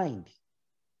your mind.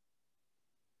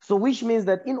 So which means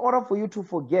that in order for you to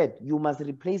forget, you must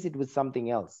replace it with something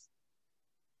else.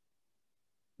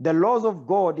 The laws of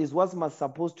God is what's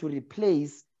supposed to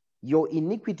replace your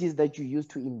iniquities that you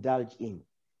used to indulge in.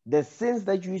 The sins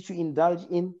that you used to indulge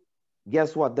in,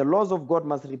 guess what? The laws of God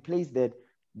must replace that.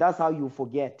 That's how you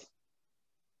forget.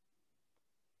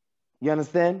 You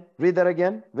understand? Read that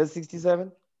again, verse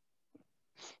 67.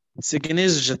 2nd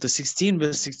Ezra chapter 16,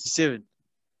 verse 67.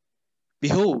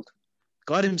 Behold,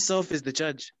 God himself is the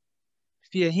judge.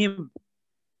 Fear him.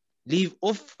 Leave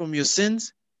off from your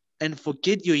sins and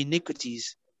forget your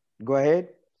iniquities. Go ahead.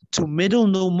 To meddle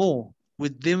no more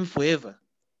with them forever.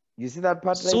 You see that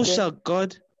part right So there? shall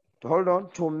God. Hold on.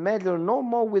 To meddle no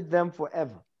more with them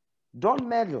forever. Don't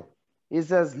meddle. It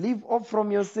says, leave off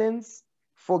from your sins,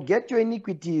 forget your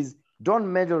iniquities,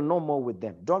 don't meddle no more with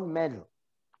them. Don't meddle.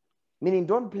 Meaning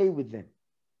don't play with them.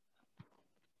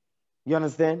 You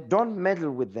understand? Don't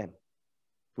meddle with them.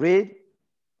 Read.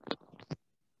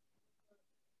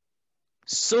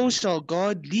 So shall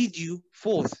God lead you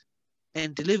forth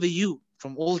and deliver you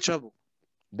from all trouble.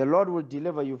 The Lord will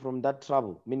deliver you from that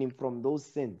trouble, meaning from those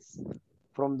sins,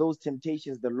 from those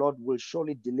temptations. The Lord will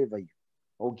surely deliver you.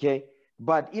 Okay?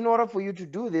 But in order for you to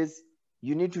do this,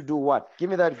 you need to do what? Give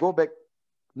me that. Go back.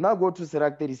 Now go to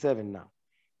Sirach 37 now.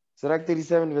 Sirach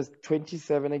 37 verse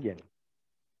 27 again.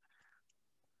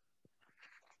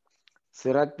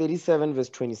 Sirach 37 verse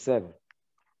 27.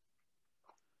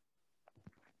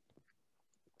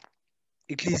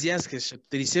 Ecclesiastes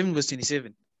 37 verse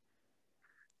 27.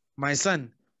 My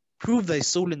son, prove thy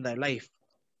soul in thy life,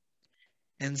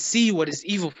 and see what is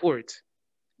evil for it,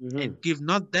 and give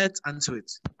not that unto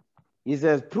it. He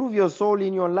says, prove your soul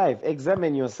in your life.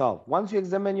 Examine yourself. Once you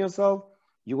examine yourself,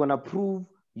 you're going to prove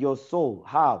your soul.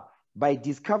 How? By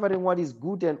discovering what is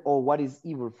good and or what is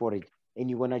evil for it. And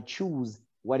you're going to choose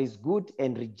what is good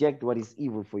and reject what is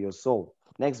evil for your soul.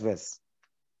 Next verse.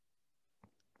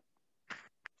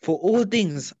 For all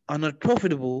things are not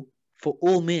profitable for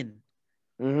all men.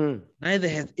 Neither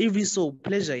hath every soul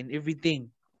pleasure in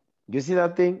everything. You see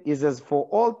that thing? It says, for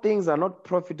all things are not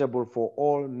profitable for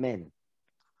all men.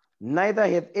 Neither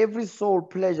hath every soul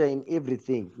pleasure in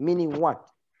everything. Meaning what?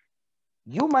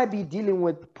 You might be dealing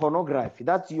with pornography.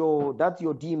 That's your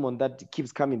demon that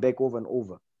keeps coming back over and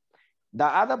over. The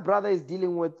other brother is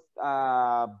dealing with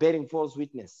bearing false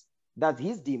witness. That's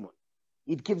his demon.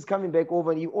 It keeps coming back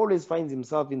over and he always finds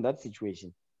himself in that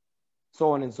situation.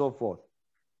 So on and so forth.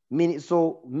 Meaning,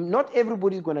 so not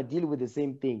everybody is going to deal with the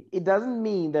same thing. It doesn't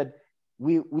mean that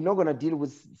we're not going to deal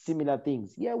with similar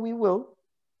things. Yeah, we will.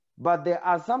 But there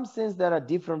are some sins that are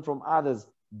different from others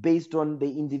based on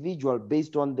the individual,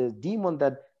 based on the demon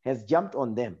that has jumped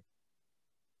on them.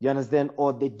 You understand?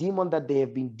 Or the demon that they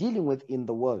have been dealing with in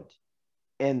the world.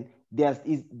 And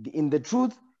in the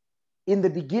truth, in the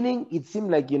beginning, it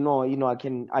seemed like,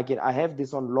 I have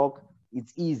this on lock.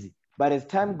 It's easy. But as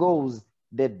time goes,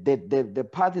 the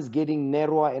path is getting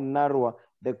narrower and narrower.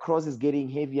 The cross is getting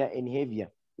heavier and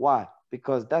heavier. Why?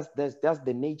 Because that's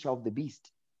the nature of the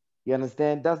beast. You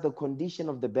understand? That's the condition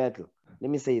of the battle.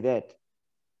 Let me say that.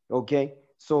 Okay?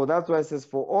 So that's why it says,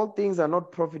 for all things are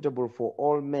not profitable for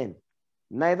all men.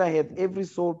 Neither hath every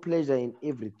soul pleasure in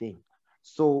everything.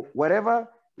 So whatever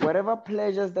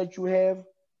pleasures that you have,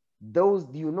 those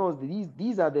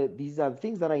these are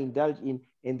things that I indulge in,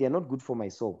 and they're not good for my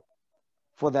soul.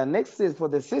 For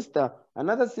the sister,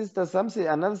 another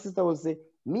sister will say,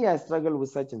 me, I struggle with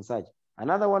such and such.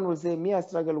 Another one will say, me, I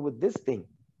struggle with this thing.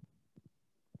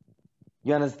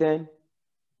 You understand?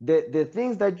 The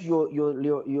things that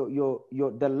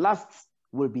the lusts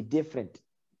will be different,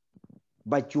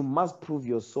 but you must prove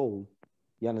your soul,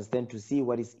 you understand, to see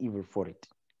what is evil for it.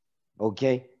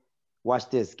 Okay, watch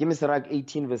this. Give me Sirach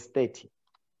 18 verse 30.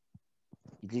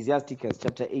 Ecclesiasticus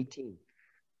chapter 18,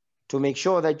 to make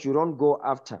sure that you don't go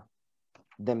after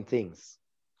them things.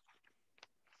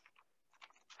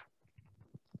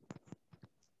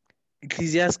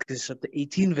 Ecclesiasticus chapter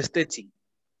 18 verse 30.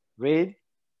 Read.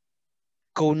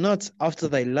 Go not after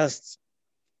thy lusts,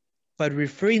 but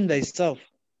refrain thyself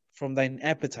from thine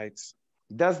appetites.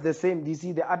 That's the same. Do you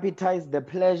see the appetites, the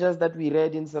pleasures that we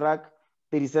read in Sirach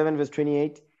 37 verse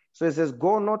 28? So it says,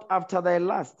 go not after thy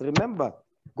lust. Remember,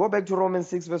 go back to Romans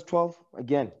 6 verse 12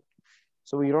 again,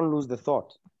 so we don't lose the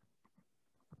thought.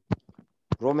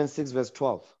 Romans 6 verse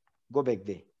 12. Go back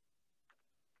there.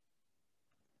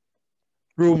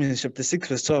 Romans chapter 6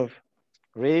 verse 12.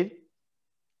 Read.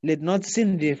 Let not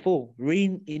sin therefore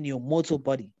reign in your mortal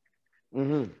body,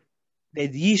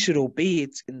 that ye should obey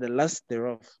it in the lust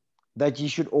thereof. That ye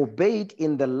should obey it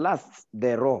in the lusts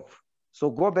thereof.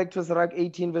 So go back to Sirach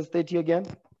 18 verse 30 again.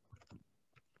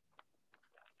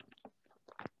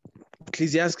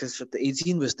 Ecclesiasticus chapter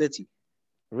 18 verse 30.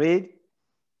 Read.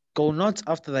 Go not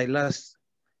after thy lust,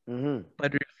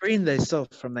 but refrain thyself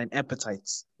from thine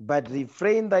appetites. But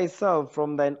refrain thyself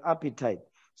from thine appetite.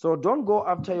 So don't go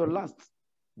after your lusts.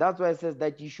 That's why it says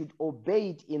that you should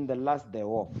obey it in the lust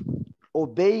thereof.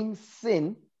 Obeying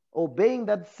sin, obeying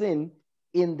that sin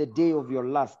in the day of your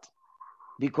lust,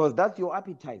 because that's your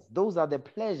appetites. Those are the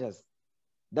pleasures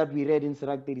that we read in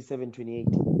Sirach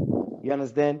 37:28. You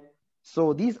understand?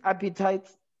 So these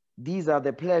appetites, these are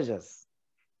the pleasures.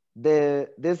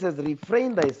 This says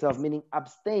refrain thyself, meaning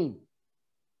abstain.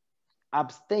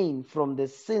 Abstain from the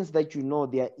sins that you know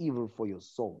they are evil for your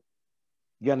soul.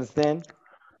 You understand?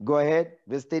 Go ahead.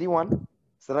 Verse 31.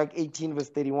 Sirach 18 verse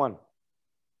 31.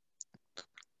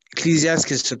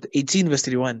 Ecclesiasticus chapter 18 verse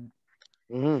 31.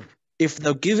 If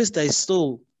thou givest thy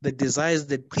soul the desires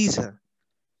that please her,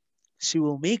 she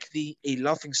will make thee a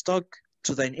laughing stock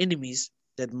to thine enemies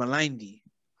that malign thee.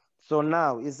 So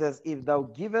now it says, if thou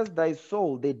givest thy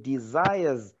soul the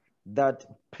desires that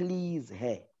please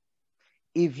her.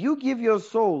 If you give your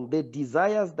soul the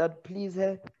desires that please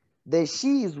her, the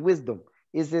she is wisdom.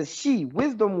 It says, she,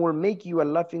 wisdom, will make you a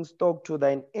laughing stock to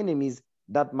thine enemies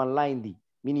that malign thee.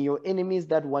 Meaning your enemies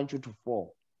that want you to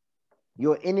fall.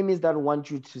 Your enemies that want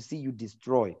you to see you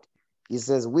destroyed. It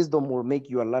says, wisdom will make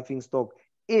you a laughing stock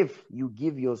if you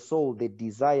give your soul the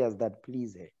desires that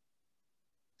please her.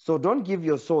 So don't give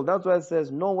your soul. That's why it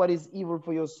says, know what is evil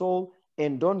for your soul,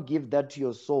 and don't give that to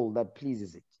your soul that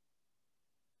pleases it.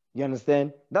 You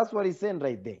understand? That's what he's saying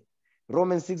right there.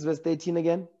 Romans 6 verse 13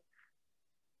 again.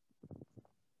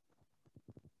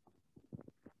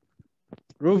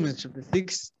 Romans chapter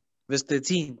 6 verse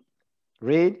 13.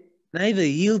 Read. Neither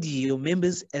yield ye your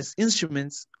members as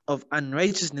instruments of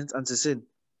unrighteousness unto sin.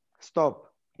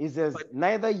 Stop. He says,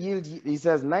 neither yield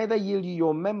ye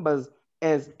your members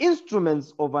as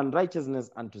instruments of unrighteousness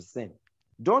unto sin.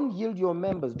 Don't yield your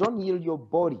members, don't yield your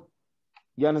body.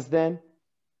 You understand?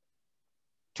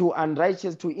 To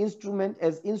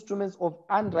instruments of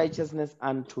unrighteousness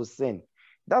unto sin.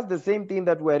 That's the same thing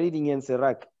that we're reading in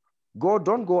Sirach.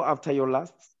 Don't go after your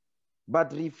lusts,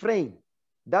 but refrain.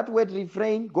 That word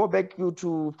refrain, go back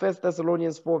to 1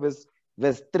 Thessalonians 4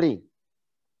 verse 3.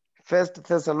 1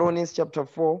 Thessalonians chapter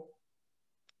 4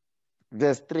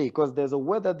 verse 3, because there's a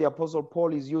word that the Apostle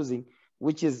Paul is using,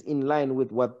 which is in line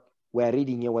with what we're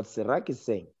reading here, what Sirach is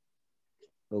saying.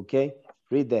 Okay,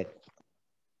 read that.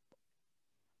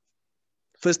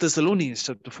 1 Thessalonians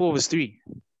chapter 4 verse 3.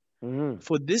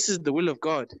 For this is the will of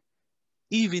God,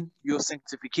 even your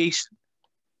sanctification,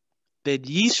 that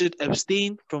ye should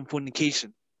abstain from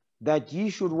fornication. That ye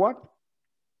should what?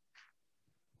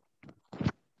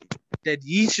 That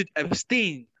ye should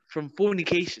abstain from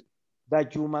fornication.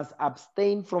 That you must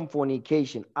abstain from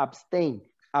fornication. Abstain.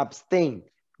 Abstain.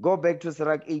 Go back to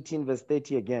Sirach 18 verse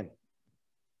 30 again.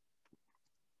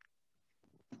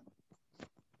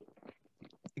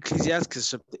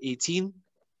 Ecclesiasticus chapter 18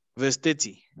 verse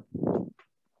 30.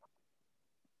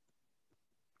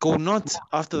 Go not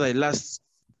after thy lusts,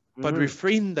 but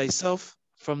refrain thyself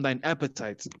from thine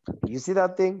appetites. You see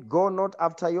that thing? Go not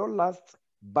after your lusts,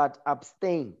 but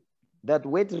abstain. That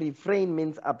word refrain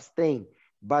means abstain.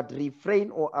 But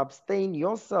refrain or abstain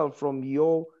yourself from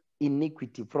your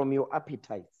iniquity, from your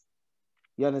appetites.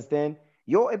 You understand?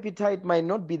 Your appetite might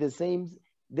not be the same.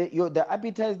 The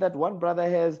appetite that one brother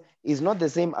has is not the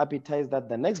same appetite that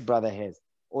the next brother has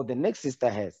or the next sister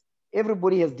has.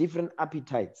 Everybody has different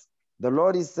appetites. The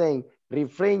Lord is saying,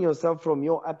 refrain yourself from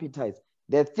your appetites.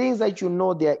 The things that you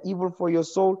know they are evil for your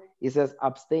soul, it says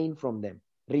abstain from them.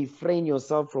 Refrain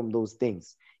yourself from those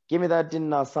things. Give me that in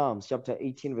Psalms chapter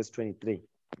 18 verse 23.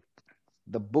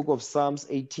 The book of Psalms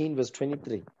 18 verse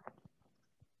 23.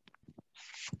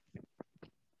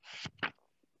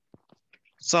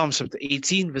 Psalms chapter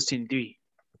 18 verse 23.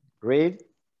 Read.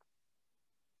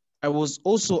 I was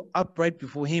also upright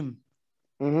before him.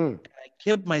 Mm-hmm. I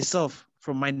kept myself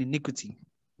from mine iniquity.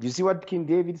 You see what King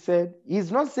David said?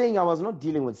 He's not saying I was not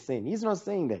dealing with sin. He's not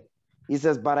saying that. He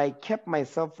says, but I kept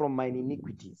myself from mine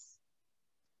iniquities.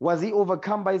 Was he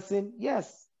overcome by sin?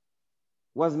 Yes.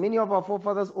 Was many of our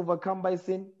forefathers overcome by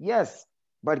sin? Yes.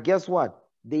 But guess what?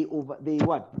 They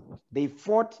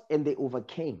fought and they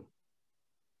overcame.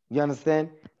 You understand?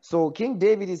 So King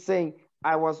David is saying,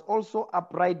 I was also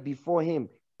upright before him,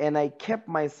 and I kept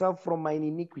myself from mine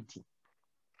iniquity.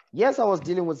 Yes, I was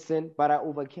dealing with sin, but I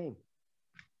overcame.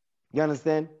 You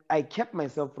understand? I kept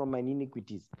myself from my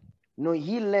iniquities. No,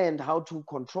 he learned how to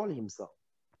control himself.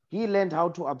 He learned how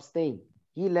to abstain.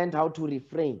 He learned how to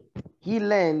refrain. He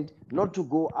learned not to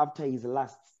go after his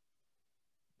lusts.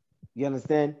 You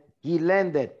understand? He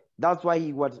learned that. That's why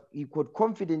he could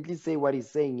confidently say what he's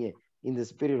saying here in the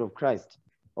Spirit of Christ.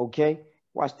 Okay?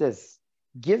 Watch this.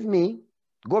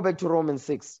 Go back to Romans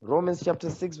 6. Romans chapter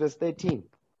 6 verse 13.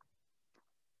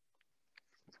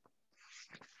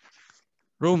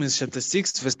 Romans chapter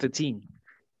 6 verse 13.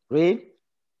 Read.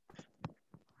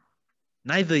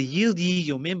 Neither yield ye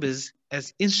your members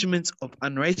as instruments of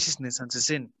unrighteousness unto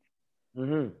sin,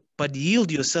 but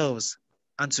yield yourselves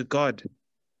unto God.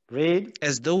 Read.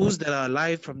 As those that are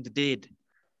alive from the dead,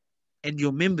 and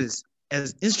your members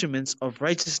as instruments of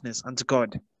righteousness unto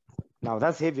God. Now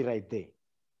that's heavy right there.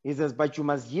 He says, but you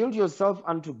must yield yourself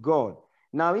unto God.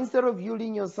 Now, instead of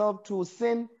yielding yourself to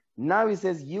sin, now he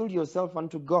says, yield yourself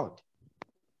unto God.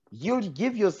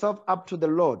 Give yourself up to the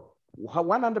Lord.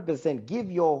 100%. Give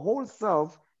your whole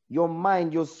self, your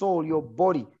mind, your soul, your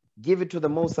body. Give it to the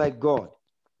Most High God.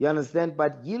 You understand?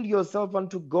 But yield yourself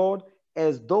unto God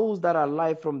as those that are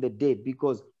alive from the dead,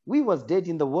 because we was dead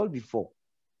in the world before.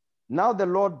 Now the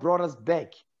Lord brought us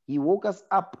back. He woke us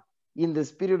up in the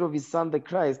spirit of his Son, the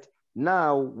Christ.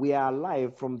 Now we are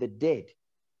alive from the dead.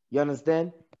 You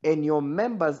understand? And your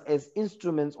members as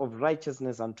instruments of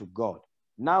righteousness unto God.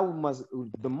 Now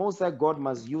the Most High God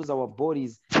must use our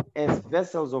bodies as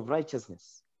vessels of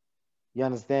righteousness. You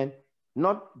understand?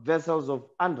 Not vessels of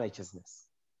unrighteousness.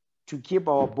 To keep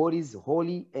our bodies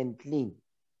holy and clean,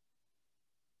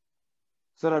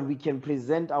 so that we can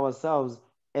present ourselves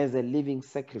as a living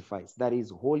sacrifice that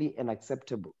is holy and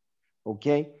acceptable.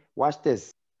 Okay? Watch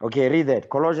this. Okay, read that.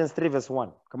 Colossians 3 verse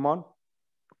 1. Come on.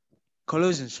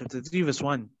 Colossians chapter 3 verse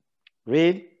 1.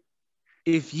 Read.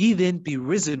 If ye then be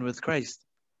risen with Christ,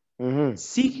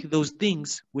 seek those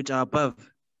things which are above.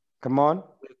 Come on.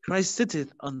 Where Christ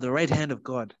sitteth on the right hand of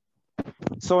God.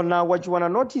 So now what you want to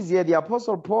notice here, the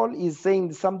Apostle Paul is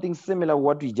saying something similar to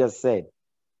what we just said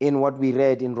in what we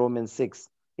read in Romans 6.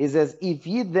 He says, if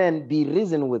ye then be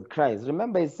risen with Christ.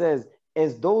 Remember, it says,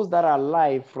 as those that are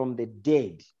alive from the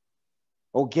dead.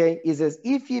 Okay? It says,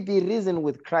 if ye be risen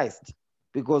with Christ,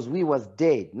 because we was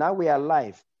dead, now we are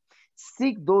alive.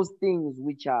 Seek those things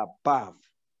which are above,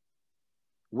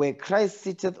 where Christ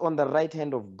sitteth on the right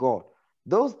hand of God.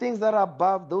 Those things that are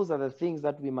above, those are the things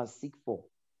that we must seek for.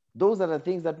 Those are the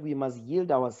things that we must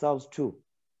yield ourselves to.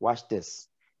 Watch this.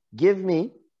 Give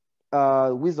me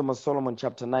Wisdom of Solomon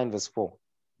chapter 9 verse 4.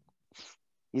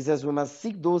 He says we must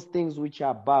seek those things which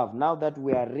are above. Now that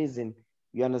we are risen,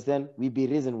 you understand? We be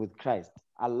risen with Christ,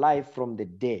 alive from the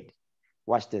dead.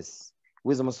 Watch this.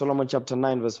 Wisdom of Solomon chapter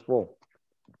 9 verse 4.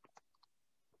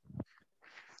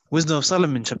 Wisdom of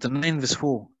Solomon chapter 9 verse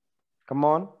 4. Come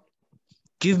on.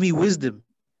 Give me wisdom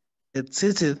that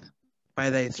sitteth by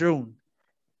thy throne,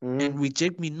 and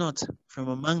reject me not from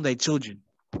among thy children.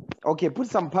 Okay, put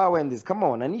some power in this. Come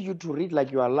on. I need you to read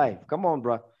like you are alive. Come on,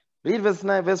 bro. Read verse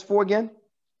 9, verse 4 again.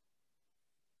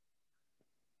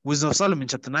 Wisdom of Solomon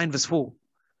chapter 9 verse 4.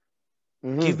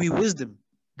 Give me wisdom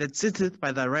that sitteth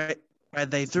by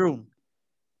thy throne,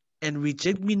 and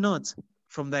reject me not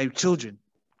from thy children.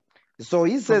 So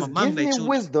he says,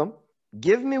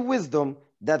 give me wisdom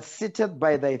that sitteth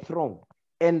by thy throne,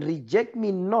 and reject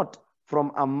me not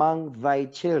from among thy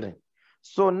children.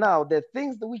 So now the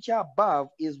things which are above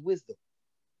is wisdom.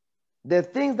 The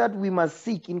things that we must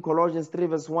seek in Colossians 3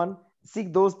 verse 1,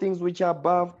 seek those things which are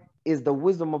above, is the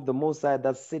wisdom of the Most High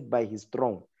that sit by his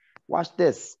throne. Watch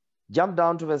this. Jump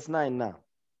down to verse 9 now.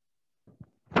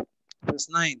 Verse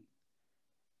 9.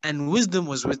 And wisdom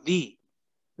was with thee,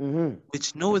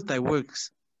 which knoweth thy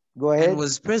works. Go ahead. And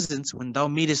was present when thou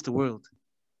madest the world.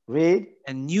 Read.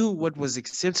 and knew what was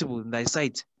acceptable in thy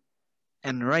sight,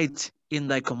 and right in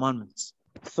thy commandments.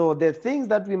 So the things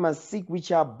that we must seek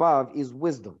which are above is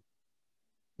wisdom.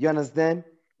 You understand?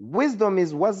 Wisdom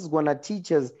is what's going to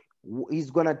teach us. He's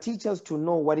going to teach us to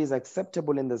know what is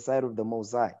acceptable in the sight of the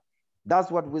Most High.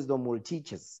 That's what wisdom will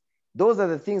teach us. Those are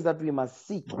the things that we must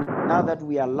seek now that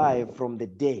we are alive from the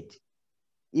dead,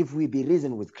 if we be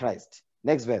risen with Christ.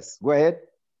 Next verse. Go ahead.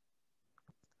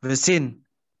 Verse 10,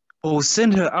 O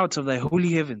send her out of thy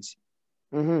holy heavens,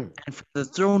 and from the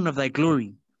throne of thy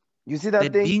glory, you see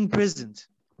that thing? being present.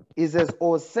 It says,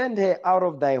 "O send her out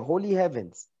of thy holy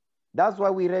heavens." That's why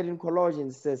we read in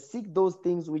Colossians, it says, "Seek those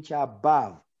things which are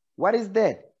above." What is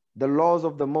that? The laws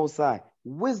of the Most High,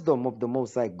 wisdom of the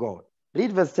Most High God.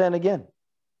 Read verse 10 again.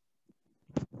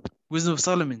 Wisdom of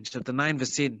Solomon, chapter 9,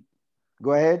 verse 10.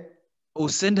 Go ahead. O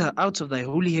send her out of thy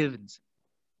holy heavens,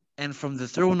 and from the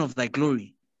throne of thy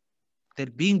glory,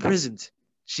 that being present,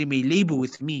 she may labor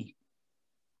with me,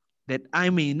 that I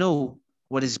may know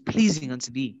what is pleasing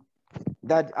unto thee.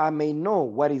 That I may know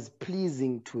what is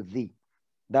pleasing to thee.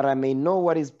 That I may know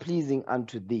what is pleasing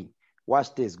unto thee.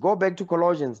 Watch this. Go back to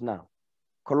Colossians now.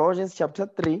 Colossians chapter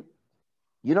 3.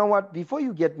 You know what? Before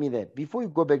you get me there, before you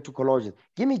go back to Colossians,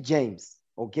 give me James,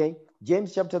 okay?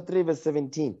 James chapter 3, verse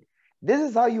 17. This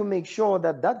is how you make sure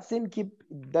that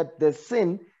the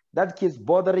sin that keeps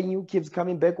bothering you, keeps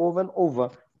coming back over and over.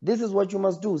 This is what you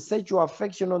must do. Set your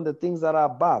affection on the things that are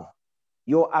above.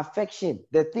 Your affection,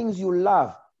 the things you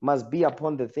love, must be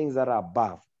upon the things that are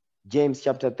above. James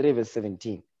chapter 3, verse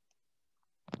 17.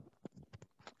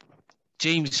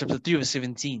 James chapter 3, verse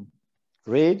 17.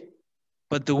 Read.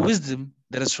 But the wisdom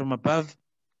that is from above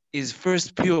is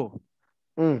first pure,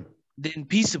 then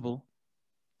peaceable,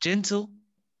 gentle,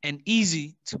 and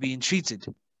easy to be entreated,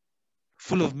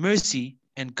 full of mercy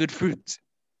and good fruit,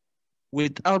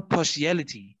 without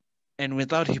partiality and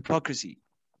without hypocrisy.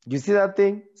 You see that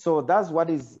thing? So that's what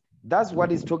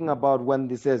is talking about when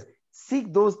it says,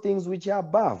 seek those things which are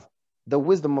above, the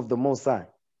wisdom of the Most High.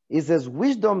 It says,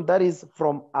 wisdom that is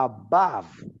from above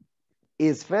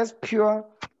is first pure,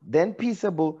 then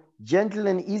peaceable, gentle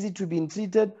and easy to be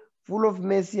entreated, full of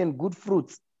mercy and good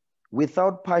fruits,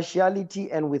 without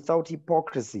partiality and without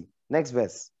hypocrisy. Next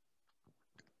verse.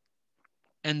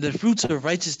 And the fruit of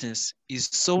righteousness is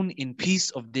sown in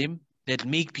peace of them that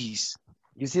make peace.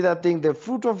 You see that thing? The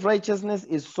fruit of righteousness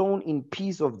is sown in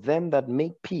peace of them that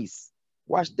make peace.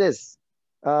 Watch this.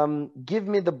 Give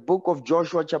me the book of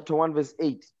Joshua chapter 1 verse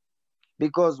 8.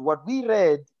 Because what we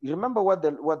read, you remember what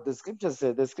the scripture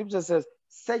said? The scripture says,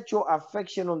 set your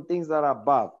affection on things that are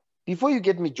above. Before you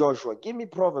get me Joshua, give me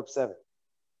Proverbs 7.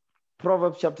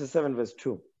 Proverbs chapter 7 verse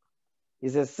 2. It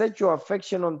says, set your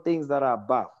affection on things that are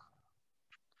above.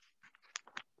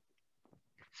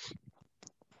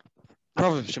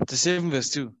 Proverbs chapter 7 verse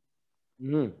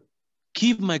 2.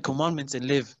 Keep my commandments and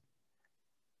live,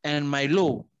 and my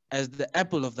law as the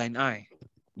apple of thine eye.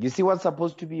 You see what's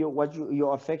supposed to be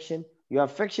your affection? Your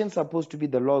affection is supposed to be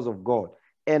the laws of God.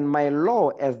 And my law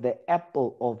as the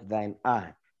apple of thine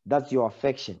eye. That's your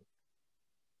affection.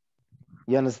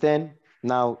 You understand?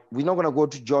 Now, we're not going to go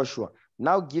to Joshua.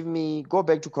 Now go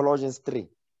back to Colossians 3.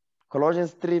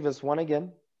 Colossians 3 verse 1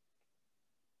 again.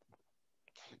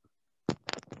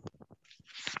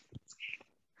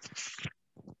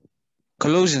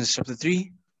 Colossians chapter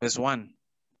 3 verse 1.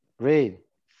 Read.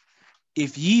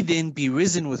 If ye then be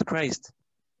risen with Christ,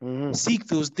 seek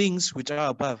those things which are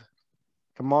above.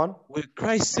 Come on. Where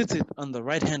Christ sitteth on the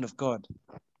right hand of God.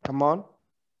 Come on.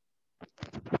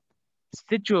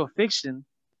 Set your affection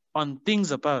on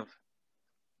things above,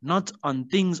 not on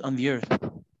things on the earth.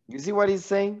 You see what he's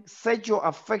saying? Set your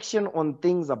affection on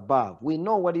things above. We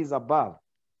know what is above.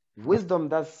 Wisdom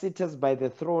that sitteth by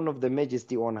the throne of the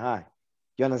majesty on high.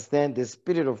 You understand? The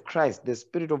Spirit of Christ, the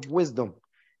Spirit of wisdom.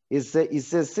 It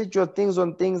says, set your things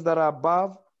on things that are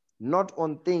above, not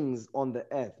on things on the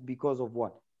earth. Because of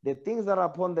what? The things that are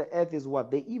upon the earth is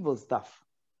what? The evil stuff.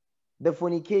 The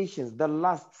fornications, the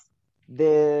lusts,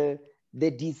 the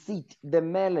deceit, the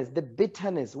malice, the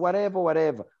bitterness,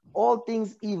 whatever. All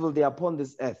things evil, they are upon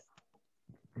this earth.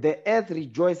 The earth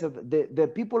rejoices.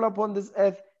 The people upon this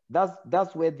earth,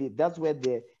 that's where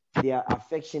their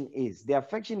affection is. Their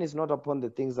affection is not upon the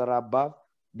things that are above.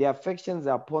 Their affections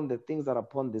are upon the things that are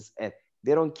upon this earth.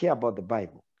 They don't care about the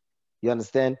Bible. You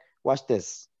understand? Watch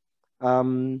this.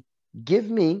 Give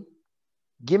me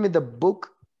the book.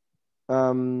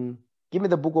 Give me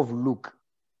the book of Luke.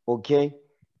 Okay?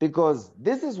 Because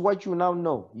this is what you now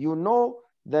know. You know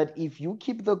that if you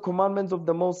keep the commandments of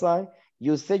the Most High,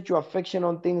 you set your affection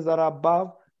on things that are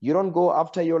above. You don't go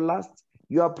after your lust.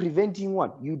 You are preventing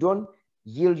what? You don't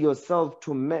yield yourself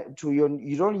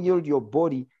you don't yield your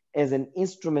body as an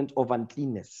instrument of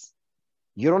uncleanness.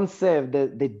 You don't serve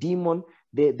the demon,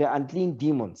 the unclean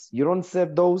demons. You don't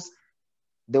serve those.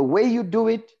 The way you do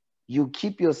it, you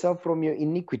keep yourself from your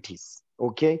iniquities.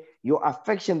 Okay? Your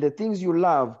affection, the things you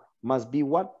love, must be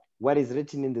what is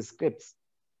written in the scripts.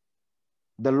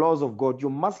 The laws of God. You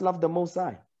must love the Most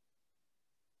High.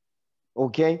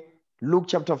 Okay? Luke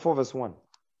chapter 4, verse 1.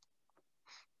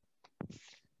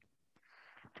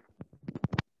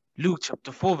 Luke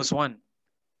chapter 4, verse 1.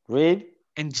 Read.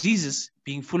 And Jesus,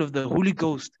 being full of the Holy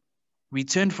Ghost,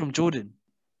 returned from Jordan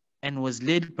and was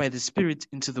led by the Spirit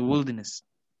into the wilderness.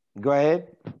 Go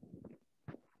ahead.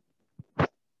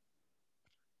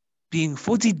 Being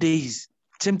 40 days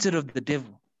tempted of the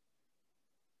devil.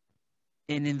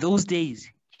 And in those days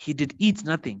he did eat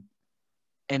nothing.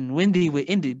 And when they were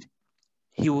ended,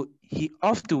 he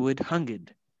afterward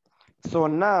hungered. So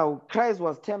now Christ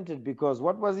was tempted because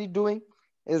what was he doing?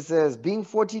 It says, being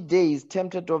 40 days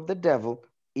tempted of the devil,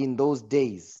 in those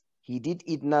days he did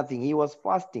eat nothing. He was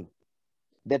fasting.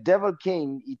 The devil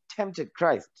came, he tempted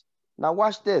Christ. Now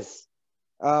watch this.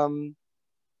 The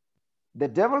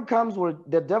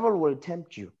devil will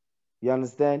tempt you. You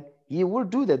understand? He will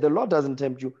do that. The Lord doesn't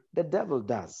tempt you. The devil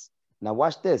does. Now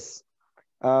watch this.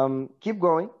 Keep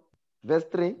going. Verse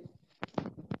 3.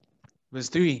 Verse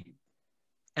 3.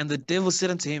 And the devil said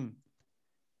unto him,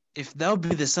 If thou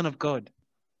be the Son of God,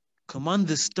 command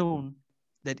the stone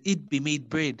that it be made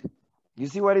bread. You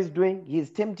see what he's doing?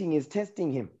 He's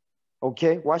testing him.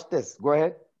 Okay, watch this. Go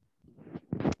ahead.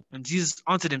 And Jesus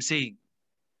answered him, saying,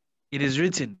 It is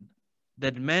written,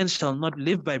 that man shall not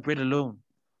live by bread alone,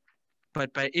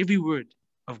 but by every word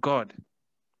of God.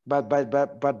 But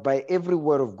by every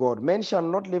word of God. Man shall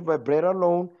not live by bread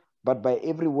alone, but by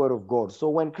every word of God. So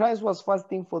when Christ was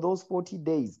fasting for those 40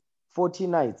 days, 40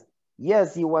 nights,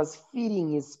 yes, he was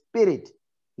feeding his spirit.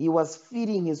 He was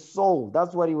feeding his soul.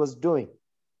 That's what he was doing.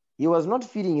 He was not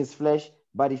feeding his flesh,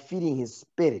 but he feeding his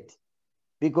spirit.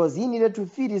 Because he needed to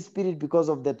feed his spirit because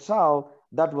of the trial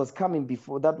that was coming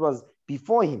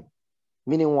before him.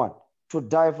 Meaning what? To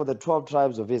die for the 12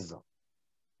 tribes of Israel.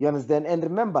 You understand? And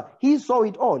remember, he saw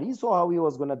it all. He saw how he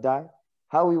was going to die,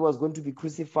 how he was going to be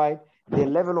crucified, the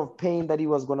level of pain that he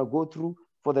was going to go through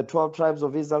for the 12 tribes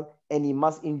of Israel, and he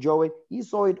must enjoy it. He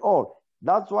saw it all.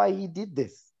 That's why he did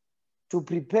this, to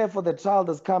prepare for the trial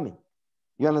that's coming.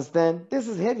 You understand? This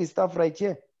is heavy stuff right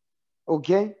here.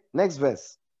 Okay? Next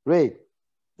verse. Read.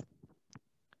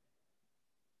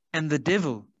 And the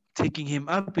devil, taking him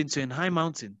up into an high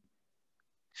mountain,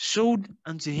 showed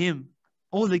unto him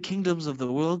all the kingdoms of the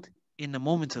world in a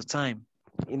moment of time.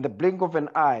 In the blink of an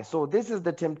eye. So this is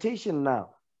the temptation now.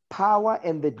 Power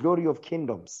and the glory of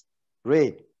kingdoms.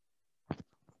 Read.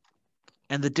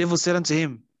 And the devil said unto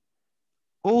him,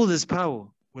 All this power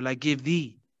will I give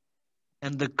thee,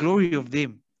 and the glory of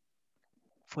them,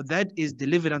 for that is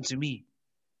delivered unto me,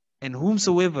 and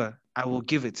whomsoever I will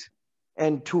give it.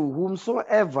 And to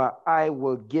whomsoever I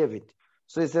will give it.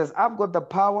 So it says, I've got the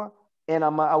power, and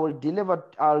I'll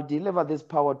deliver this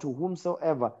power to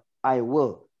whomsoever I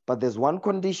will. But there's one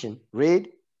condition. Read.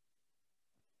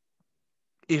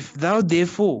 If thou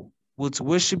therefore wilt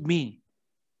worship me,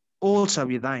 all shall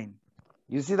be thine.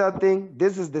 You see that thing?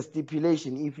 This is the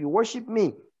stipulation. If you worship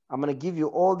me, I'm going to give you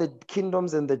all the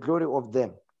kingdoms and the glory of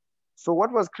them. So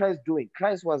what was Christ doing?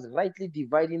 Christ was rightly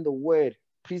dividing the word,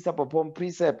 precept upon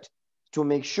precept, to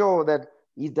make sure that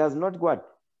he does not what?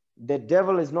 The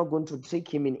devil is not going to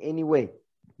trick him in any way.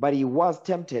 But he was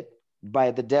tempted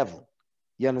by the devil.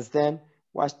 You understand?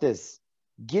 Watch this.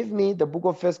 Give me the book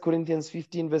of 1 Corinthians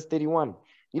 15, verse 31.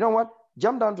 You know what?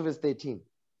 Jump down to verse 13.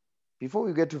 Before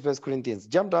we get to 1 Corinthians,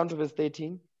 jump down to verse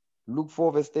 13. Luke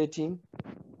 4, verse 13.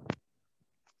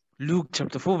 Luke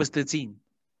chapter 4, verse 13.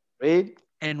 Read.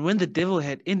 And when the devil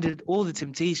had ended all the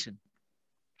temptation,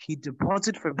 he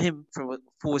departed from him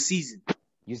for a season.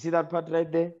 You see that part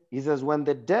right there? He says, when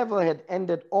the devil had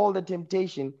ended all the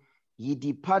temptation, he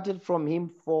departed from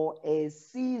him for a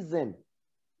season.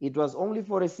 It was only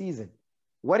for a season.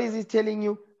 What is he telling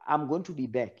you? I'm going to be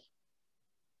back.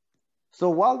 So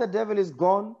while the devil is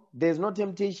gone, there's no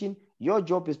temptation. Your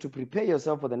job is to prepare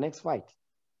yourself for the next fight.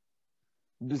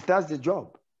 That's the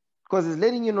job. Because it's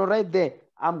letting you know right there,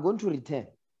 I'm going to return.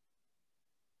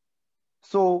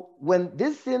 So when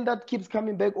this sin that keeps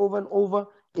coming back over and over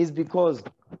is because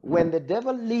when the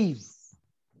devil leaves,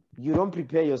 you don't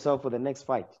prepare yourself for the next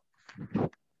fight.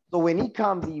 So when he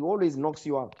comes, he always knocks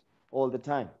you out all the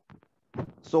time.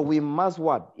 So we must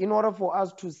what? In order for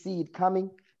us to see it coming,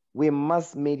 we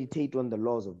must meditate on the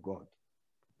laws of God.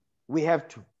 We have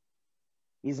to.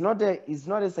 It's not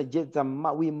a suggestion.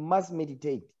 We must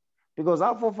meditate. Because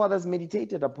our forefathers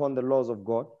meditated upon the laws of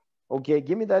God. Okay,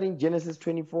 give me that in Genesis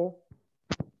 24.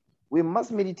 We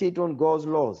must meditate on God's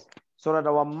laws so that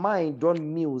our mind don't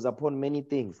muse upon many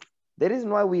things. The reason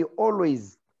why we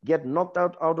always get knocked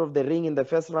out of the ring in the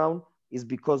first round is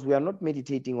because we are not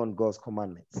meditating on God's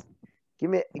commandments. Give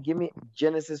me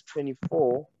Genesis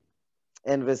 24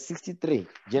 and verse 63.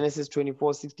 Genesis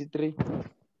 24, 63.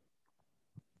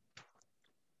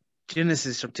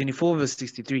 Genesis chapter 24, verse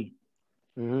 63.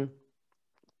 And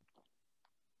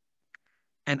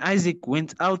Isaac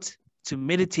went out to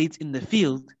meditate in the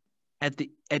field at the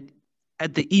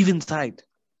eventide.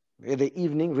 At the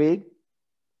evening, read.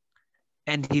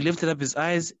 And he lifted up his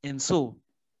eyes and saw,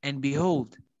 and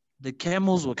behold, the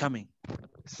camels were coming.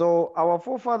 So our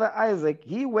forefather Isaac,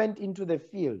 he went into the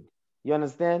field. You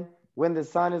understand? When the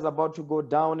sun is about to go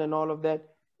down and all of that.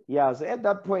 Yeah, so at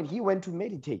that point, he went to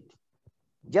meditate.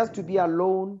 Just to be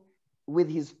alone with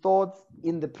his thoughts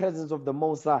in the presence of the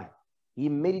Most High. He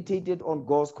meditated on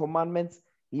God's commandments.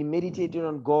 He meditated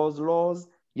on God's laws.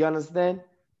 You understand?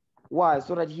 Why?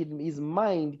 So that his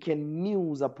mind can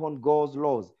muse upon God's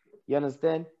laws. You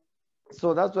understand?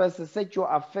 So that's why it's to set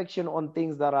your affection on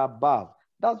things that are above.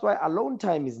 That's why alone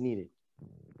time is needed.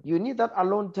 You need that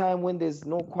alone time when there's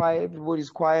no quiet, everybody's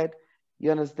quiet.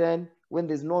 You understand? When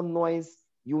there's no noise,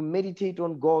 you meditate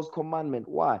on God's commandment.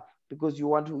 Why? Because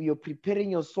you're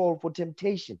preparing your soul for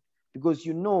temptation. Because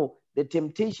you know the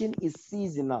temptation is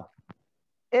seasonal.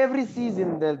 Every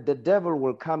season the devil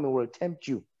will come and will tempt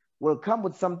you, will come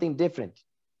with something different.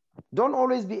 Don't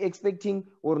always be expecting,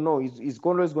 or no, it's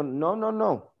always going,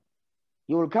 no.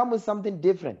 He will come with something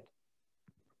different.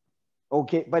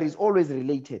 Okay, but it's always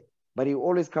related. But he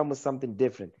always comes with something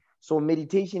different. So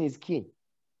meditation is key.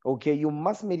 Okay, you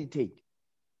must meditate.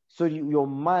 So your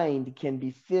mind can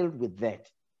be filled with that.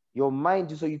 Your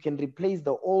mind, so you can replace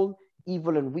the old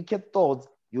evil and wicked thoughts,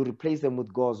 you replace them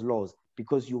with God's laws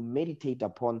because you meditate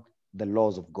upon the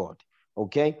laws of God.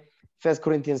 Okay? 1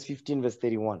 Corinthians 15, verse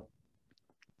 31.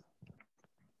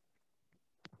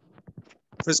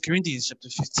 1 Corinthians chapter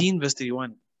 15, verse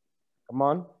 31. Come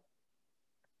on.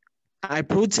 I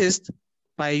protest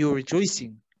by your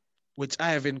rejoicing, which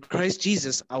I have in Christ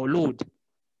Jesus our Lord.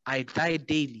 I die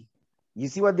daily. You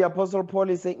see what the Apostle Paul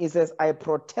is saying? He says, I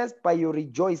protest by your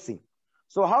rejoicing.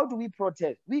 So how do we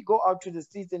protest? We go out to the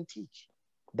streets and teach.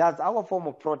 That's our form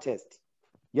of protest.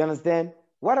 You understand?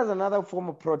 What is another form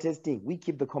of protesting? We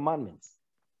keep the commandments.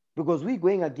 Because we're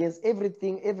going against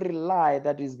everything, every lie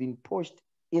that is being pushed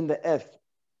in the earth.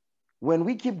 When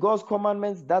we keep God's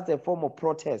commandments, that's a form of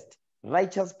protest.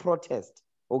 Righteous protest.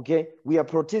 Okay? We are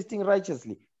protesting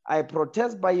righteously. I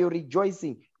protest by your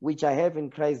rejoicing, which I have in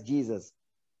Christ Jesus.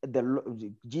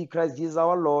 Christ Jesus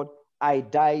our Lord, I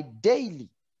die daily.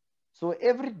 So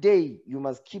every day you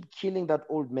must keep killing that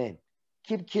old man.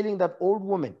 Keep killing that old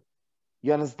woman.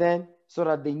 You understand? So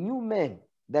that the new man,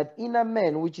 that inner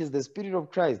man, which is the Spirit of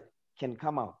Christ, can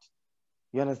come out.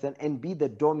 You understand? And be the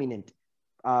dominant.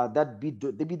 Be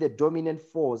the dominant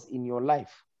force in your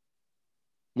life.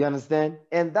 You understand?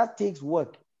 And that takes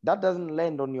work. That doesn't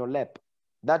land on your lap.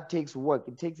 That takes work.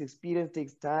 It takes experience,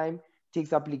 takes time,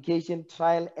 takes application,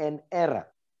 trial, and error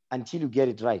until you get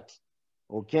it right.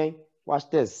 Okay? Watch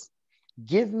this.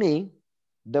 Give me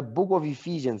the book of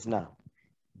Ephesians now.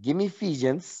 Give me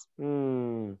Ephesians.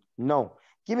 No.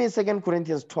 Give me 2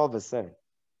 Corinthians 12, verse 7.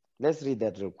 Let's read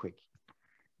that real quick.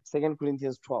 2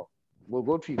 Corinthians 12. We'll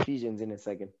go to Ephesians in a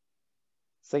second.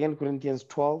 2 Corinthians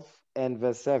 12 and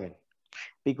verse 7.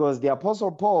 Because the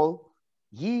Apostle Paul,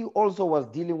 he also was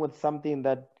dealing with something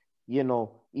that,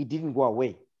 it didn't go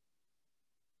away.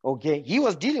 Okay? He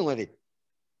was dealing with it.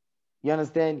 You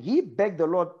understand? He begged the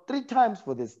Lord 3 times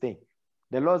for this thing.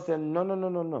 The Lord said,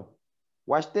 no.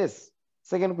 Watch this.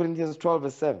 2 Corinthians 12,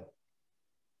 verse 7.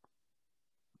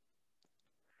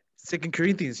 2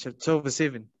 Corinthians chapter 12, verse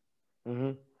 7.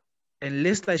 And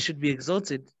lest I should be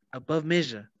exalted above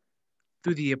measure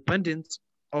through the abundance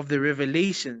of the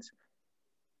revelations,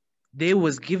 there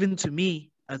was given to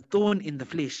me a thorn in the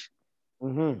flesh,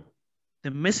 the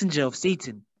messenger of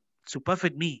Satan, to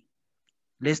buffet me,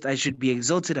 lest I should be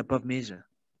exalted above measure.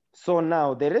 So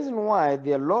now, the reason why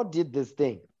the Lord did this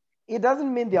thing, it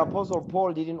doesn't mean the Apostle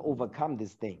Paul didn't overcome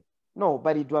this thing. No,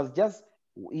 but it was that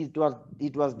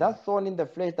thorn in the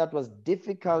flesh that was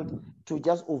difficult to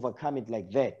just overcome it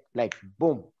like that, like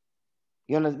boom.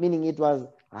 You know, meaning it was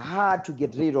hard to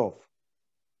get rid of.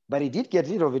 But he did get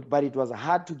rid of it, but it was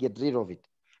hard to get rid of it.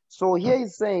 So here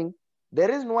he's saying, the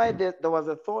reason why there was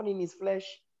a thorn in his flesh,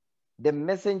 the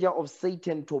messenger of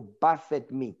Satan to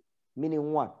buffet me,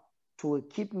 meaning what? To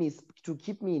keep me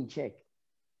in check.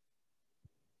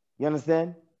 You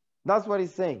understand? That's what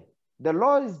he's saying. The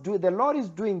Lord is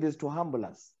doing this to humble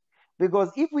us.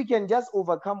 Because if we can just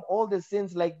overcome all the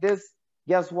sins like this,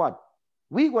 guess what?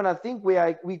 We're gonna think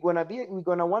we're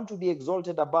gonna want to be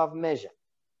exalted above measure.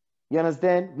 You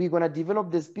understand? We're gonna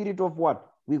develop the spirit of what?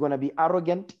 We're gonna be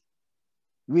arrogant.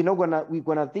 We're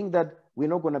gonna think that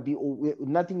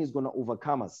nothing is gonna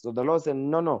overcome us. So the Lord said,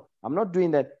 no, I'm not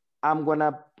doing that. I'm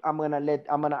gonna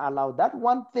allow that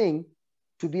one thing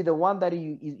to be the one that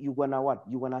you're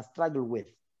gonna struggle with.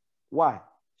 Why?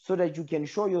 So that you can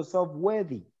show yourself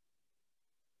worthy.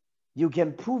 You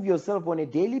can prove yourself on a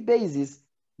daily basis,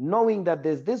 knowing that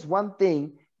there's this one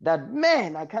thing that,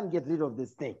 man, I can't get rid of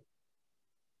this thing.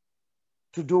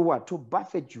 To do what? To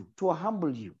buffet you, to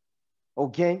humble you,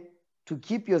 okay? To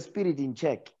keep your spirit in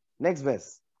check. Next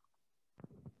verse.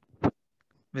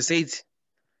 Verse 8.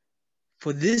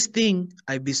 For this thing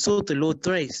I besought the Lord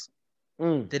thrice,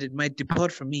 that it might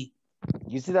depart from me.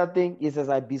 You see that thing? It says,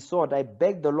 I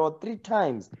begged the Lord 3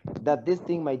 times that this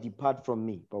thing might depart from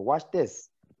me. But watch this.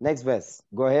 Next verse.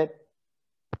 Go ahead.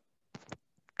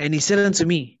 And he said unto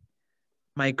me,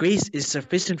 my grace is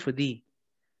sufficient for thee,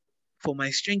 for my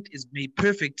strength is made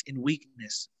perfect in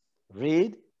weakness.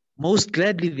 Read. Most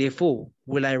gladly, therefore,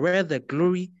 will I rather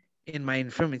glory in my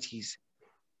infirmities,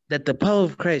 that the power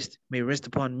of Christ may rest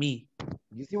upon me.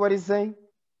 You see what he's saying?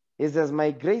 He says,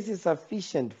 my grace is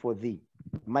sufficient for thee.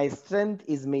 My strength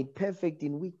is made perfect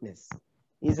in weakness.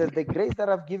 He says, the grace that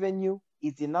I've given you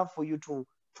is enough for you to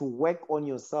work on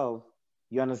yourself.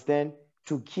 You understand?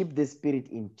 To keep the spirit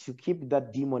to keep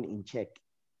that demon in check.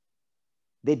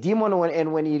 The demon,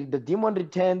 when the demon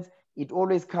returns, it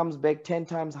always comes back 10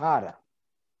 times harder.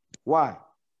 Why?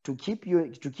 To keep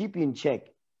you in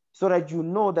check, so that you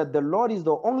know that the Lord is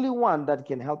the only one that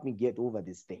can help me get over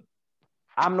this thing.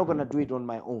 I'm not going to do it on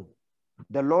my own.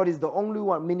 The Lord is the only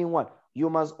one, meaning what? You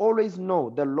must always know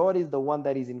the Lord is the one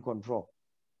that is in control.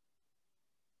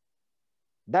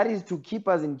 That is to keep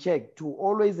us in check, to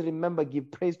always remember,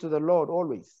 give praise to the Lord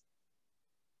always.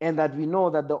 And that we know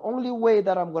that the only way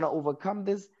that I'm going to overcome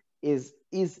this is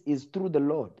through the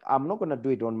Lord. I'm not going to do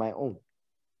it on my own.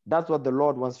 That's what the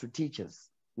Lord wants to teach us.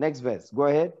 Next verse. Go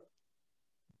ahead.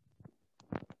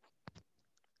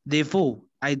 Therefore,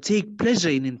 I take pleasure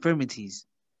in infirmities,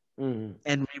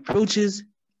 and reproaches,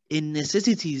 in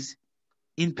necessities,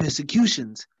 in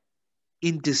persecutions,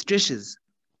 in distresses,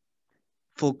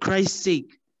 for Christ's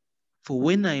sake. For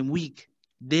when I am weak,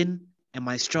 then am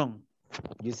I strong.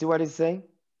 You see what it's saying?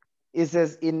 It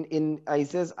says it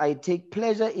says, I take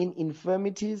pleasure in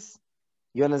infirmities.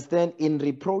 You understand? In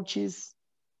reproaches,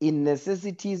 in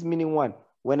necessities, meaning what?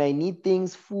 When I need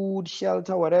things, food,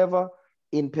 shelter, whatever.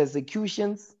 In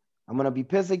persecutions, I'm going to be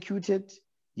persecuted.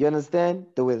 You understand?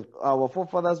 Our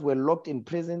forefathers were locked in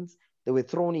prisons. They were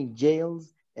thrown in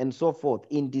jails and so forth.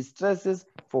 In distresses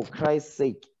for Christ's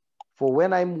sake. For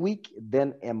when I'm weak,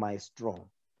 then am I strong.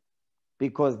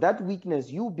 Because that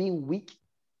weakness, you being weak,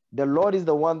 the Lord is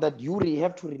the one that you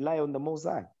have to rely on the Most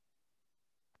High.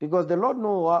 Because the Lord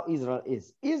knows how Israel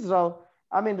is. Israel,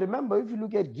 I mean, remember, if you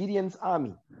look at Gideon's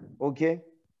army, okay,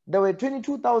 there were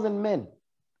 22,000 men.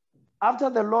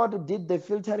 After the Lord did the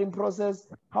filtering process,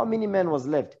 how many men was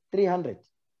left? 300.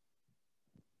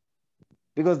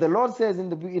 Because the Lord says in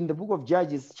the book of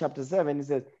Judges, chapter 7, he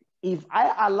says, if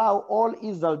I allow all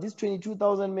Israel, these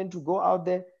 22,000 men, to go out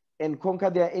there and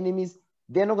conquer their enemies,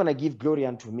 they're not going to give glory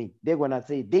unto me. They're going to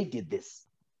say, they did this.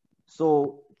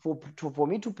 So for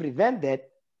me to prevent that,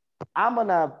 I'm going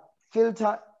to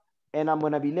filter, and I'm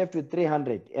going to be left with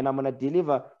 300, and I'm going to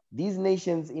deliver these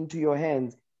nations into your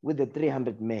hands with the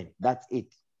 300 men. That's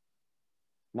it.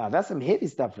 Now, that's some heavy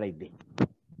stuff right there.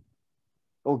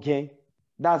 Okay?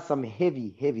 That's some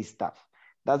heavy, heavy stuff.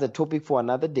 That's a topic for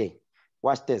another day.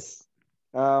 Watch this.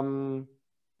 2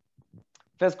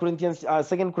 Corinthians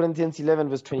 11,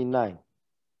 verse 29.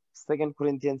 2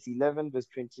 Corinthians 11, verse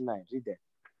 29. Read that.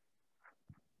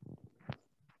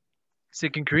 2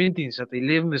 Corinthians chapter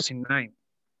 11, verse 29.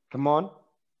 Come on.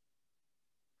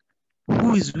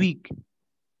 Who is weak?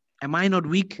 Am I not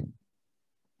weak?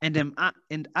 And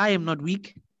I am not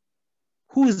weak?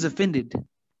 Who is offended?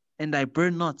 And I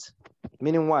burn not.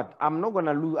 Meaning what? I'm not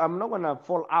gonna lose. I'm not gonna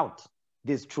fall out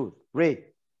this truth. Read.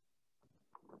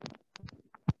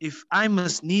 If I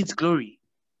must needs glory,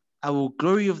 I will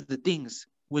glory of the things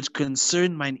which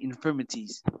concern mine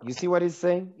infirmities. You see what he's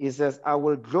saying? He says, I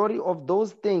will glory of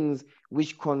those things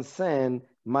which concern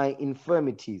my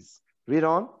infirmities. Read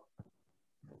on.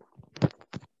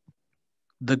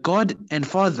 The God and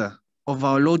Father of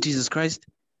our Lord Jesus Christ,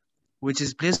 which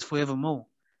is blessed forevermore,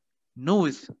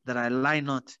 knoweth that I lie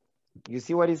not. You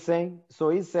see what he's saying? So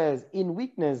he says, in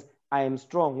weakness, I am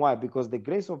strong. Why? Because the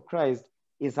grace of Christ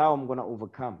is how I'm going to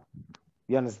overcome.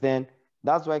 You understand?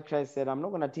 That's why Christ said, I'm not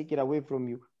going to take it away from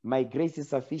you. My grace is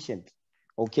sufficient.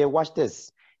 Okay, watch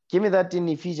this. Give me that in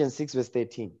Ephesians 6, verse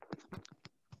 13.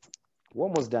 We're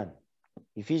almost done.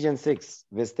 Ephesians 6,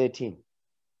 verse 13.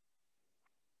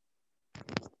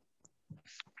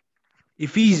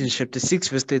 Ephesians chapter 6,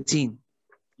 verse 13.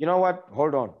 You know what?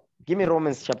 Hold on. Give me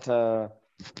Romans chapter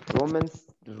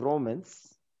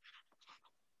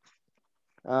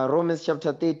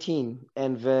 13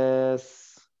 and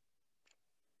verse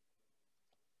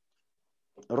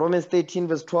Romans 13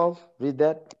 verse 12. Read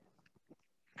that.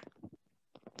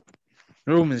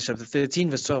 Romans chapter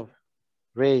 13, verse 12.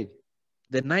 Read.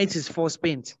 The night is far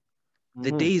spent,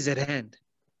 the day is at hand.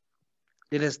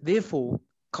 Let us therefore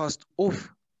cast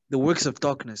off the works of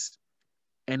darkness,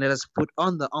 and let us put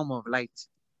on the armor of light.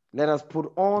 Let us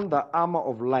put on the armor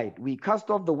of light. We cast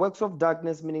off the works of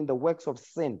darkness, meaning the works of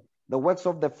sin, the works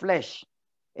of the flesh.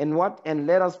 And what? And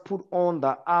let us put on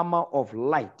the armor of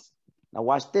light. Now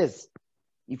watch this.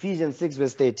 Ephesians 6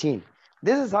 verse 13.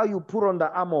 This is how you put on the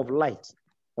armor of light.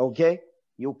 Okay?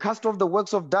 You cast off the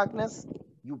works of darkness,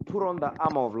 you put on the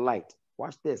armor of light.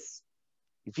 Watch this.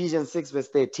 Ephesians 6 verse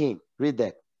 13. Read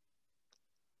that.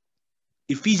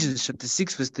 Ephesians chapter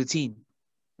 6, verse 13.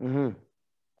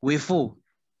 Wherefore,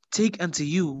 take unto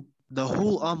you the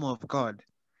whole armor of God.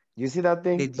 You see that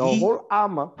thing? The whole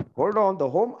armor, hold on, the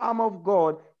whole armor of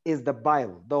God is the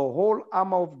Bible. The whole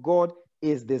armor of God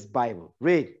is this Bible.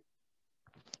 Read.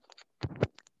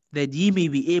 That ye may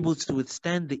be able to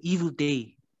withstand the evil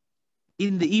day,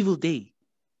 in the evil day,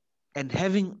 and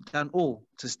having done all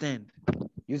to stand.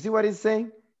 You see what he's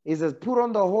saying? He says, put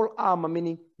on the whole armor,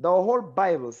 meaning the whole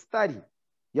Bible, study.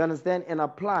 You understand? And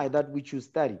apply that which you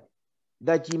study,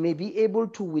 that ye may be able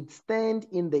to withstand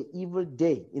in the evil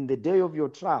day, in the day of your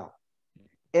trial,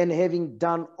 and having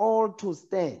done all to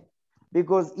stand.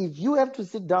 Because if you have to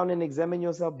sit down and examine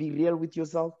yourself, be real with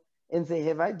yourself, and say,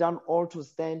 have I done all to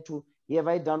stand to? Have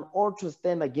I done all to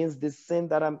stand against this sin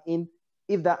that I'm in?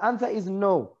 If the answer is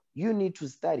no, you need to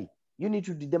study. You need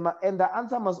to do them, and the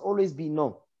answer must always be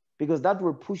no, because that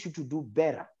will push you to do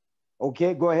better.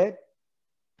 Okay, go ahead.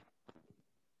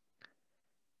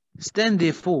 Stand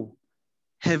therefore,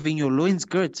 having your loins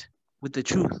girt with the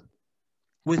truth.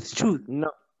 With truth.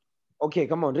 No. Okay,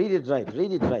 come on, read it right.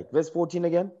 Read it right. Verse 14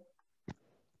 again.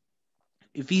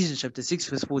 Ephesians chapter 6,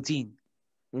 verse 14.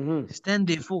 Stand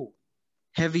therefore,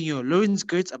 having your loins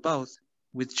girt about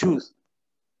with truth,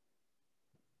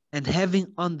 and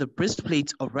having on the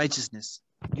breastplate of righteousness.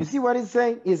 You see what he's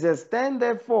saying? He says, stand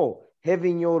therefore,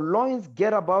 having your loins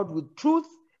girt about with truth,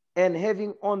 and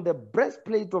having on the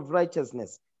breastplate of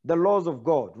righteousness, the laws of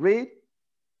God. Read.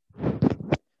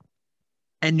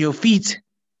 And your feet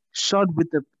shod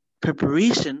with the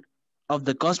preparation of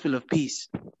the gospel of peace.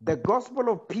 The gospel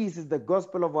of peace is the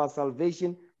gospel of our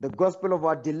salvation, the gospel of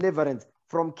our deliverance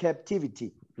from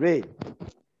captivity. Read.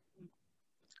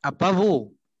 Above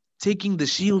all, taking the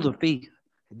shield of faith.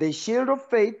 The shield of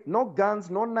faith, no guns,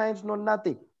 no knives, no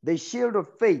nothing. The shield of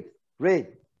faith. Read.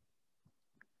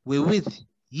 Wherewith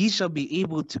ye shall be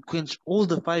able to quench all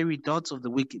the fiery darts of the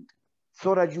wicked.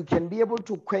 So that you can be able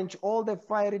to quench all the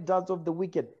fiery darts of the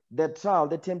wicked, the trial,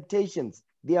 the temptations,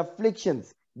 the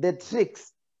afflictions, the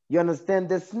tricks. You understand?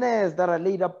 The snares that are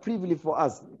laid up privily for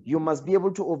us. You must be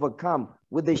able to overcome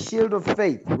with the shield of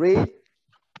faith. Read.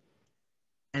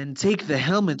 And take the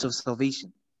helmet of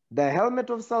salvation. The helmet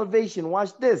of salvation.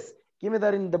 Watch this. Give me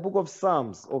that in the book of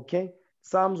Psalms, okay?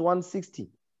 Psalms 160.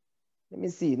 Let me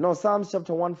see. No, Psalms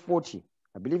chapter 140.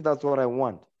 I believe that's what I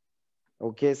want.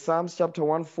 Okay, Psalms chapter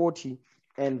 140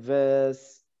 and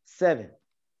verse 7.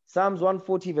 Psalms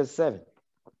 140 verse 7.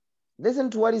 Listen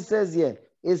to what it says here.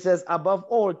 It says, above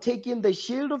all, taking the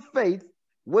shield of faith,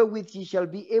 wherewith ye shall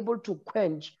be able to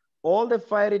quench all the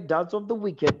fiery darts of the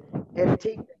wicked, and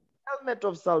take the helmet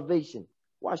of salvation.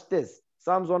 Watch this.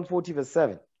 Psalms 140 verse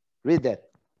 7. Read that.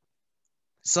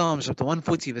 Psalms chapter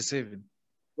 140 verse 7.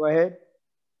 Go ahead.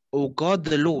 O God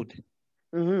the Lord,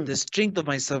 the strength of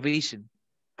my salvation.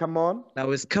 Come on.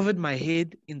 Thou hast covered my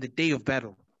head in the day of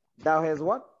battle. Thou hast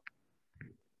what?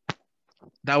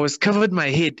 Thou hast covered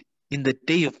my head in the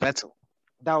day of battle.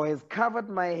 Thou hast covered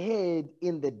my head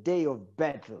in the day of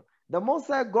battle. The Most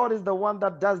High God is the one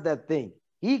that does that thing.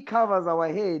 He covers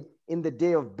our head in the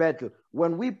day of battle.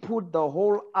 When we put the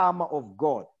whole armor of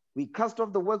God, we cast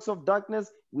off the works of darkness,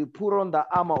 we put on the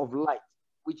armor of light,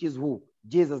 which is who?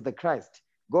 Jesus the Christ.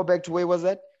 Go back to where was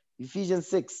that? Ephesians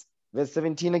 6, verse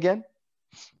 17 again.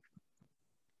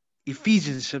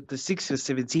 Ephesians chapter 6, verse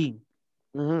 17.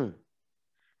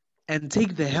 And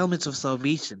take the helmet of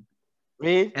salvation.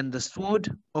 Read. And the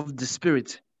sword of the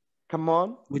Spirit, Come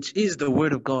on. which is the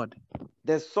word of God.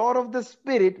 The sword of the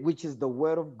Spirit, which is the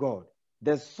word of God.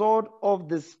 The sword of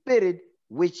the Spirit,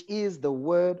 which is the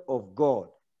word of God.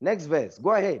 Next verse.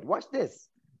 Go ahead. Watch this.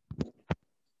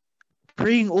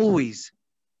 Praying always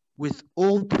with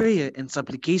all prayer and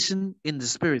supplication in the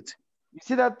Spirit, You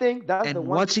see that thing? That's and the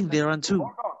one watching thing. thereunto.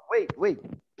 Hold on. Wait.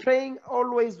 Praying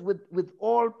always with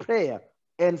all prayer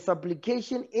and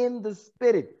supplication in the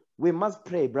Spirit. We must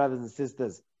pray, brothers and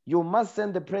sisters. You must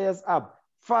send the prayers up.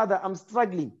 Father, I'm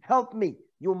struggling. Help me.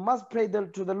 You must pray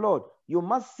to the Lord. You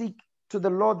must seek to the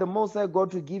Lord, the Most High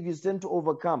God, to give you strength to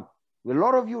overcome. A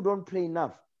lot of you don't pray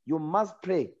enough. You must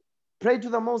pray. Pray to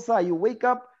the Most High. You wake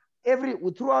up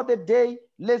throughout the day.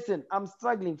 Listen, I'm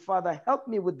struggling. Father, help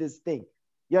me with this thing.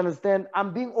 You understand?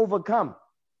 I'm being overcome.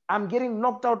 I'm getting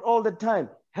knocked out all the time.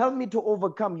 Help me to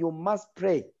overcome. You must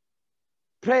pray.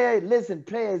 Prayer, listen,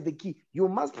 prayer is the key. You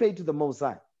must pray to the Most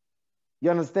High. You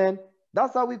understand?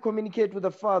 That's how we communicate with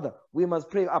the Father. We must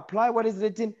pray. Apply what is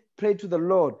written. Pray to the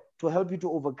Lord to help you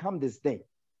to overcome this thing.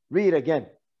 Read again.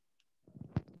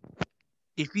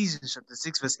 Ephesians chapter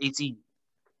 6, verse 18.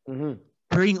 Mm-hmm.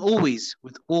 Praying always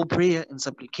with all prayer and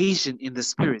supplication in the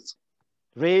Spirit,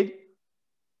 Read.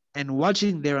 and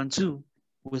watching thereunto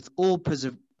with all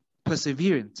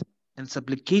perseverance and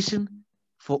supplication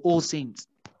for all saints.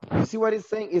 You see what it's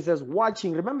saying? It says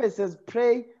watching. Remember, it says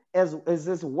pray it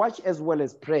says watch as well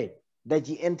as pray, that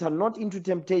ye enter not into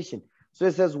temptation. So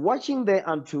it says watching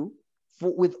thereunto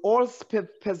with all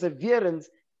perseverance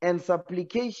and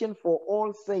supplication for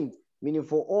all saints, meaning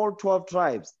for all 12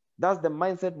 tribes. That's the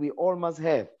mindset we all must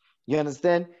have. You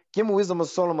understand? Give me Wisdom of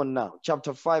Solomon now,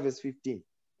 chapter 5, verse 15.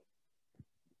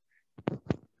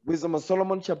 Wisdom of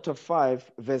Solomon, chapter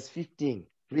 5, verse 15.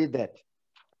 Read that.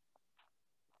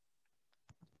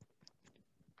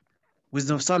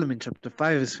 Wisdom of Solomon chapter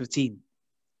 5, verse 15.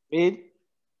 Read.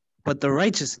 But the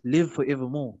righteous live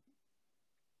forevermore.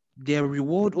 Their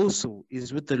reward also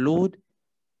is with the Lord,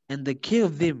 and the care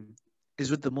of them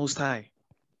is with the Most High.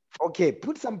 Okay,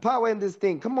 put some power in this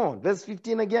thing. Come on, verse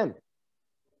 15 again.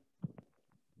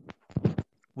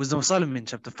 Wisdom of Solomon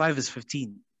chapter 5, verse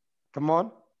 15. Come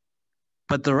on.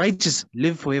 But the righteous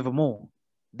live forevermore.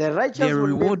 The righteous Their will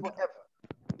reward. live forever.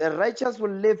 The righteous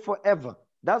will live forever.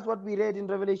 That's what we read in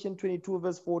Revelation 22,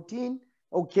 verse 14.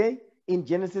 Okay, in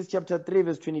Genesis chapter 3,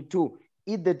 verse 22.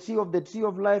 Eat the tree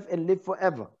of life and live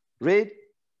forever. Read.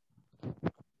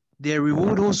 Their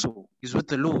reward also is with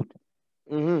the Lord,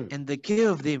 Mm-hmm. and the care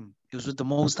of them is with the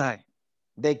Most High.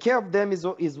 The care of them is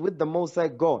with the Most High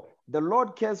God. The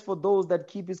Lord cares for those that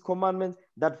keep his commandments,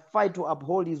 that fight to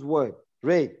uphold his word.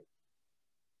 Read.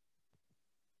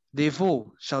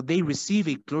 Therefore shall they receive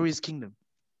a glorious kingdom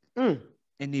Mm.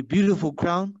 and a beautiful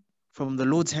crown from the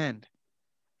Lord's hand.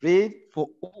 Read. For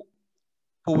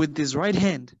with his right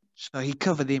hand shall he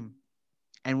cover them,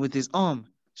 and with his arm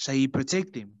shall he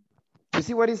protect them. You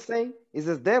see what he's saying? He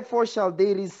says, therefore shall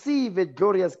they receive a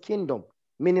glorious kingdom.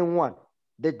 Meaning what?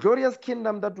 The glorious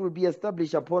kingdom that will be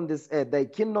established upon this earth. Thy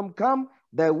kingdom come,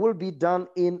 thy will be done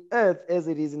in earth as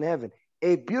it is in heaven.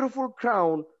 A beautiful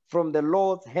crown from the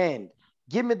Lord's hand.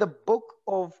 Give me the book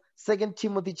of 2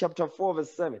 Timothy chapter 4,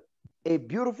 verse 7. A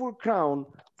beautiful crown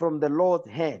from the Lord's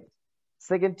hand.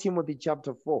 2 Timothy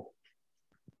chapter 4.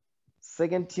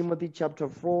 2 Timothy chapter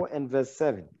 4 and verse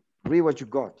 7. Read what you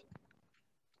got.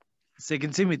 2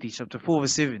 Timothy chapter 4,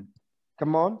 verse 7.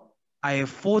 Come on. I have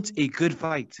fought a good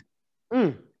fight.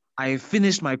 Mm. I have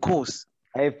finished my course.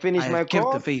 I have finished my kept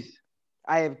course. the faith.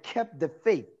 I have kept the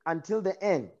faith until the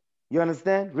end. You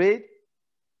understand? Read.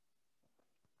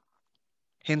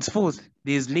 Henceforth,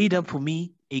 there is laid up for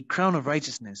me a crown of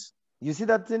righteousness. You see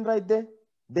that thing right there?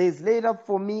 There is laid up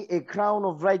for me a crown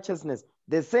of righteousness.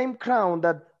 The same crown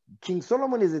that King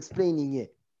Solomon is explaining here.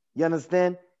 You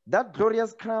understand? That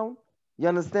glorious crown, you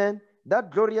understand?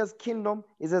 That glorious kingdom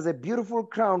is as a beautiful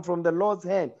crown from the Lord's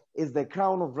hand, is the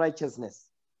crown of righteousness.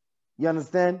 You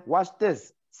understand? Watch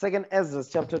this. 2 Ezra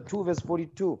chapter 2, verse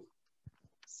 42.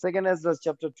 2 Ezra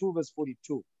chapter 2, verse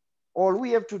 42. All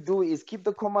we have to do is keep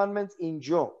the commandments,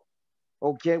 enjoy.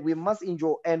 Okay, we must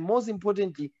enjoy. And most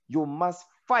importantly, you must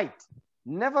fight.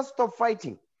 Never stop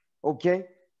fighting. Okay?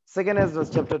 2 Ezra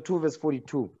chapter 2, verse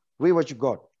 42. Read what you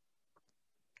got.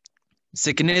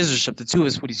 2 Ezra chapter 2,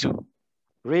 verse 42.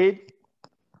 Read.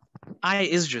 I,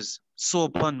 Esdras, saw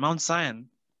upon Mount Zion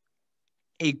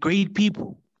a great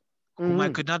people whom I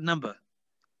could not number,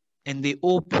 and they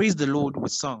all praised the Lord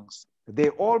with songs. They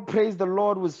all praise the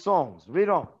Lord with songs. Read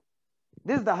on.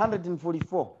 This is the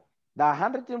 144. The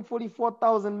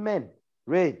 144,000 men.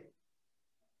 Read.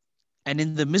 And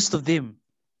in the midst of them,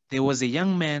 there was a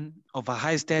young man of a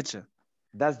high stature.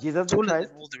 That's Jesus the taller Christ.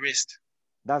 than all the rest.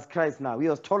 That's Christ now. He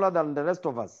was taller than the rest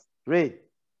of us. Read.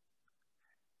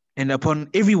 And upon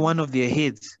every one of their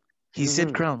heads he set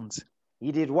Mhm. crowns.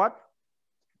 He did what?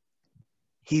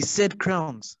 He set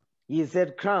crowns. He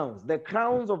said crowns, the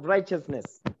crowns of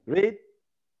righteousness. Read.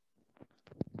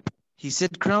 He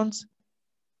set crowns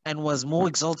and was more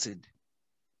exalted,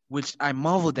 which I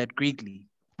marveled at greatly.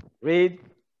 Read.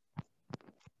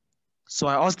 So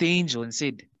I asked the angel and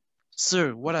said,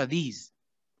 Sir, what are these?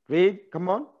 Read. Come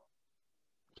on.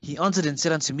 He answered and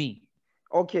said unto me,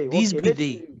 Okay, These okay. be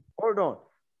they. Hold on.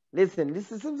 Listen, this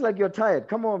seems like you're tired.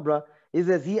 Come on, bro. He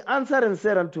says, he answered and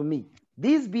said unto me,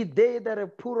 these be they that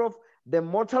have put off the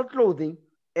mortal clothing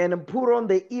and have put on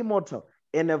the immortal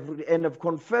and have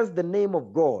confessed the name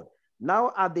of God.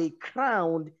 Now are they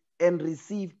crowned and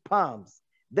receive palms.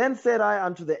 Then said I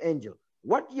unto the angel,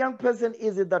 what young person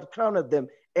is it that crowneth them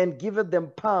and giveth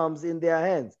them palms in their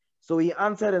hands? So he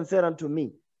answered and said unto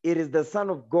me, it is the Son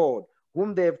of God,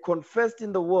 whom they have confessed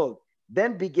in the world.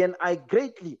 Then began I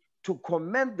greatly to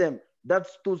commend them that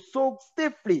stood so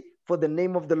stiffly for the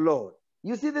name of the Lord.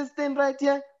 You see this thing right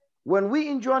here? When we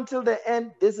endure until the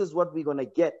end, this is what we're going to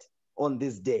get on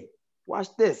this day.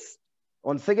 Watch this.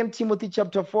 On 2 Timothy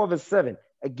chapter 4, verse 7,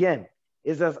 again,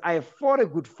 it says, I have fought a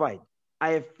good fight.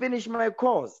 I have finished my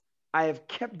course. I have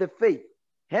kept the faith.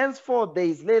 Henceforth there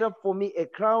is laid up for me a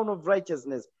crown of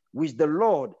righteousness, which the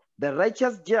Lord, the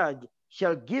righteous judge,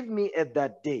 shall give me at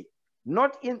that day.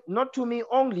 Not to me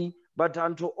only, but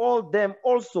unto all them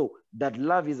also that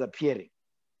love is appearing.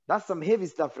 That's some heavy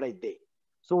stuff right there.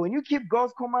 So when you keep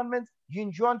God's commandments, you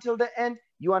endure until the end,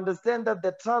 you understand that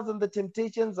the trials and the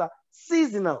temptations are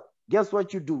seasonal. Guess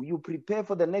what you do? You prepare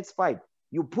for the next fight.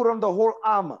 You put on the whole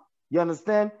armor. You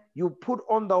understand? You put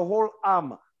on the whole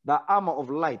armor, the armor of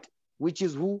light, which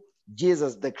is who?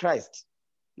 Jesus the Christ.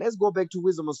 Let's go back to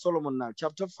Wisdom of Solomon now,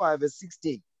 chapter 5, verse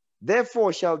 16.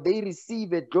 Therefore shall they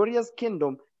receive a glorious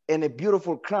kingdom and a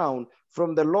beautiful crown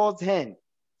from the Lord's hand.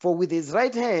 For with his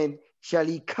right hand shall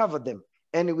he cover them,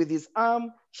 and with his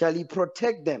arm shall he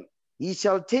protect them. He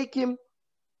shall take to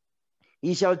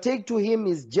him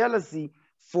his jealousy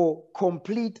for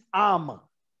complete armor.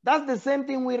 That's the same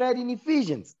thing we read in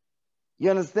Ephesians. You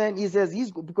understand? He says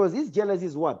because his jealousy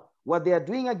is what? What they are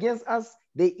doing against us,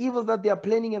 the evils that they are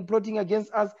planning and plotting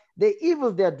against us, the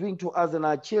evils they are doing to us and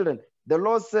our children. The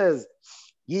Lord says,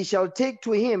 ye shall take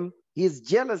to him his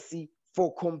jealousy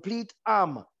for complete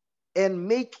armor, and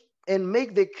make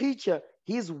the creature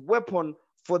his weapon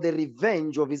for the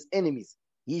revenge of his enemies.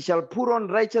 He shall put on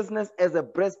righteousness as a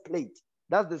breastplate.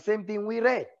 That's the same thing we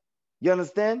read. You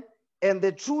understand? And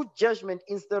the true judgment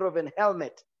instead of an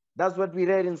helmet. That's what we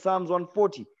read in Psalms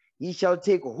 140. He shall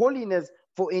take holiness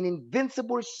for an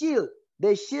invincible shield,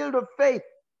 the shield of faith.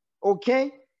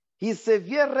 Okay? His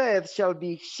severe wrath shall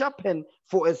be sharpened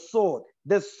for a sword,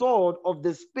 the sword of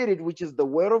the Spirit, which is the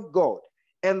word of God.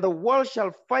 And the world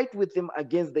shall fight with him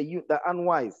against the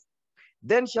unwise.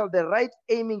 Then shall the right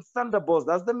aiming thunderbolts,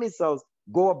 that's the missiles,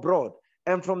 go abroad.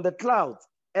 And from the clouds,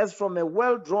 as from a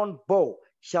well-drawn bow,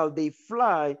 shall they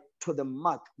fly to the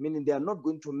mark, meaning they are not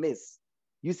going to miss.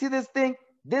 You see this thing?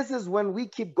 This is when we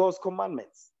keep God's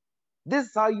commandments. This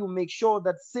is how you make sure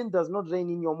that sin does not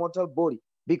reign in your mortal body,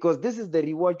 because this is the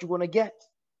reward you're going to get.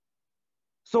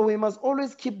 So we must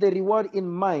always keep the reward in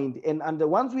mind. And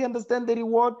once we understand the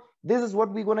reward, this is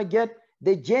what we're going to get.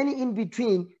 The journey in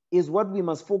between is what we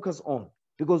must focus on,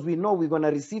 because we know we're going to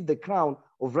receive the crown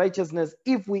of righteousness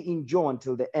if we endure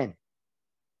until the end.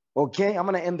 Okay, I'm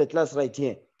going to end the class right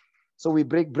here. So we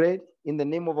break bread in the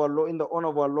name of our Lord, in the honor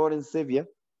of our Lord and Savior,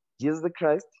 Jesus the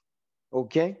Christ.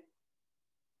 Okay.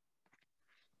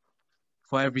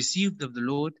 For I have received of the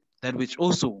Lord that which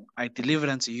also I delivered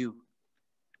unto you,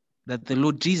 that the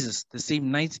Lord Jesus, the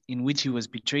same night in which he was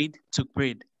betrayed, took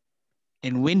bread.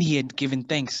 And when he had given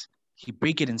thanks, he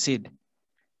brake it and said,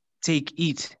 Take,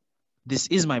 eat. This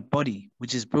is my body,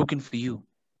 which is broken for you.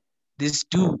 This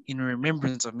do in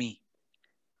remembrance of me.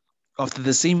 After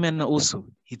the same manner also,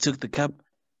 he took the cup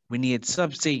when he had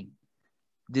supped, saying,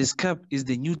 This cup is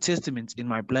the New Testament in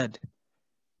my blood.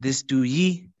 This do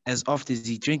ye, as oft as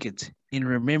ye drink it, in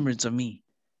remembrance of me.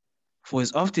 For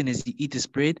as often as ye eat this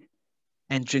bread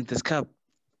and drink this cup,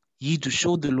 ye do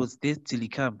show the Lord's death till he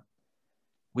come.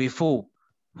 Wherefore,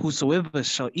 whosoever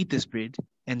shall eat this bread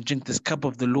and drink this cup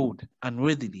of the Lord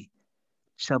unworthily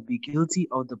shall be guilty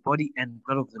of the body and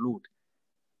blood of the Lord.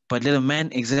 But let a man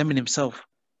examine himself,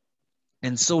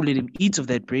 and so let him eat of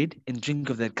that bread and drink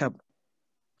of that cup.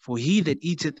 For he that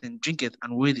eateth and drinketh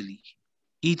unworthily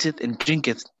eateth and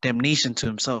drinketh damnation to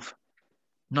himself,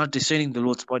 not discerning the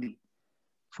Lord's body.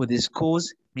 For this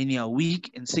cause many are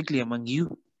weak and sickly among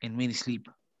you, and many sleep.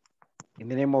 In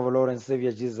the name of our Lord and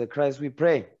Savior Jesus Christ, we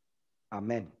pray.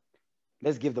 Amen.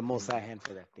 Let's give the Most High hand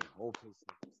for that thing. Oh,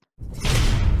 please.